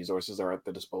army resources are at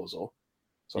the disposal.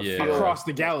 So across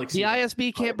the galaxy. The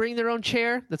ISB can't bring their own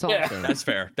chair. That's all I'm saying. That's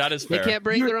fair. That is fair. They can't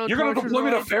bring their own. You're going to deploy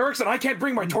me to Ferrix, and I can't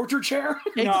bring my torture chair.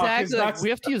 Exactly. We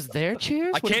have to use their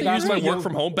chairs. I can't use my work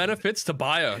from home benefits to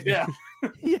buy a. Yeah.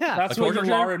 That's what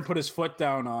Lauren put his foot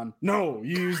down on. No,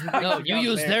 you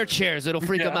use their chairs. It'll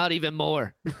freak them out even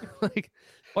more.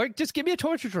 Or just give me a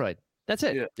torture droid. That's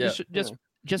it. Yeah.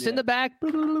 Just in the back.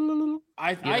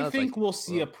 I think we'll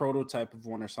see a prototype of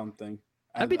one or something.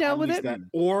 I'd be down with it.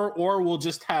 Or we'll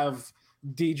just have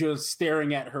Deidre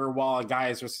staring at her while a guy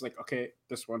is just like, okay,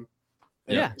 this one.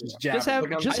 Yeah. Just have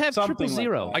 000.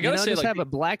 Like I gotta say, just have a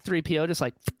black 3PO, just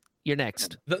like you're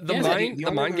next. The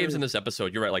mind games in this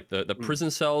episode, you're right. Like the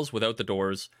prison cells without the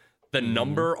doors, the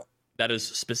number that is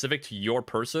specific to your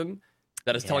person,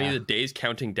 that is telling you the days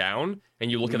counting down,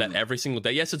 and you look at that every single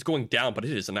day. Yes, it's going down, but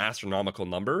it is an astronomical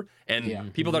number.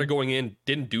 And people that are going in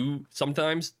didn't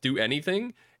sometimes do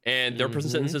anything. And their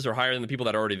prison sentences are higher than the people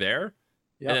that are already there.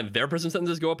 Yep. And then their prison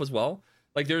sentences go up as well.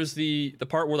 Like there's the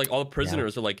part where like all the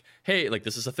prisoners are like, hey, like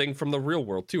this is a thing from the real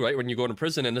world too, right? When you go into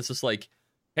prison and it's just like,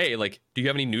 hey, like, do you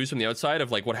have any news from the outside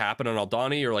of like what happened on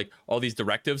Aldhani or like all these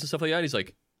directives and stuff like that? He's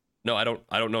like, no, I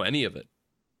don't know any of it.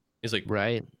 He's like,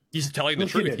 right. He's telling the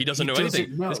truth. He doesn't know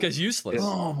anything. This guy's useless.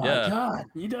 Oh my god,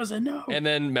 he doesn't know. And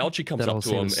then Melchi comes up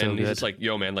to him and he's just like,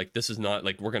 yo, man, like this is not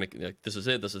like we're gonna like, this is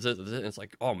it. And it's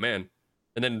like, oh man.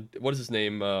 And then what is his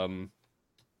name?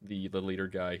 The leader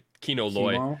guy, Kino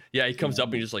Loy. Yeah, he comes up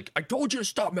and he's just like, I told you to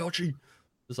stop, Melchi.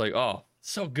 It's like, oh,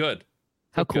 so good.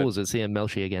 How cool is it seeing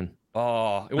Melchi again?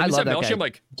 Oh, when he said Melchi, I'm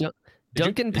like,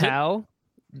 Duncan Powell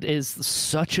is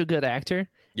such a good actor.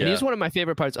 Yeah. And he's one of my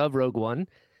favorite parts of Rogue One.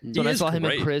 So when I saw him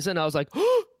in prison, I was like,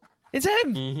 oh, it's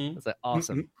him. It's like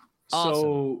awesome.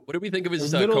 So what do we think of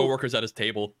his coworkers at his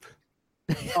table?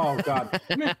 Oh god,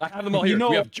 I have them all here.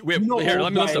 We have here.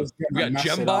 Let me list them. We got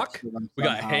Jembok, we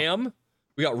got Ham,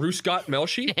 we got Ruscott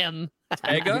Melchi,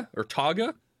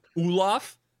 Taga,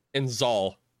 Ulaf, and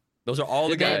Zal. Those are all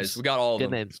the guys. We got all of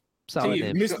them. Good names. Solid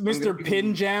names. Mr.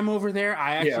 Pin Jam over there.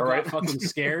 I actually got fucking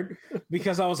scared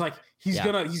because I was like, he's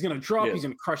gonna drop. He's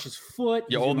gonna crush his foot.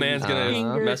 Your old man's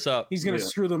gonna mess up. He's gonna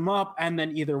screw them up, and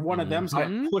then either one of them's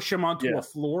gonna push him onto a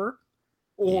floor,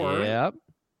 or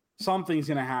something's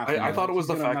gonna happen. I thought it was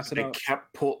the fact that they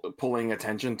kept pulling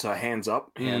attention to hands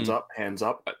up, hands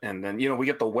up, and then we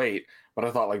get the weight. But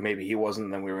I thought like maybe he wasn't.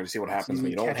 And then we were going to see what happens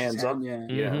when you don't hands up.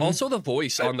 Also, the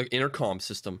voice on the intercom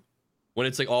system when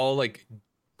it's like all like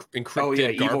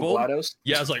encrypted garbled.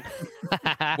 Yeah, it's like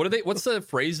what's the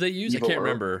phrase they use? I can't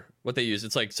remember what they use.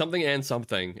 It's like something and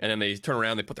something, and then they turn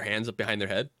around, they put their hands up behind their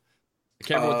head. I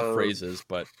can't remember what the phrase is,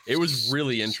 but it was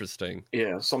really interesting.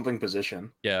 Yeah, something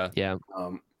position. Yeah.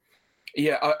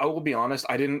 I will be honest.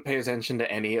 I didn't pay attention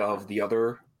to any of the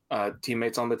other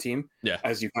teammates on the team. Yeah,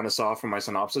 as you kind of saw from my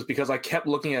synopsis, because I kept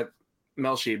looking at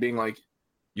Melchi, being like,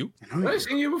 have I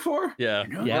seen you before? Yeah.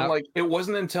 I'm like, it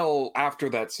wasn't until after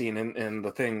that scene in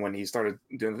the thing when he started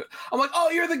doing it. I'm like, oh,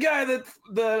 you're the guy that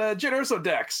the Generoso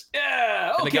decks.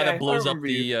 Yeah. Okay. And the guy that blows up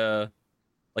the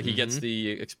like he gets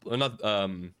the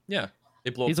they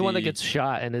blow he's the one that gets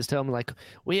shot and is telling him like,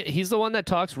 he's the one that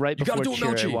talks right before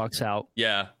Chewie walks out.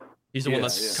 Yeah. He's the one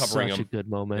that's covering him. Such a good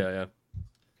moment. Yeah.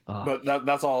 But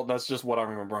that's all. That's just what I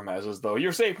remember him as, though.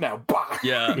 You're safe now. Bah!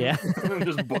 Yeah.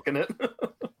 Just booking it.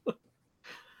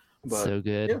 But, so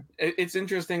good. Yeah, it's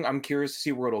interesting. I'm curious to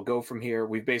see where it'll go from here.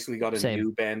 We've basically got a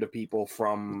new band of people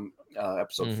from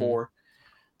episode 4.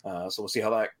 So we'll see how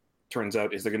that turns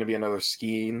out, is there going to be another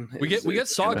skiing? We get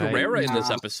Saw Gerrera in this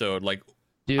episode. Like,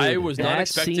 dude, I was not that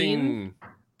expecting scene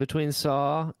between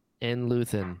Saw and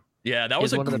Luthen. Yeah, that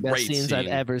was one of the best scene. scenes I've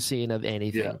ever seen of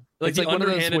anything. Yeah. Like it's the like one of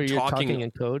those underhanded where you're talking in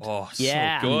code. Oh,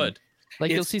 yeah. so good. Like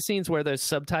you'll see scenes where there's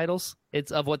subtitles.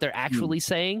 It's of what they're actually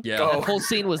saying. Yeah. That whole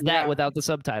scene was that without the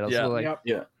subtitles. Yeah. So like,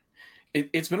 Yeah.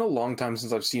 It's been a long time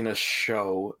since I've seen a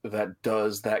show that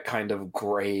does that kind of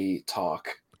gray talk.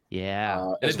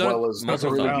 Yeah. As well as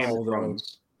early times. Game of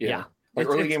Thrones. Yeah. Like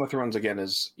early Game of Thrones again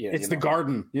is it's the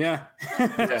garden. Yeah.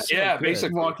 Yeah,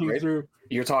 basically walking right? through.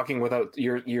 You're talking without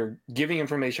you're giving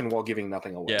information while giving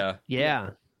nothing away. Yeah. Yeah.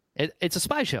 It's a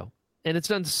spy show. And it's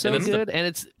done so good. And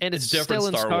it's different still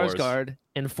in Star Wars. Skarsgård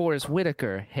and Forrest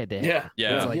Whitaker head to head.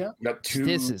 Yeah. It's like, Got two.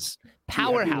 this is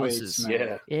powerhouses.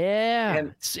 Yeah. Yeah.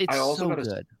 And It's I also so gotta-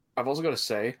 good. I've also got to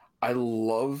say, I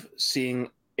love seeing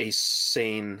a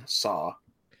sane Saw.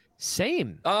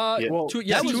 Same. Well, to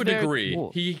that was a very degree.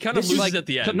 cool. He kind of This is loses like at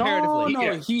the end. No,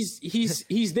 Comparatively.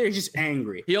 he's there just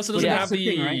angry. He also doesn't Yeah. have That's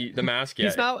the thing, right? the mask yet.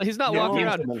 He's not No, walking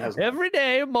around Gentleman has- every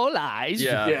day more lies.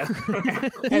 Yeah. Yeah.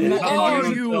 And Who that- are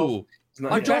and you? It's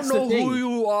not- I don't That's the know who thing.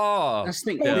 you are. That's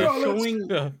the thing. Yeah. They're Yeah. showing.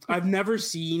 Yeah. I've never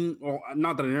seen, well,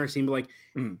 not that I've never seen, but like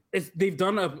they've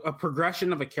done a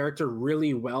progression of a character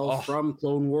really well from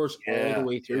Clone Wars all the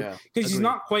way through. Yeah. Because he's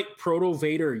not quite Proto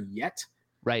Vader yet,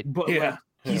 Right. but Yeah. like,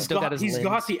 he's Still got got his he's limbs.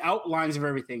 got the outlines of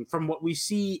everything from what we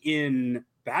see in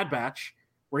Bad Batch,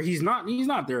 where he's not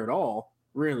there at all.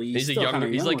 Really, He's a still younger. kinda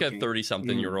He's young like a looking.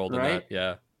 30-something-year-old in Right? that.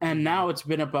 Yeah. And now it's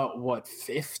been about what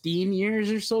 15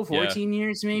 years or so, 14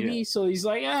 years maybe. Yeah. So he's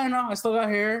like, yeah, no, I still got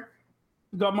hair,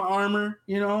 got my armor,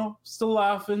 still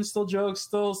laughing, still jokes,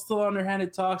 still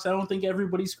underhanded talks. I don't think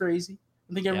everybody's crazy.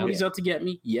 I think everybody's out to get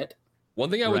me yet. One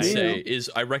thing I would Right. say is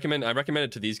I recommend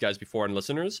it to these guys before and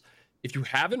listeners. If you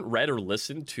haven't read or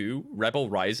listened to Rebel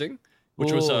Rising,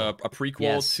 which was a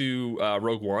prequel to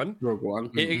Rogue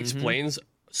One, it explains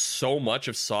so much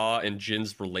of Saw and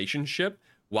Jin's relationship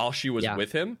while she was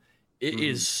with him. It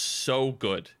is so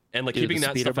good. And like Dude, keeping the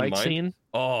that speeder stuff in bike mind. scene,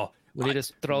 Oh, when he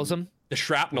just throws them. the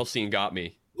shrapnel scene got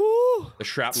me. Woo! The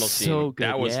shrapnel scene. So good,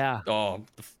 That was yeah.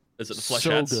 Is it the So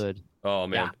flechettes? good. Oh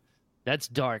man. Yeah. That's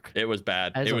dark. It was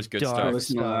bad. That's It a was good dark stuff.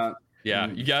 Listen to that.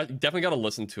 Yeah, you definitely got to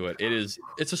listen to it.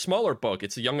 It's a smaller book.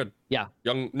 It's a young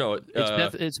no.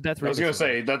 It's Beth I was gonna Revis.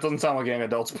 say that doesn't sound like young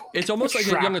adults. It's almost like a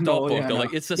young Shrapnel, adult book yeah, though. no.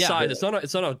 Like it's the Yeah. size. It's not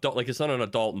an adult. Like it's not an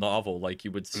adult novel like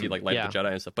you would see like Light of the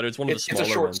Jedi and stuff. But it's one of the It's smaller a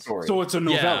short ones. story. So it's a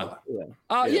novella.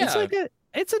 Yeah.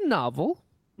 It's a novel,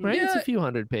 right? It's a Yeah. few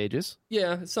hundred pages.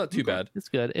 Yeah, it's not too bad. It's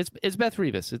good. It's Beth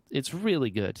Revis. It's really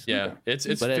good. Yeah, it's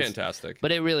But it's- fantastic.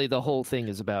 But it really, the whole thing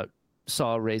is about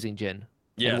Saw raising Jin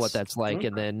Yes. and what that's like,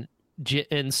 and then Jin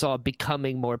and Saw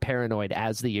becoming more paranoid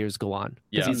as the years go on.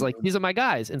 Because Yeah. he's like, these are my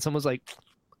guys, and someone's like,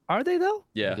 are they though?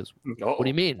 Yeah. He goes, what do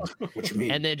you mean? What you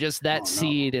mean? And then just that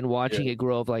seed and watching it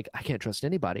grow of like, I can't trust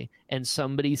anybody. And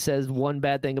somebody says one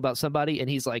bad thing about somebody, and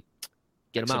he's like,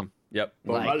 get him out. Yep.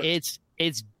 Like it's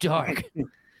dark.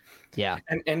 Yeah.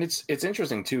 And it's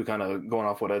interesting too, kind of going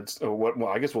off what I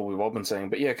guess what we've all been saying,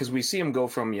 but yeah, because we see him go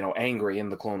from angry in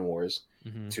the Clone Wars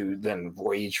to then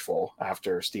rageful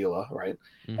after Steela, right?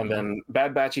 And then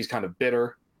Bad Batch, he's kind of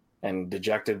bitter and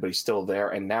dejected, but he's still there.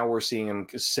 And now we're seeing him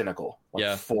cynical,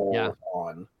 like full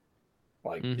on.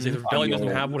 Like He's like, the rebellion doesn't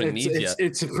have what it needs yet.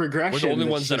 It's a progression. We're the only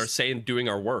ones that are just- doing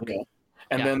our work. Yeah.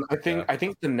 And then I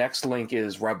think the next link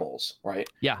is Rebels, right?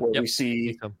 Yeah. Where we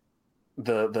see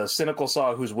the cynical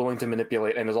Saw who's willing to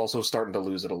manipulate and is also starting to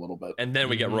lose it a little bit. And then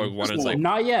we get Rogue One. It's like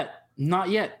not yet. Not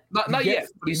We yet. get,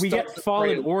 but he's we get starting to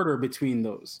Fallen break. Order between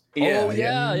those. yeah.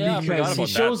 I forgot Because he about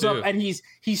shows that up too. and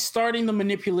he's starting the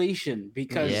manipulation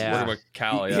because Yeah. What about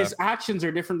Cal? Yeah. his actions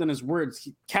are different than his words.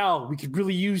 Cal, we could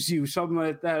really use you, something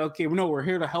like that. Okay, no, we're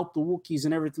here to help the Wookiees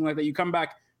and everything like that. You come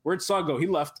back. Where'd Saw go? He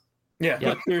left. Yeah.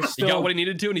 Yep. There's He still, got what he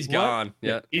needed to, and he's What? gone.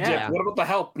 Yeah. Egypt. Yeah. What about the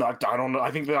help? No, I don't know.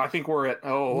 I think we're at.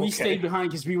 Oh, okay. we stayed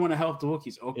behind because we want to help the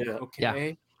Wookiees. Okay, Yeah.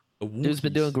 okay. Dude's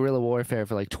been doing guerrilla warfare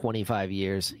for like 25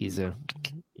 years. He's a,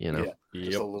 Yeah.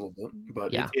 Just Yep. a little bit,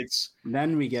 but Yeah. it's And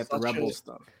then we get the Such a- rebel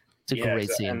stuff. it's a great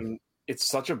exactly. scene. And it's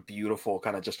such a beautiful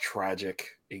kind of just tragic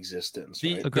existence.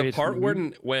 The, Right? the Agreed. part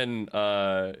when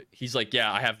he's like,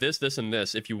 yeah, I have this, and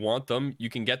this. If you want them,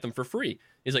 you can get them for free.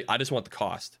 He's like, I just want the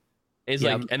cost. And he's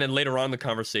Yeah. like, and then later on in the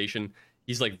conversation,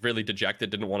 he's like really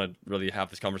dejected, didn't want to really have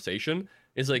this conversation.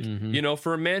 He's like,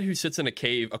 for a man who sits in a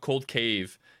cold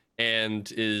cave,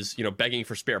 and is begging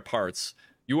for spare parts,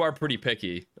 you are pretty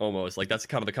picky, almost. Like that's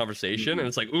kind of the conversation, and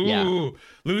it's like, ooh, Yeah.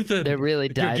 Luthen, They're really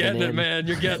you're diving getting in. it, man.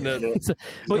 You're getting it.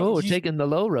 But Oh, we're you- taking the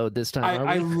low road this time.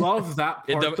 I are we? love that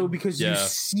It part don't- though because yeah. you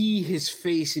see his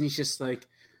face and he's just like,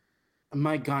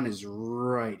 my gun is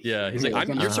right Yeah, here. he's like,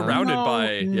 you're surrounded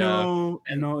by... No,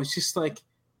 it's just like...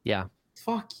 Yeah.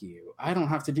 Fuck you. I don't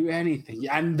have to do anything.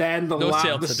 And then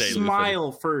the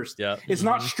smile first. Yeah. It's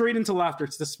not straight into laughter.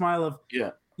 It's the smile of...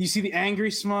 Yeah. You see the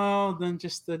angry smile, then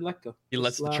just the let go. He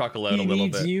lets the chuckle out a little bit. He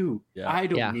needs you. Yeah. I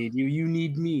don't need you. You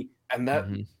need me. And that,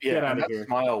 Get out and of that here.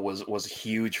 smile was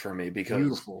huge for me because,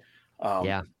 Beautiful.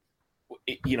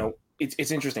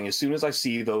 It's interesting. As soon as I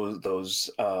see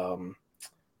those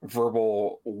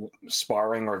verbal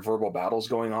sparring or verbal battles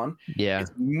going on,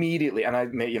 it's immediately,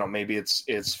 and maybe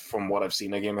it's from what I've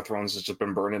seen of Game of Thrones, it's just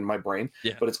been burned in my brain.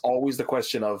 Yeah. But it's always the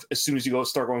question of, as soon as you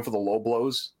start going for the low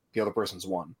blows, the other person's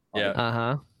won.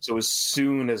 Yeah. So as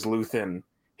soon as Luthen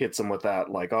hits him with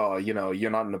that, like, oh, you're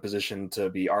not in a position to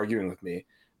be arguing with me,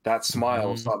 that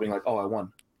smile stop being like, oh, I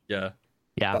won. Yeah.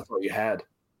 That's all you had.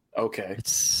 Okay.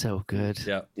 It's so good.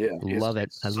 Yeah. Love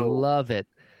it. I love it.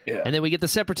 Yeah. And then we get the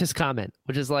Separatist comment,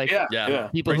 which is like, people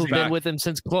Brings who've me been back. with him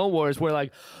since Clone Wars were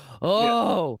like,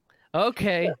 oh,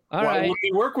 okay, all Why right. wouldn't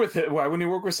he work with it? Why wouldn't he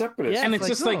work with Separatists? Yeah, And it's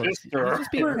just like,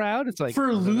 just be proud. It's like, for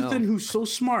I don't know. Luthen, who's so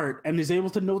smart and is able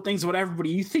to know things about everybody,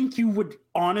 you think you would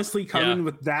honestly come in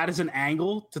with that as an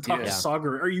angle to talk to Saga?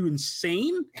 Are you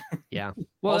insane? Yeah.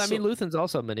 Well, Also- I mean, Luthen's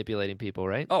also manipulating people,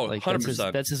 right? Oh, like,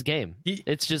 100%. That's his game.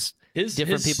 It's just His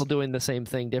different people doing the same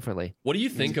thing differently. What do you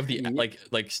think of the like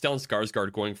Stellan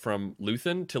Skarsgård going from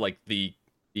Luthen to like the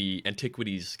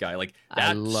Antiquities guy? Like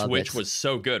that switch was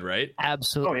so good, right?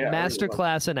 Absolutely.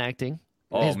 Masterclass in acting.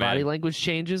 Oh, his body language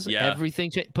changes. Yeah.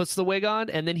 Everything puts the wig on,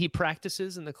 and then he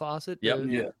practices in the closet.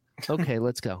 Yep. Okay,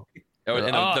 let's go.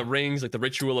 And the rings, like the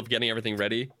ritual of getting everything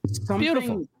ready.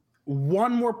 Beautiful.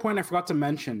 One more point I forgot to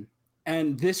mention,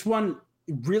 and this one,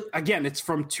 again, it's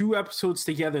from 2 episodes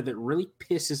together that really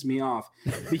pisses me off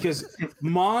because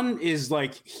Mon is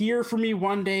like here for me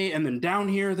one day and then down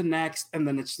here the next, and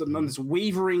then it's on this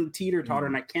wavering teeter-totter,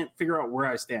 and I can't figure out where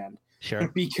I stand. Sure.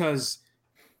 Because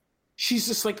she's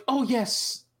just like, oh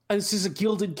yes, this is a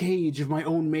gilded cage of my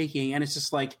own making, and it's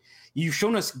just like, you've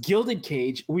shown us gilded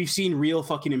cage. We've seen real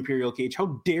fucking Imperial cage.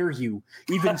 How dare you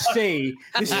even say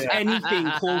this is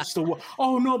anything close to what?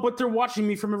 Oh no, but they're watching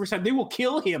me from every side. They will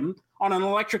kill him on an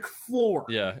electric floor.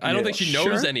 Yeah, I don't think she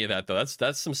knows any of that though.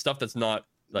 That's some stuff that's not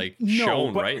like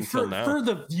shown right until now. For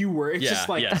the viewer, it's just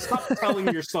like, stop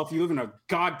telling yourself you live in a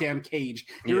goddamn cage.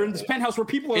 You're in this penthouse where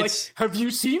people are like, have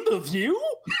you seen the view?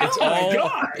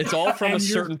 It's all from a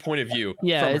certain point of view.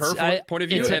 Yeah, from her point of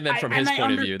view and then from his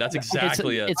point of view. That's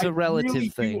exactly it's a relative really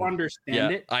thing. Do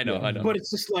understand it. I know. But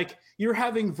it's just like you're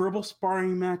having verbal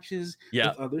sparring matches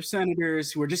with other senators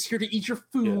who are just here to eat your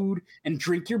food and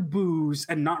drink your booze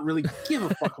and not really give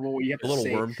a fuck about what you have to say.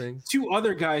 Little worm thing. 2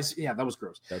 other guys, that was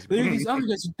gross. These other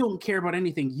guys who don't care about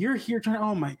anything. You're here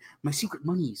trying, my secret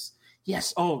monies.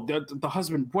 Yes. Oh, the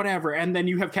husband, whatever. And then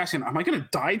you have Cassian. Am I going to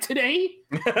die today?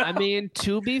 I mean,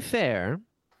 to be fair,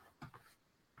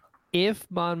 if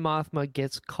Mon Mothma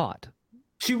gets caught,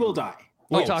 she will die.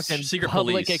 We're talking secret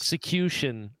public police.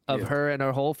 execution of her and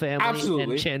her whole family.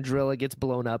 Absolutely. And Chandrilla gets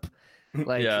blown up.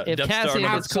 Like, if Death Cassian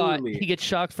Star. gets caught, he gets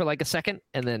shocked for like a second,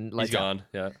 and then he's gone.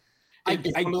 Yeah. I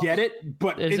get it,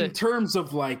 but in terms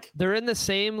of like, they're in the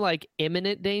same like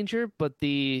imminent danger, but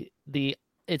the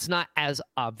it's not as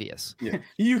obvious. Yeah.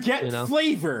 You get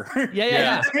flavor.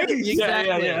 Yeah.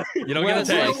 Exactly. Yeah. You don't get a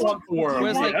taste.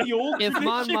 If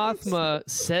Mon Mothma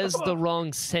says the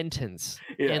wrong sentence,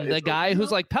 and the guy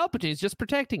who's like, Palpatine's just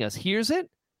protecting us, hears it,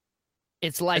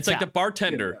 it's like the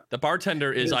bartender. Yeah. The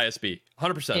bartender is ISB,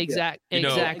 100%. Exactly.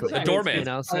 The doorman is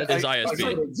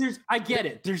ISB. I get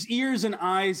it. There's ears and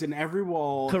eyes in every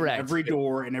wall, correct, every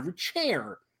door, and every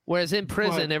chair. Whereas in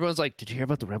prison, everyone's like, "Did you hear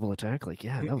about the rebel attack?" Like,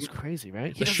 yeah, that was crazy,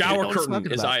 right? The shower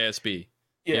curtain is ISB.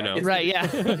 Yeah, right. Yeah.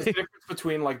 It's the difference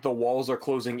between like the walls are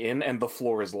closing in and the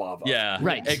floor is lava. Yeah.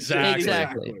 Right.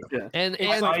 Exactly. Yeah. And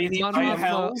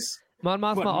Mon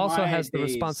Mothma also has the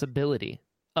responsibility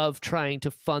of trying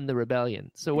to fund the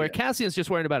rebellion. So where Cassian's just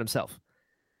worried about himself.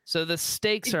 So the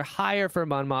stakes are higher for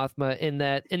Mon Mothma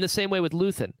in the same way with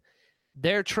Luthen.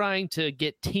 They're trying to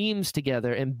get teams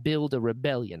together and build a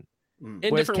rebellion.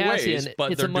 In different ways,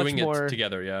 but they're doing it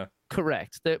together, yeah.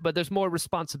 Correct. But there's more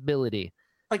responsibility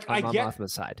on Mon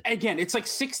Mothma's side. Again, it's like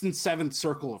 6th and 7th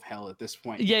circle of hell at this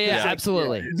point. Yeah,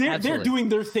 absolutely. They're doing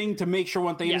their thing to make sure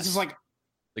one thing. It's just like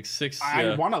 6.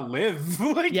 I want to live.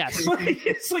 Yes.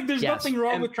 It's like there's nothing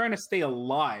wrong with trying to stay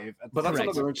alive. But that's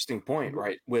another interesting point,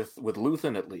 right? With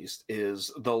Luthen, at least,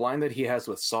 is the line that he has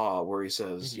with Saw, where he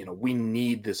says, we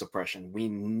need this oppression, we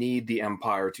need the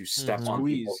Empire to step on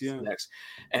people next,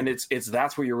 and it's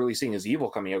that's where you're really seeing his evil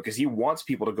coming out, because he wants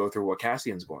people to go through what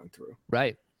Cassian's going through.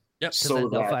 Right. Yep. So then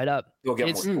they'll fight up. They'll get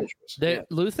It's- more soldiers.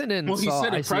 Luthen and Well, he Saul,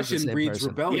 said I see as the oppression same breeds person.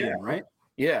 rebellion, right?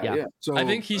 Yeah. So I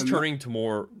think he's turning to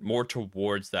more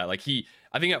towards that. Like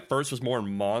I think at first was more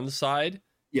on Mon's side,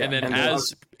 and then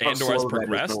as Andor has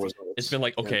progressed, it's been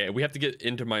like, okay, we have to get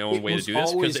into my own way to do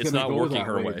this because it's not working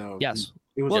her way. Yes.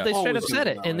 It was Well, they straight always up said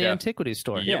it gonna in the go Antiquity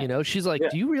store. Yeah. You know, she's like,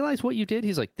 "Do you realize what you did?"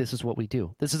 He's like, "This is what we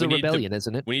do. This is a rebellion,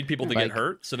 isn't it?" We need people to Like- get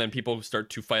hurt, so then people start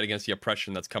to fight against the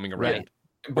oppression that's coming around. Right.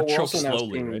 But we're choke also now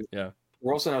slowly, seeing, right? Yeah.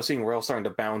 we're also now seeing Rail starting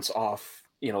to bounce off,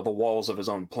 the walls of his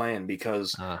own plan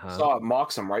because Saw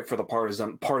mocks him, right, for the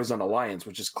partisan alliance,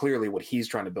 which is clearly what he's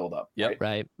trying to build up. Yep.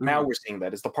 Right. Now we're seeing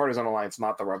that it's the partisan alliance,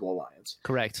 not the rebel alliance.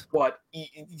 Correct. But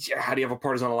how do you have a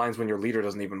partisan alliance when your leader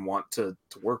doesn't even want to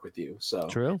work with you? So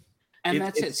True. And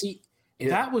that's it. See,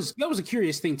 that was a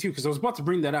curious thing too, because I was about to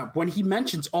bring that up when he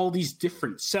mentions all these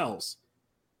different cells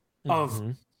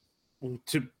of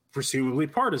to presumably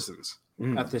partisans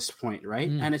at this point, right?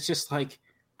 And it's just like,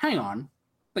 hang on,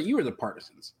 but you were the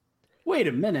partisans. Wait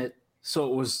a minute.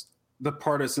 So it was the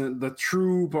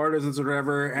true partisans or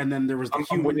whatever, and then there was the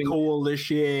human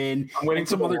coalition and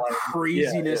some other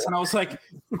craziness. And I was like,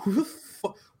 who the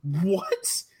fuck? What?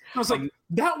 And I was like,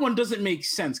 that one doesn't make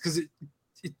sense because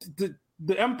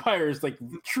the Empire is like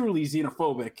truly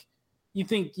xenophobic. You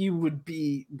think you would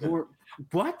be more,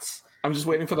 what? I'm just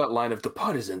waiting for that line of the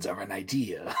partisans are an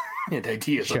idea, and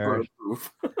ideas are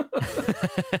proof.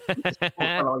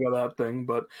 I'll get that thing,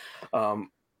 but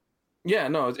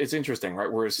it's interesting,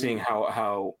 right? We're seeing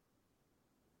how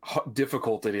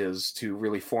difficult it is to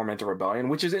really foment a rebellion,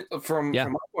 which is from my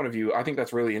point of view. I think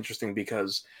that's really interesting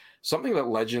because something that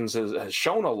Legends has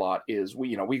shown a lot is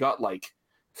we got like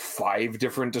 5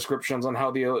 different descriptions on how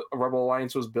the Rebel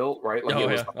Alliance was built, right? Like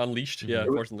Unleashed.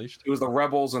 Force Unleashed. It was the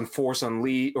Rebels and Force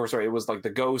Unleashed, it was like the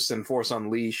Ghosts and Force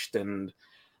Unleashed, and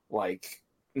like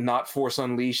not Force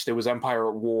Unleashed. It was Empire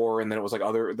at War, and then it was like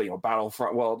other,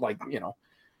 Battlefront. Well,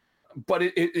 but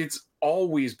it's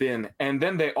always been, and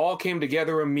then they all came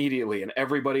together immediately, and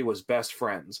everybody was best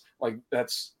friends. Like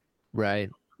that's right.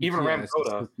 Even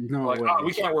Ramkota,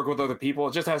 we can't work with other people.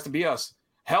 It just has to be us.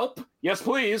 Help? Yes,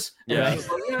 please. Yeah.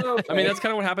 Okay. I mean, that's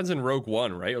kind of what happens in Rogue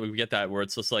One, right? We get that where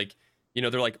it's just like,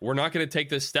 they're like, we're not going to take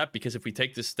this step because if we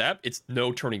take this step, it's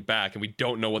no turning back, and we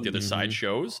don't know what the other side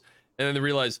shows. And then they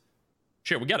realize,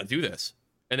 shit, we got to do this.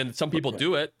 And then some people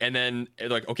do it, and then they're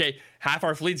like, okay, half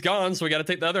our fleet's gone, so we got to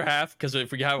take the other half because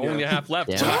if we have only a half left,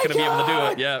 we're not going to be able to do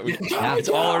it. Yeah, it's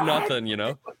all or nothing,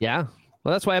 Yeah.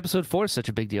 Well, that's why Episode 4 is such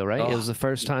a big deal, right? It was the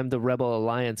first time the Rebel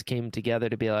Alliance came together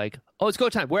to be like, "Oh, it's go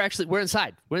time. We're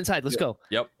inside. We're inside. Let's go."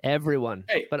 Yep. Everyone.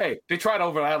 Hey, they tried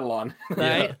over Adelon.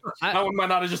 Right? That one might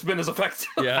not have just been as effective.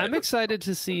 Yeah. I'm excited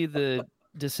to see the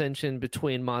dissension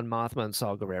between Mon Mothma and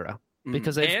Saw Gerrera.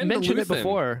 Because I've mentioned it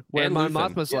before, where Mon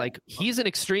Mothma's like, he's an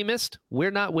extremist.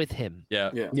 We're not with him. Yeah.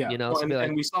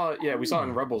 And we saw it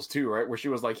in Rebels too, right? Where she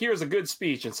was like, "Here's a good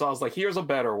speech," and Saw's like, "Here's a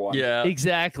better one." Yeah.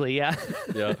 Exactly. Yeah.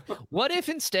 Yeah. What if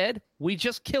instead we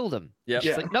just killed him? Yeah.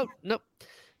 She's like, nope.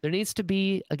 There needs to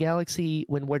be a galaxy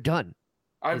when we're done.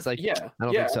 He's like, I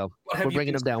don't think so. We're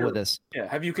bringing him down with us. Yeah.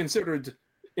 Have you considered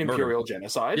Imperial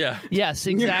genocide? Yeah. Yes,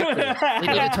 exactly.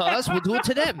 They did it to us. We'll do it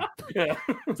to them. Yeah.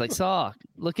 It's like, Saw,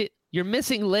 look at. You're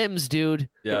missing limbs, dude.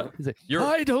 Yeah. He's like,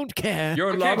 I don't care.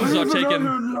 Your lungs are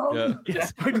taken. Yeah.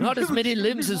 Yes. Not as many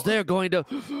limbs as they're going to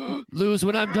lose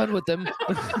when I'm done with them.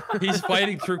 He's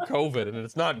fighting through COVID, and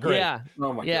it's not great. Yeah.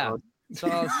 Oh my god.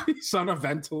 So, he's on a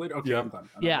ventilator. Okay, I'm done.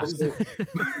 Yeah.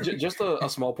 Just a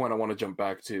small point I want to jump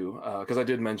back to, because I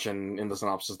did mention in the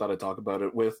synopsis that I talk about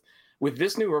it with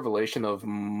this new revelation of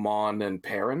Mon and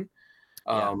Perrin.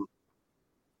 I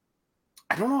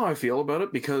don't know how I feel about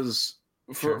it because.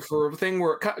 For a thing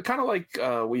where kind of like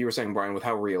what you were saying, Brian, with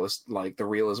how the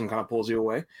realism kind of pulls you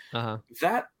away.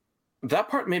 That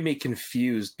part made me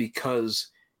confused because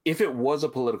if it was a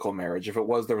political marriage, if it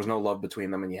was there was no love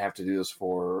between them, and you have to do this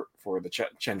for the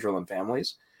Chandrilan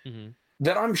families,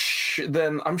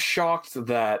 then I'm shocked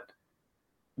that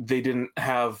they didn't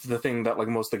have the thing that like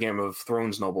most of the Game of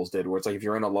Thrones nobles did, where it's like if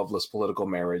you're in a loveless political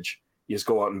marriage, you just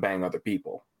go out and bang other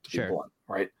people. Sure. Blunt,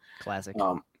 right? Classic.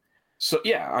 So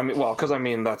yeah, I mean, because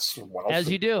that's what else as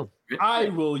you do. I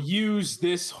will use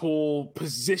this whole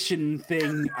position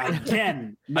thing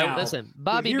again. Now. Listen,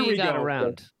 Bobby B got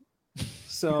around.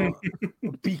 So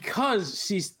because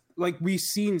she's like we've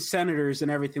seen senators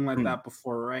and everything like that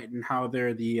before, right? And how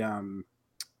they're the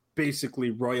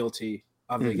basically royalty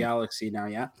of the galaxy now,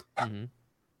 yeah.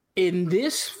 In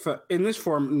this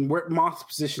form, where Moth's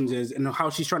positions is, and how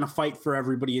she's trying to fight for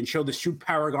everybody and show this true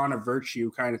paragon of virtue,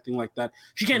 kind of thing like that.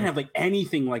 She can't have like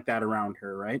anything like that around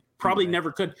her, right? Probably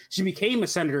never could. She became a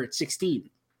senator at 16.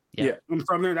 Yeah. And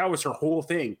from there, that was her whole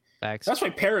thing. Facts. That's why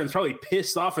Perrin's probably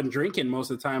pissed off and drinking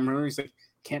most of the time. And he's like,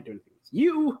 can't do anything with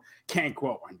you. Can't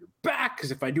go out on your back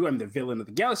because if I do, I'm the villain of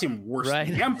the galaxy. I'm worse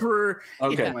than the Emperor.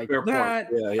 Okay, like fair that.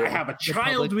 point. Yeah. I have a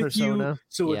child with persona. you,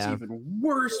 so it's even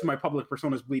worse. My public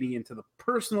persona is bleeding into the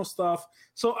personal stuff.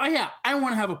 So I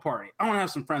want to have a party. I want to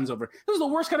have some friends over. This is the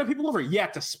worst kind of people over. Yeah,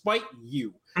 to spite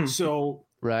you. So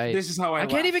this is how I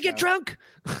can't even get drunk.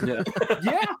 Yeah.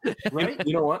 Right.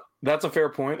 You know what? That's a fair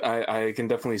point. I can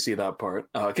definitely see that part.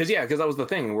 Because that was the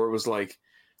thing where it was like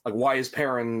why is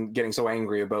Perrin getting so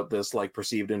angry about this like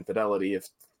perceived infidelity if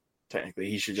technically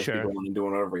he should just be going and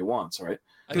doing whatever he wants, right?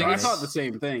 I thought the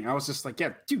same thing. I was just like,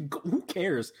 yeah, dude, who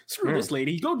cares? Screw this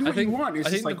lady. Go do what you want. It's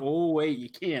just like, oh wait, you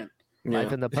can't.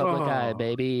 Life in the public eye,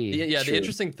 baby. Yeah. The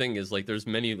interesting thing is like there's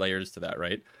many layers to that,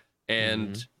 right?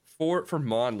 And for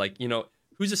Mon, like, you know,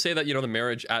 who's to say that, you know, the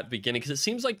marriage at the beginning, because it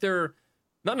seems like they're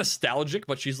not nostalgic,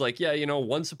 but she's like, yeah, you know,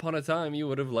 once upon a time you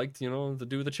would have liked, you know, to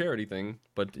do the charity thing,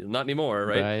 but not anymore,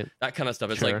 right? That kind of stuff.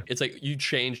 It's like you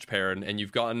changed, Perrin, and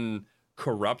you've gotten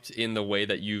corrupt in the way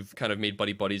that you've kind of made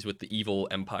buddies with the evil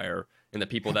empire and the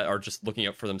people that are just looking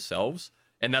out for themselves,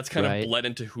 and that's kind of bled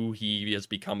into who he has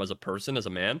become as a person, as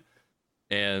a man.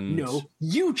 And no,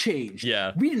 you changed.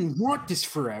 Yeah, we didn't want this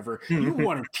forever. You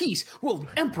wanted peace. Well, the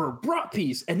Emperor brought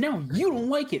peace, and now you don't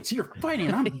like it, so you're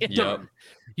fighting. I'm done.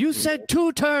 You said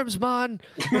 2 terms, man.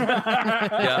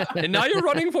 And now you're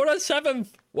running for a 7th.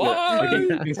 Why?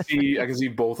 I can see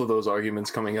both of those arguments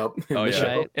coming up.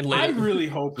 And I really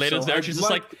hope Layla's there. She's just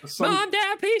like, Mom,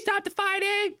 Dad, please stop the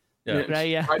fighting.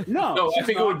 No, I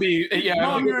think it would be.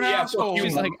 Mom, you're an asshole.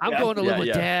 She's like, I'm going to live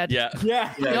with Dad.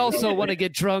 I also want to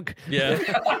get drunk.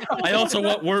 I also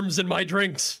want worms in my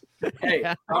drinks. Hey,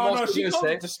 she called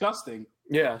it disgusting.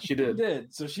 Yeah, she did. She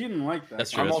did. So she didn't like that.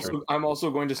 That's true. I'm also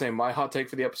going to say my hot take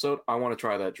for the episode. I want to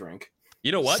try that drink.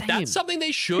 You know what? Same. That's something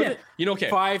they should. Yeah. You know, okay.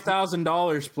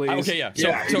 $5,000, please. Okay, yeah. So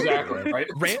exactly. Right.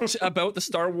 Rant about the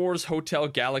Star Wars Hotel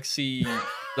Galaxy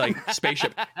like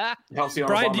spaceship. Halcyon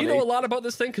Brian, do you know a lot about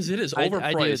this thing? Because it is overpriced.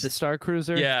 I do. The Star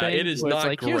Cruiser. Yeah, thing, it is where not it's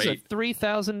like, great. Here's a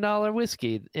 $3,000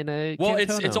 whiskey in a. Well,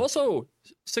 Cantono. it's also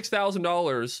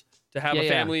 $6,000 to have a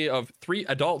family of 3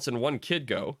 adults and 1 kid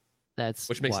go.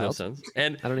 Which makes no sense.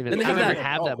 And I don't even have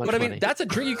that much But I mean, money. that's a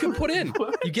drink you can put in.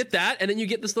 You get that, and then you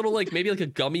get this little like maybe like a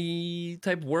gummy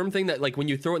type worm thing that like when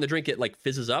you throw it in the drink, it like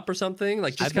fizzes up or something.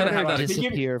 Like just kind of have that.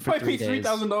 Disappear for 3 days. If I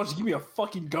pay $3,000 to give me a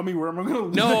fucking gummy worm, I'm gonna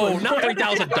lose. No, not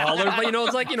 $3,000, but you know,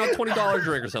 it's like, you know, $20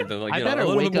 drink or something. Like, I better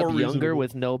wake up younger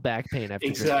with no back pain after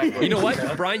exactly. You know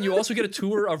what, Brian? You also get a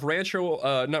tour of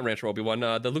not Rancho Obi-Wan,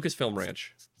 the Lucasfilm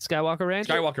Ranch. Skywalker Ranch.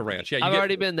 Skywalker Ranch. Yeah, I've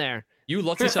already been there. You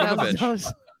lucky son of a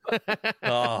bitch.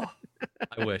 Oh,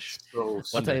 I wish. I'll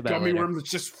tell you about gummy it later. worm that's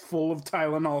just full of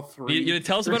Tylenol 3. You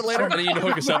tell us about it later, and then you can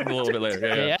hook us up a little bit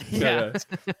later. Yeah.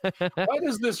 Why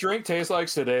does this drink taste like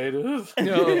sedative?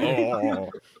 It's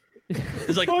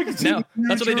like, now,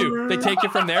 that's what they do. They take you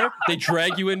from there, they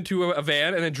drag you into a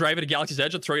van, and then drive you to Galaxy's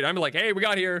Edge and throw you down. Be like, hey, we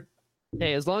got here.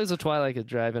 Hey, as long as the Twilight is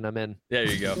driving, I'm in. There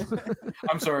you go.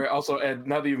 I'm sorry. Also, Ed,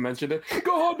 now that you've mentioned it,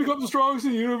 go on, become the strongest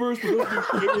in the universe.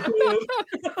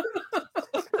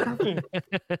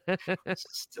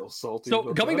 Still salty.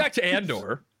 So, coming back to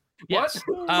Andor. Yes.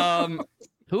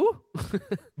 Who?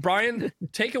 Brian,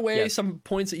 take away some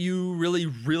points that you really,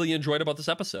 really enjoyed about this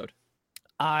episode.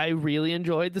 I really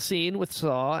enjoyed the scene with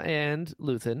Saw and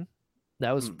Luthen.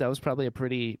 That was probably a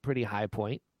pretty high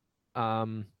point.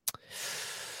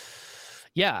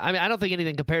 Yeah, I mean, I don't think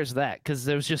anything compares to that because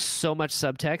there's just so much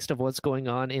subtext of what's going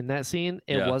on in that scene.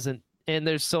 It wasn't, and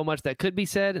there's so much that could be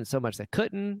said and so much that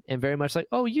couldn't, and very much like,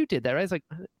 oh, you did that, right? It's like,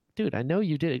 dude, I know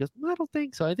you did it. He goes, I don't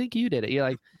think so. I think you did it. You're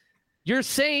like, you're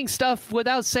saying stuff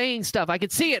without saying stuff. I can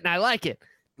see it and I like it.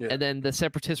 Yeah. And then the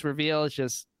separatist reveal is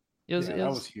just, it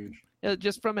was huge.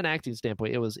 Just from an acting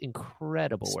standpoint, it was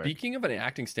incredible work. Speaking of an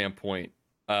acting standpoint,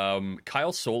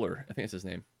 Kyle Soller, I think that's his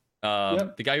name.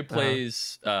 The guy who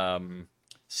plays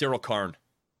Cyril Karn.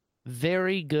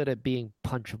 Very good at being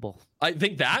punchable. I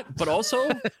think that, but also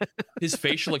his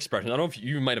facial expression. I don't know if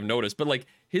you might have noticed, but like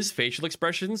his facial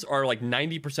expressions are like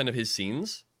 90% of his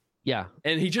scenes. Yeah.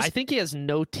 And I think he has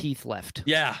no teeth left.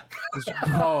 Yeah.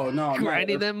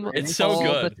 Grinding them. It's so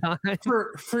good. The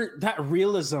time. For that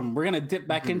realism, we're gonna dip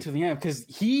back into the end because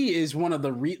he is one of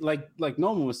the like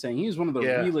Nolan was saying, he's one of the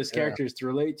realest characters to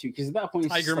relate to. Because at that point,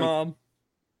 Tiger Mom.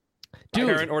 Dude,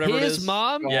 parent or whatever his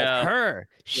mom, her,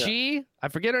 she, I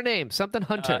forget her name, something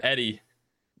Hunter. Eddie.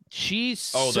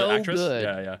 She's the so actress?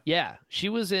 good. Yeah. She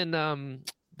was in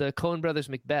the Coen Brothers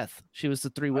Macbeth. She was the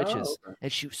three witches,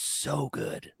 and she was so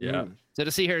good. Yeah. So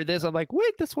to see her this, I'm like,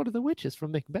 wait, that's one of the witches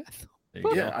from Macbeth.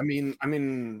 Yeah, I mean,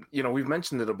 we've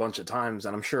mentioned it a bunch of times,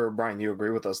 and I'm sure Brian, you agree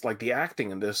with us. Like the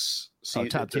acting in this,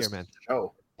 top tier, man.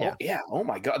 Show. Yeah. Oh, yeah. Oh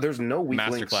my God. There's no weak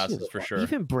masterclasses for sure.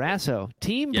 Even Brasso,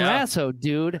 Team Brasso,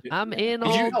 dude. I'm in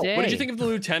all day. What did you think of the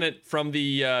lieutenant from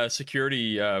the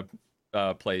security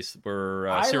place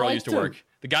where Cyril used to work?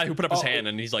 The guy who put up his hand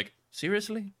and he's like,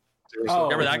 seriously?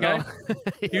 Remember that guy?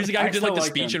 He was the guy who did like the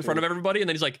speech in front of everybody, and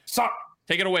then he's like,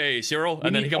 take it away, Cyril.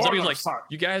 And then he comes up, he's like,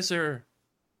 you guys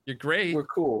you're great. We're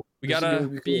cool. We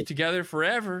gotta be together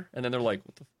forever. And then they're like,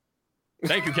 what the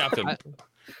thank you, Captain.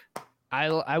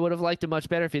 I would have liked it much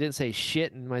better if he didn't say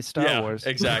shit in my Star Wars.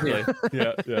 Exactly.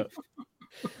 yeah.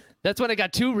 That's when it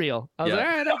got too real. I was like, all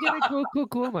right, I get it.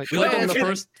 Cool. I'm like, we liked him in the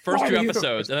first two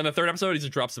episodes, and then the third episode, he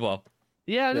just drops the ball.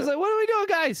 Yeah, and it's like, what are we doing,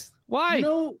 guys? Why?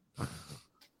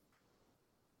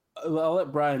 I'll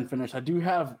let Brian finish. I do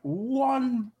have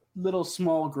one little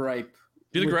small gripe.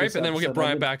 Do the gripe, and then we'll get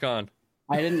Brian back on.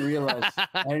 I didn't realize.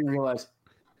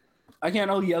 I can't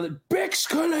all yell at Bix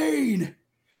Colleen.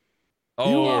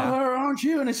 You are her, aren't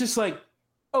you? And it's just like,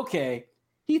 okay,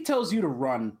 he tells you to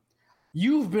run.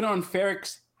 You've been on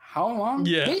Ferrix how long?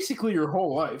 Yeah. Basically your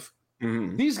whole life.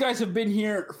 Mm-hmm. These guys have been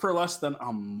here for less than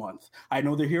a month. I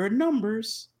know they're here in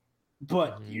numbers,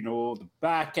 but the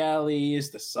back alleys,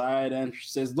 the side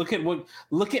entrances. Look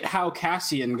at how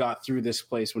Cassian got through this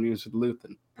place when he was with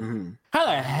Luthen. Mm-hmm. How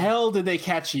the hell did they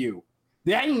catch you?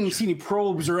 They hadn't even seen any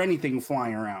probes or anything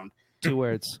flying around. 2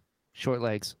 words. Short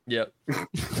legs. Yep.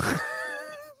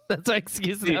 That's my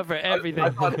excuse now for everything. I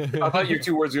thought your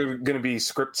 2 words were going to be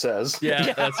script says.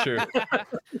 Yeah, that's true.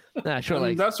 Short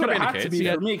legs. That's what it had to be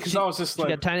for me, because I was just like...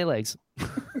 She got tiny legs.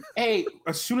 Hey,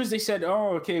 as soon as they said,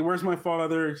 oh, okay, where's my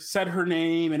father, said her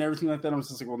name and everything like that, I was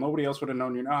just like, well, nobody else would have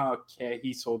known you. Okay,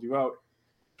 he sold you out.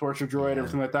 Torture droid,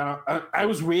 everything like that. I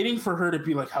was waiting for her to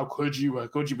be like, how could you?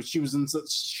 But she was in such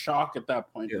shock at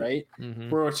that point, right?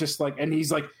 Mm-hmm. Where it's just like, and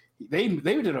he's like, they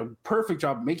did a perfect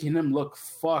job making him look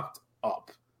fucked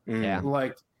up. Yeah.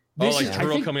 Like,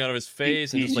 drool coming out of his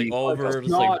face and just like over.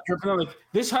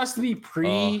 This has to be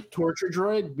pre-torture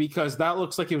droid, because that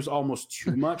looks like it was almost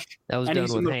too much. That was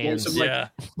done with hands.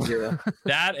 That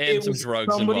and some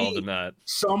drugs involved in that.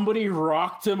 Somebody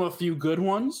rocked him a few good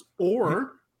ones,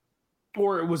 or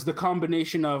it was the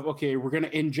combination of, okay, we're going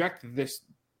to inject this,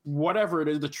 whatever it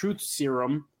is, the truth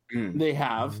serum they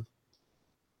have.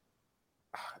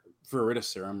 Verita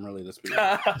serum, really, this week.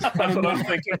 That's what I was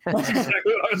thinking. That's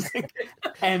exactly what I was thinking.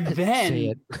 And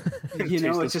then,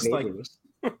 it's just like,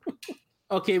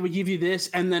 okay, we give you this,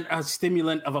 and then a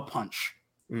stimulant of a punch.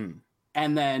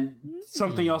 And then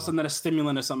something else, and then a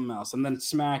stimulant of something else, and then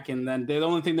smack, and then the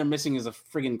only thing they're missing is a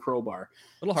friggin' crowbar.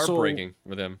 A little heartbreaking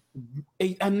with him.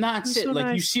 And that's it. So like,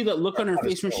 nice. you see that look on her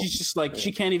face when she's just like,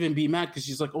 she can't even be mad, because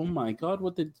she's like, oh my God,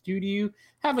 what did it do to you?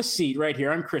 Have a seat right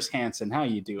here. I'm Chris Hansen. How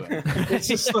you doing? It's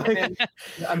just like,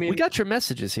 I mean, we got your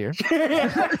messages here.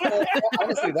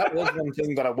 Honestly, that was one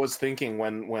thing that I was thinking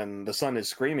when the son is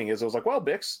screaming, is I was like, well,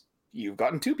 Bix, you've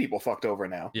gotten 2 people fucked over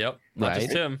now. Yep. Not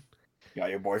just him. You got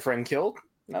your boyfriend killed.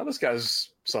 Now this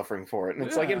guy's suffering for it. And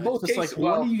it's like, in both cases, like,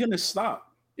 when are you going to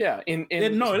stop? Yeah.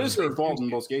 No, it is her fault in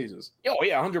both cases. Oh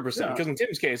yeah, 100%. Because in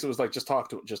Tim's case, it was like, just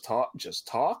talk.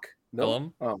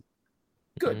 No. Oh,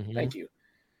 good. Thank you.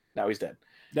 Now he's dead.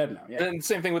 Dead now. Yeah. And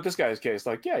same thing with this guy's case.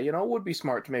 Like, yeah, it would be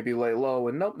smart to maybe lay low.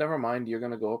 And nope, never mind. You're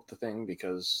gonna go up the thing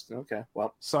because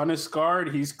son is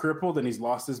scarred. He's crippled and he's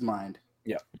lost his mind.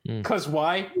 Yeah. Because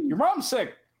why? Your mom's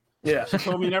sick. Yeah. She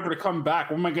told me never to come back.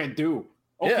 What am I gonna do?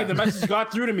 Okay, the message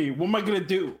got through to me. What am I gonna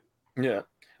do? Yeah.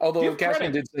 Although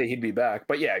Cassian did say he'd be back,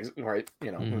 but yeah, right.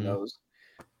 Who knows?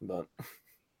 But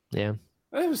that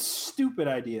was a stupid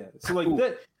idea. So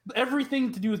like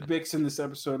everything to do with Bix in this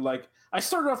episode, like I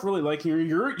started off really liking her.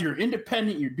 You're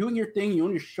independent. You're doing your thing. You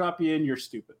own your shop. You're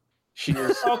stupid. She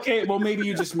is okay. Well, maybe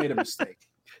you just made a mistake.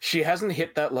 She hasn't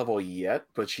hit that level yet,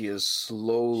 but she is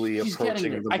slowly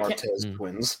approaching the Martez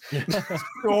twins.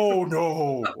 Oh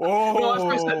no!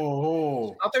 Oh, she's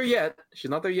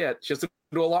not there yet. She has to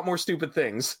do a lot more stupid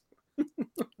things.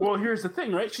 Well, here's the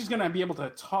thing, right? She's gonna be able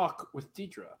to talk with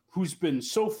Deidre, who's been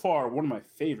so far one of my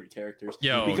favorite characters.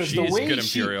 Because she's good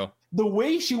Imperial. The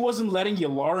way she wasn't letting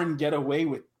Yularen get away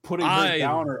with putting her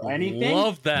down or anything.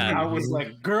 Love that. I was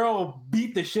like, girl,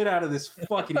 beat the shit out of this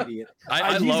fucking idiot.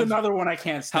 He's love another one I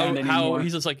can't stand anymore. How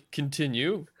he's just like,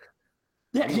 continue.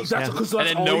 Yeah, that's and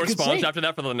then no response after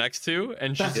that for the next 2,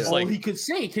 and she's just like, all he could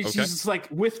say, because she's just like,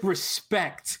 with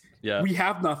respect, we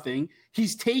have nothing.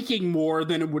 He's taking more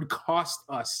than it would cost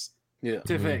us to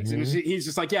fix. And he's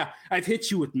just like, I've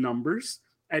hit you with numbers.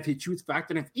 if you choose fact,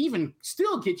 and if even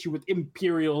still get you with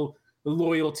Imperial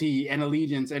loyalty and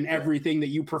allegiance and everything that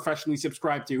you professionally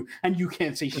subscribe to, and you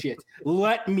can't say shit.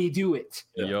 Let me do it.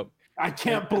 Yep. I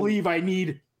can't believe I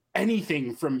need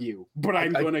anything from you, but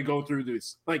I'm going to go through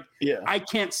this. Like, I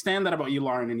can't stand that about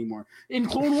Yularen anymore. In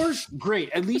Clone Wars, great.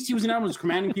 At least he was an was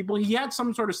commanding people. He had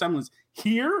some sort of semblance.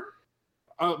 Here,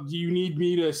 do you need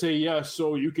me to say yes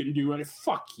so you can do it?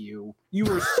 Fuck you. You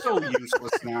are so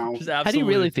useless now. How do you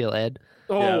really feel, Ed?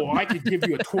 Oh, I could give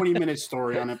you a 20-minute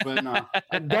story on it, but no.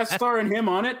 Death Star and him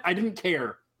on it, I didn't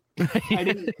care. I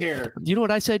didn't care. You know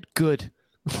what I said? Good.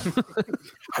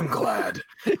 I'm glad.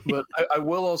 But I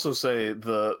will also say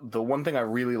the one thing I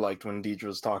really liked when Deidre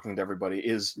was talking to everybody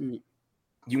is you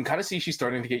can kind of see she's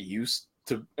starting to get used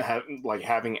to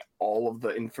having all of the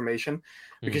information,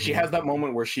 because she has that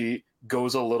moment where she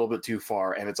goes a little bit too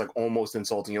far and it's like almost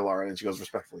insulting Yularen, and she goes,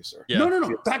 respectfully, sir. No.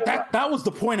 That was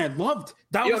the point I loved.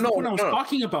 That was the point I was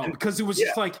talking about, because it was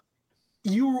just like,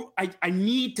 I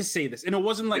need to say this. And it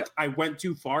wasn't like I went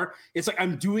too far. It's like,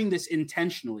 I'm doing this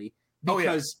intentionally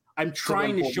because I'm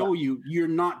trying to show you you're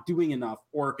not doing enough,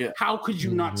 or how could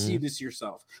you not see this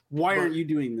yourself? Why aren't you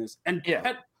doing this? And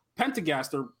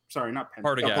Pentagast, or sorry, not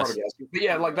Pentagast. Partagast. But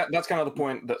yeah, like that's kind of the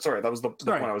point. That was the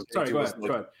point I was getting to.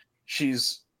 Go ahead.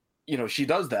 She's, she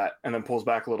does that and then pulls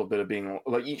back a little bit of being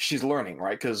like, she's learning,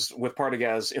 right? Because with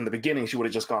Partagaz in the beginning, she would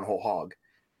have just gone whole hog.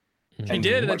 She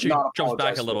did, and then she jumps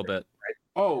back a little bit. Right?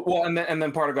 Oh, well, and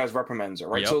then Partagaz reprimands her,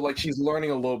 right? Yep. So like she's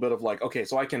learning a little bit of like, okay,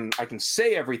 so I can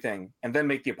say everything and then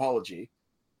make the apology.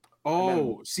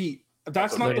 Oh, see,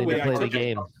 that's not the way I took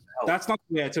it. That's not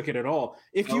the way I took it at all.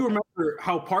 If you remember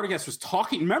how Partagaz was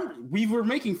talking, remember, we were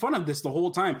making fun of this the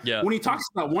whole time. Yeah. When he talks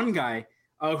to that one guy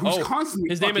who's constantly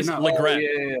his name is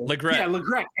Legret. Legret. Yeah,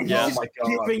 Legret. And he's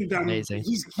giving them,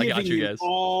 he's giving you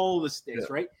all the sticks,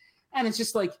 right? And it's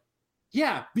just like,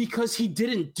 because he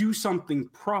didn't do something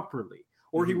properly,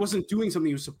 or he wasn't doing something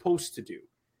he was supposed to do.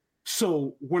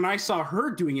 So when I saw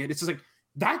her doing it, it's just like,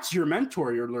 that's your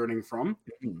mentor you're learning from.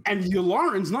 And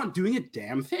Yularen's not doing a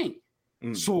damn thing.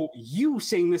 So you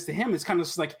saying this to him is kind of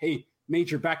just like, hey,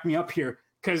 Major, back me up here,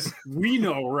 because we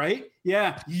know, right?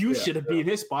 Yeah, you should have been in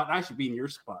his spot. I should be in your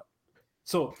spot.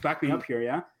 So back me up here,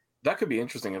 yeah? That could be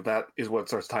interesting if that is what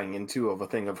starts tying into of a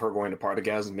thing of her going to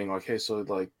Partagaz and being like, hey, so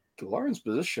like, Yularen's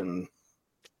position,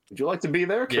 would you like to be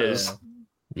there? Because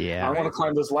I want to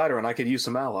climb this ladder and I could use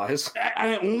some allies.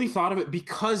 I only thought of it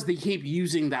because they keep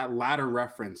using that ladder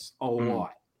reference a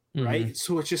lot, right?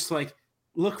 So it's just like,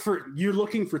 you're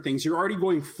looking for things. You're already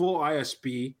going full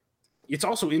ISB. It's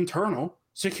also internal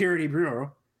security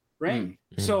bureau, right?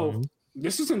 So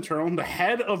this is internal. The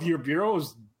head of your bureau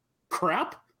is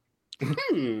crap.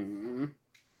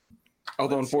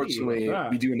 Although unfortunately,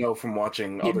 we do know from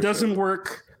watching. It doesn't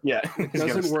work. Yeah, it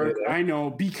doesn't work. I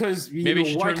know, because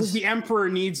maybe know why? Because the Emperor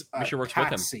needs a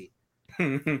patsy.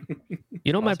 You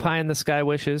know my pie in the sky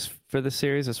wishes for the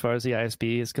series, as far as the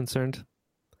ISB is concerned.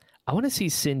 I want to see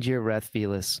Sinjir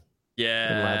Rethvelis in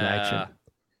live action.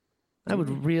 I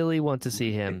would really want to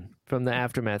see him from the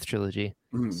Aftermath trilogy.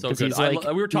 So good.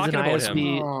 We were talking about him.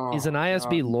 He's an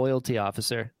ISB loyalty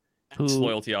officer.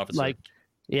 Loyalty officer. By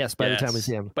the time we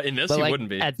see him. But in this, he wouldn't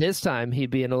be. At this time, he'd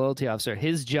be a loyalty officer.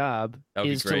 His job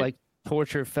is to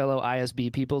torture fellow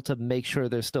ISB people to make sure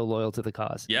they're still loyal to the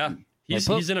cause. Yeah.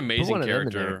 He's an amazing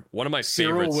character. One of my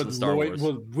favorites in Star Wars.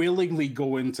 Would willingly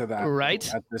go into that,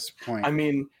 right? At this point, I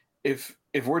mean, if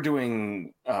we're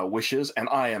doing wishes, and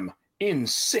I am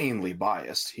insanely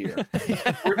biased here,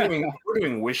 we're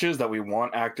doing wishes that we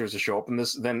want actors to show up in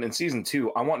this. Then in season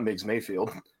 2, I want Migs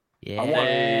Mayfield. Yeah,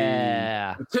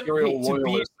 I want Imperial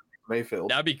loyalist Mayfield.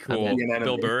 That'd be cool.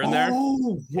 Bill Burr in there.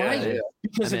 Oh, right.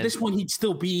 Because at this point, he'd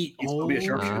still be. He'd still be a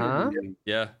sharpshooter.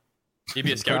 Yeah. He'd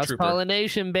be a scout trooper.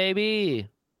 Cross-pollination, baby.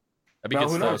 That'd be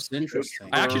good stuff. Interesting.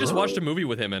 I actually just watched a movie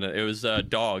with him in it. It was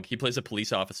Dog. He plays a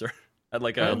police officer at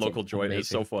a local joint. It's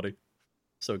so funny.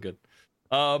 So good.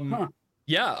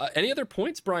 Yeah. Any other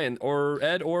points, Brian or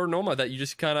Ed or Noma, that you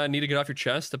just kind of need to get off your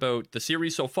chest about the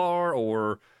series so far,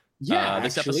 or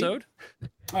this episode?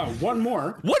 One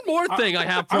more thing I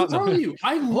have. I'm telling you,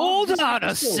 hold on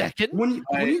a second. When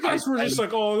you guys were just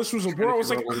like, "Oh, this was a bro," I was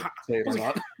like,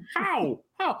 "How?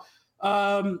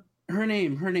 Her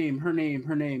name,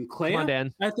 Clea. Come on,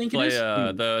 Dan. I think Clea, it is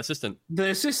the assistant. The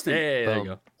assistant. Yeah, there you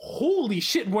go. Holy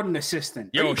shit! What an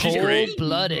assistant! Yo, she's great.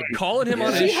 Cold-blooded. Calling him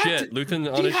on his shit,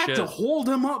 Luthen on his shit. She had to hold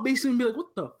him up, basically, and be like,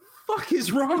 "What the fuck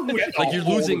is wrong with you?" Like, you're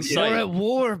losing sight. You're at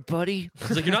war, buddy.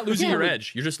 It's like you're not losing your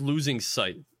edge. You're just losing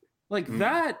sight. Like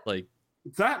that. Like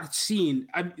that scene.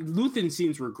 Luthen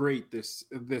scenes were great this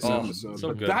episode. So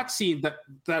but good. that scene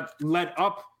that led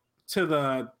up to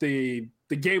the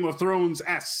Game of Thrones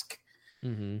esque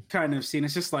kind of scene.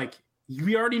 It's just like,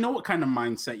 we already know what kind of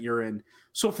mindset you're in.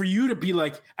 So for you to be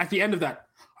like, at the end of that,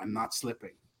 I'm not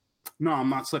slipping. No, I'm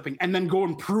not slipping. And then go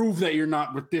and prove that you're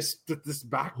not with this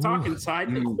back talk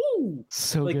inside. Like, whoo,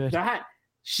 so like good. that.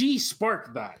 She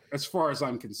sparked that, as far as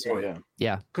I'm concerned. Oh, yeah.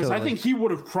 Yeah. Because totally. I think he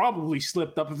would have probably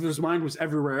slipped up if his mind was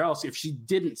everywhere else if she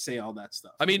didn't say all that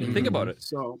stuff. I mean, think about it.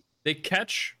 So They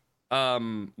catch,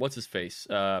 what's his face?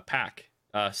 Pack.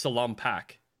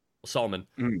 Salman.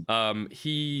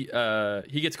 He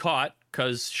gets caught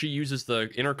because she uses the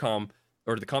intercom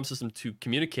or the comm system to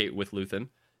communicate with Luthen.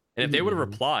 And if they would have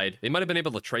replied, they might have been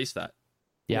able to trace that.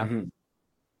 Yeah.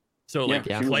 So, like,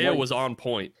 Leia was on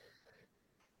point.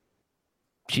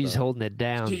 She's holding it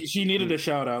down. she needed a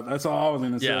shout out. That's all I was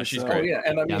going to say. Yeah, she's so. great. Oh, yeah.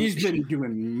 And I mean, He's been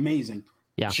doing amazing.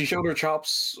 Yeah. She showed her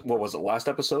chops, what was it, last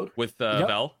episode? With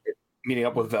Vel. Meeting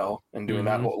up with Vel and doing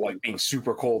that whole, like, being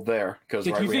super cold there. Because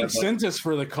If you think sent us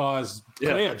for the cause,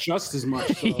 Leia just as much.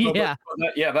 So. Yeah.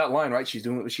 That line, right? She's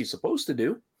doing what she's supposed to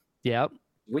do. Yep.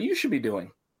 What you should be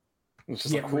doing. It's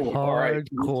just like, cool. All right.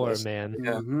 Hardcore, man.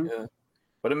 Yeah.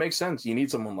 But it makes sense. You need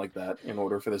someone like that in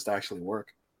order for this to actually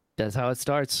work. That's how it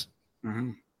starts.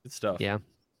 Good stuff. Yeah.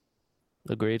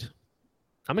 Agreed.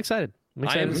 I'm excited. I'm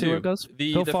excited to see where it goes.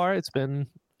 So far, it's been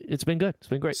good. It's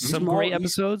been great. Some great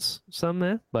episodes,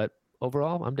 but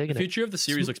overall, I'm digging it. The future of the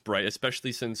series looks bright,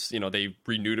 especially since they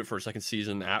renewed it for a second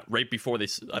season right before they,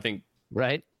 I think,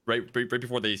 right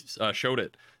before they showed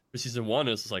it for season 1.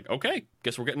 It's like, okay,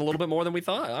 guess we're getting a little bit more than we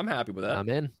thought. I'm happy with that. I'm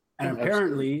in. And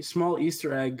apparently, small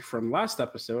Easter egg from last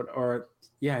episode, or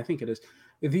I think it is,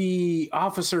 the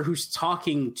officer who's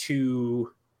talking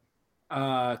to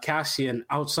Cassian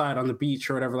outside on the beach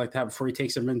or whatever like that before he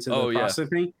takes him into the processing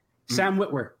thing. Sam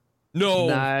Witwer. No,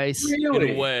 nice. Really?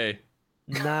 In a way.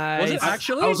 Nice. Was it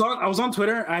actually? I was on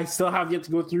Twitter. I still have yet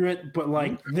to go through it, but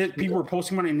like people were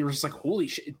posting on it, and they were just like, "Holy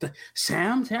shit,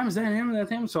 Sam, is that him? That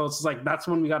him?" So it's like that's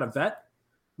when we got a vet.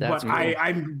 That's cool.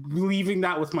 I'm leaving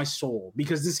that with my soul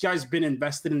because this guy's been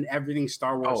invested in everything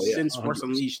Star Wars since Force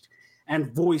Unleashed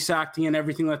and voice acting and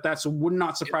everything like that. So it would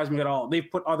not surprise me at all. They've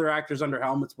put other actors under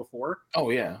helmets before. Oh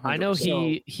yeah, 100%. I know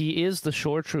he is the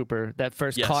shore trooper that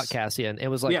first caught Cassian. It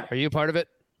was like, are you part of it?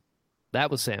 That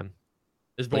was Sam.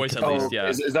 His voice, at least, yeah.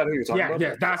 Is that who you're talking about?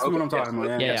 Yeah, that's what I'm talking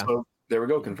about. Yeah. So there we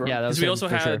go, confirmed. Yeah, because we also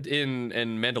had in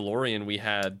Mandalorian, we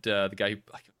had the guy who,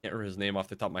 I can't remember his name off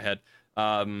the top of my head.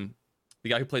 The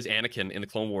guy who plays Anakin in the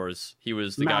Clone Wars. He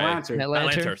was the guy. Matt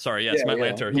Lanter. Sorry, yes, Matt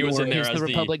Lanter. He was in there as the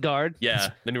Republic guard. Yeah,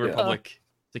 the New Republic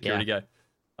security guy.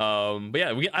 But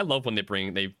yeah, I love when they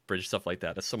bridge stuff like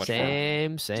that. That's so much fun.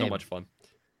 Same. So much fun.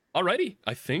 Alrighty,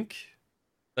 I think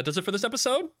that does it for this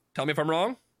episode. Tell me if I'm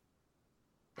wrong.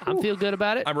 I feel good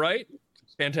about it. I'm right.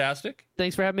 Fantastic.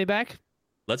 Thanks for having me back.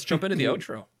 Let's jump into the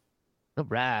outro. All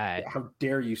right. How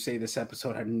dare you say this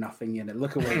episode had nothing in it?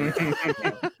 Look at what you're talking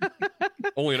about.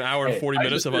 Only an hour and 40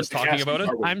 minutes of us talking about it.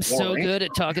 I'm so good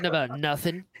at talking about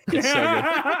nothing. It's so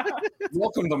good.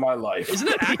 Welcome to my life. Isn't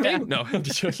it acting? No, I'm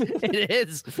just joking. It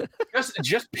is.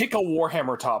 Just pick a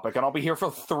Warhammer topic, and I'll be here for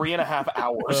 3.5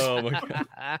 hours. Oh my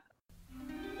god.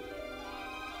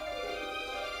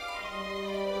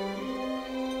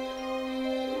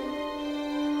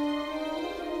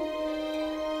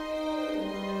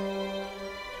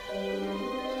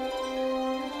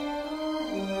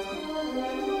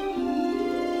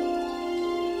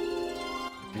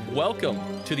 Welcome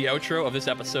to the outro of this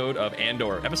episode of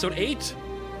Andor, episode 8,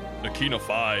 Narkina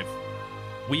 5.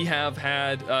 We have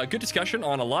had a good discussion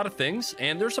on a lot of things,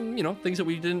 and there's some, things that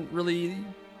we didn't really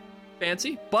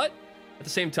fancy, but at the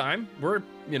same time, we're,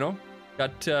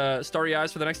 got starry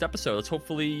eyes for the next episode. Let's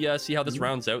hopefully see how this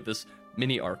rounds out, this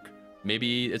mini arc.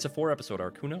 Maybe it's a 4-episode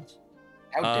arc, who knows?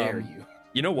 How dare you?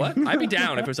 You know what? I'd be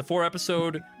down if it was a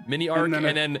 4-episode mini arc and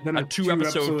then a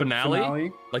 2-episode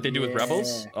finale like they do with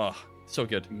Rebels. Oh, so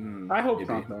good. I hope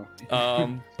not, though.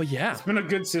 But yeah, it's been a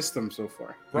good system so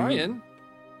far. Brian,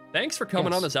 thanks for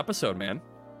coming on this episode, man.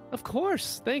 Of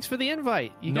course. Thanks for the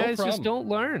invite. You guys just don't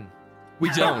learn. We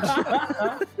don't.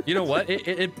 You know what?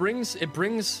 It brings,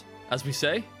 as we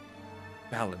say,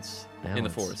 balance in the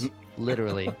Force.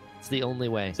 Literally, it's the only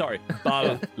way. Sorry,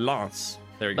 balance.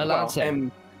 There you go. Balance.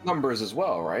 And numbers as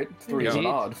well, right? 3 is an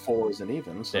odd, 4 is an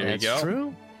even. So. There you go.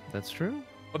 True. That's true.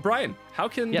 But Brian, how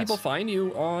can people find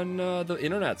you on the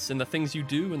internets and the things you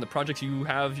do and the projects you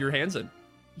have your hands in?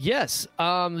 Yes,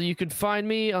 you can find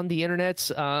me on the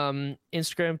internets,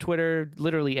 Instagram, Twitter,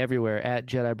 literally everywhere at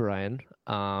Jedi Brian.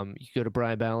 You can go to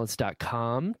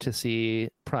brianballance.com to see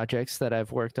projects that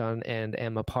I've worked on and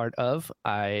am a part of.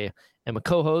 I am a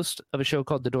co-host of a show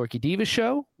called The Dorky Diva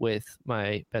Show with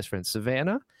my best friend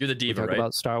Savannah. You're the diva, we talk right?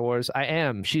 About Star Wars. I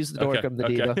am. She's the dork. Okay. I'm the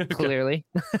diva, clearly.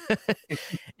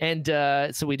 And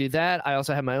so we do that. I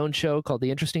also have my own show called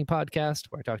The Interesting Podcast,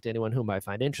 where I talk to anyone whom I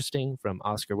find interesting, from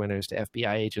Oscar winners to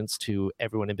FBI agents to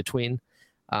everyone in between.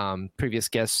 Previous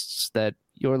guests that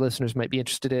your listeners might be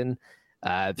interested in.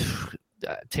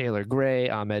 Taylor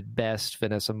Gray, Ahmed Best,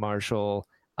 Vanessa Marshall.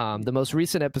 The most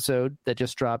recent episode that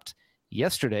just dropped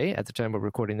yesterday, at the time we're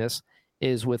recording this,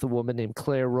 is with a woman named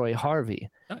Claire Roy Harvey,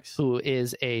 who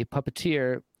is a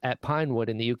puppeteer at Pinewood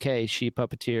in the UK. She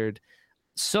puppeteered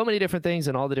so many different things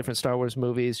in all the different Star Wars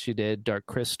movies. She did Dark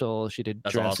Crystal. She did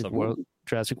Jurassic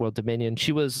World Dominion.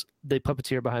 She was the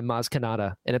puppeteer behind Maz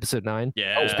Kanata in episode 9.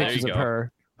 Yeah, there's pictures of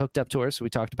her hooked up to her, so we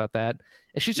talked about that.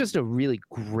 And she's just a really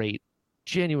great,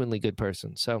 genuinely good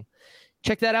person. So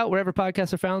check that out wherever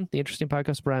podcasts are found. The Interesting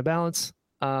Podcast of Brian Ballance.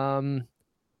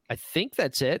 I think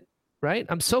that's it, right?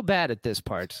 I'm so bad at this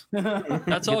part.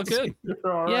 That's all good.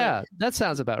 Yeah, that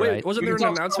sounds about right. Wasn't there an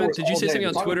announcement? Did you say something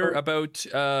on Twitter about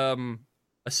a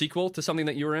sequel to something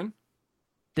that you were in?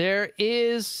 There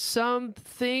is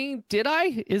something. Did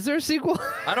I? Is there a sequel?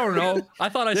 I don't know. I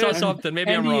thought I saw something.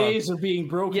 Maybe I'm wrong. NDAs are being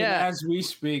broken as we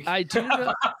speak. I do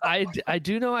know. I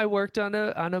do know. I worked on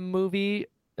a movie.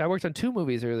 I worked on 2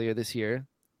 movies earlier this year.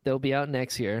 They'll be out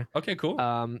next year. Okay, cool.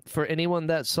 For anyone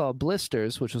that saw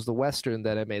Blisters, which was the Western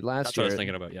that I made last year. That's what I was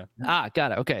thinking about, yeah.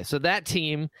 Got it. Okay, so that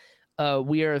team,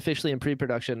 we are officially in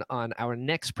pre-production on our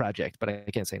next project, but I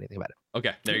can't say anything about it.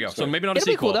 Okay, there you go. So maybe not a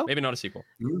sequel. Cool, maybe not a sequel.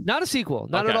 Not a sequel.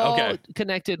 Not at all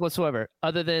connected whatsoever,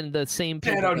 other than the same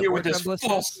people. And out here with this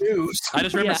false news. I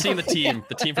just remember seeing the team.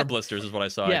 The team from Blisters is what I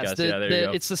saw, I guess. There you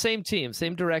go. It's the same team,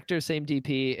 same director, same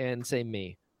DP, and same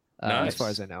me, as far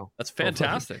as I know. That's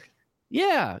fantastic.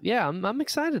 Yeah, I'm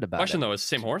excited about it. Question though, is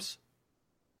same horse?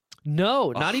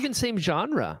 No, not even same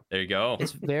genre. There you go.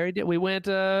 It's very. We went.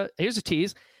 Here's a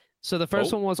tease. So the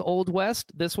first one was Old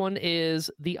West. This one is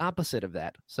the opposite of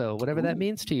that. So whatever that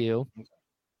means to you,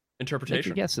 interpretation.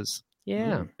 Make your guesses.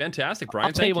 Yeah. Fantastic, Brian.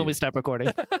 I'll tell you when we stop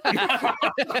recording.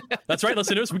 That's right,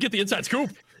 listeners. We get the inside scoop.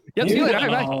 Yep. See you later.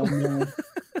 Bye.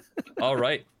 All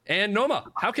right. And Noma,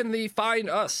 how can they find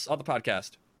us on the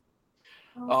podcast?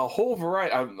 A whole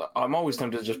variety. I'm always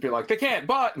tempted to just be like, they can't,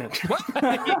 but what? You know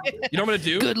what I'm gonna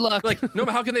do? Good luck. Like,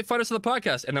 Noma, how can they find us on the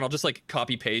podcast? And then I'll just like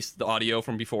copy paste the audio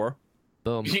from before.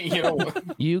 Boom.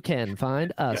 You can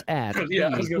find us at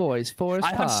Boys Force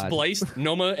Pod. I have spliced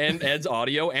Noma and Ed's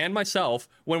audio and myself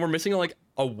when we're missing like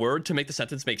a word to make the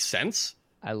sentence make sense.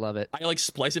 I love it. I like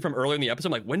splice it from earlier in the episode.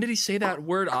 I'm like, when did he say that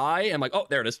word I? I'm like, oh,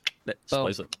 there it is.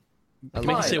 Splice it. You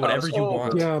can say whatever you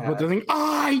want. Yeah, but the thing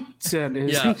I said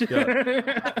is...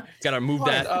 Gotta move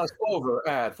that. Find us over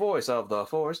at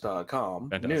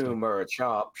voiceoftheforce.com. New merch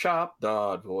shop,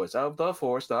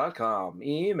 shop.voiceoftheforce.com.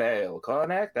 Email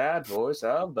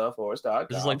connect@voiceoftheforce.com.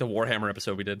 This is like the Warhammer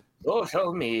episode we did.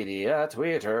 Social media,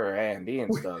 Twitter and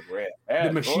Instagram.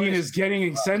 The machine is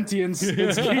getting sentience.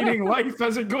 It's gaining life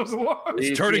as it goes along.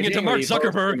 It's turning into Mark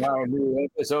Zuckerberg. Our new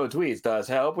episode tweets does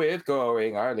help with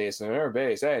growing our listener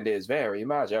base and is very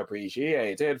much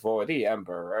appreciated for the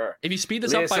Emperor. If you speed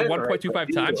this up by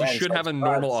 1.25 times, you should have a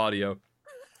normal audio.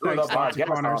 Google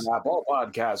Podcasts on Apple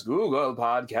Podcasts, Google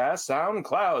Podcasts,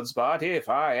 SoundCloud,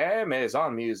 Spotify,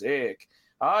 Amazon Music,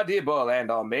 Audible,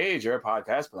 and all major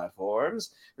podcast platforms.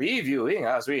 Reviewing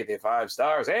us with the 5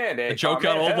 stars and a joke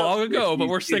got old long ago, but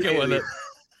we're sticking with it.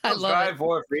 Subscribe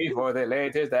for free for the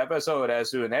latest episode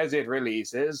as soon as it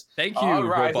releases. Thank you, All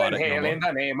rise and Robotic hail Noma. in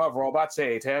the name of Robot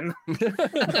Satan.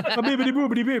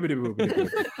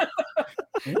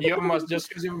 You must just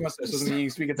because you must doesn't mean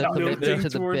you speak it down. Building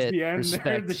towards the end,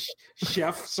 there, the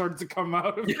chef started to come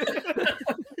out of it.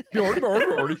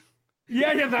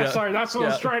 Sorry, that's what I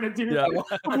was trying to do. Yeah.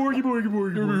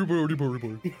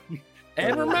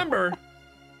 And remember,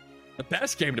 the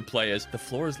best game to play is The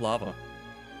Floor is Lava.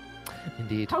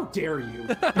 Indeed. How dare you?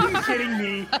 Are you kidding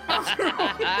me?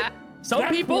 Some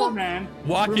people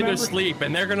walk in their remember- sleep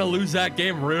and they're gonna lose that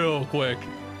game real quick.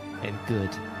 And good.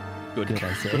 Good,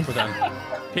 I say. Good for them.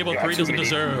 Table 3 doesn't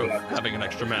deserve having an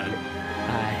extra man.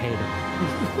 I hate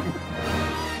him.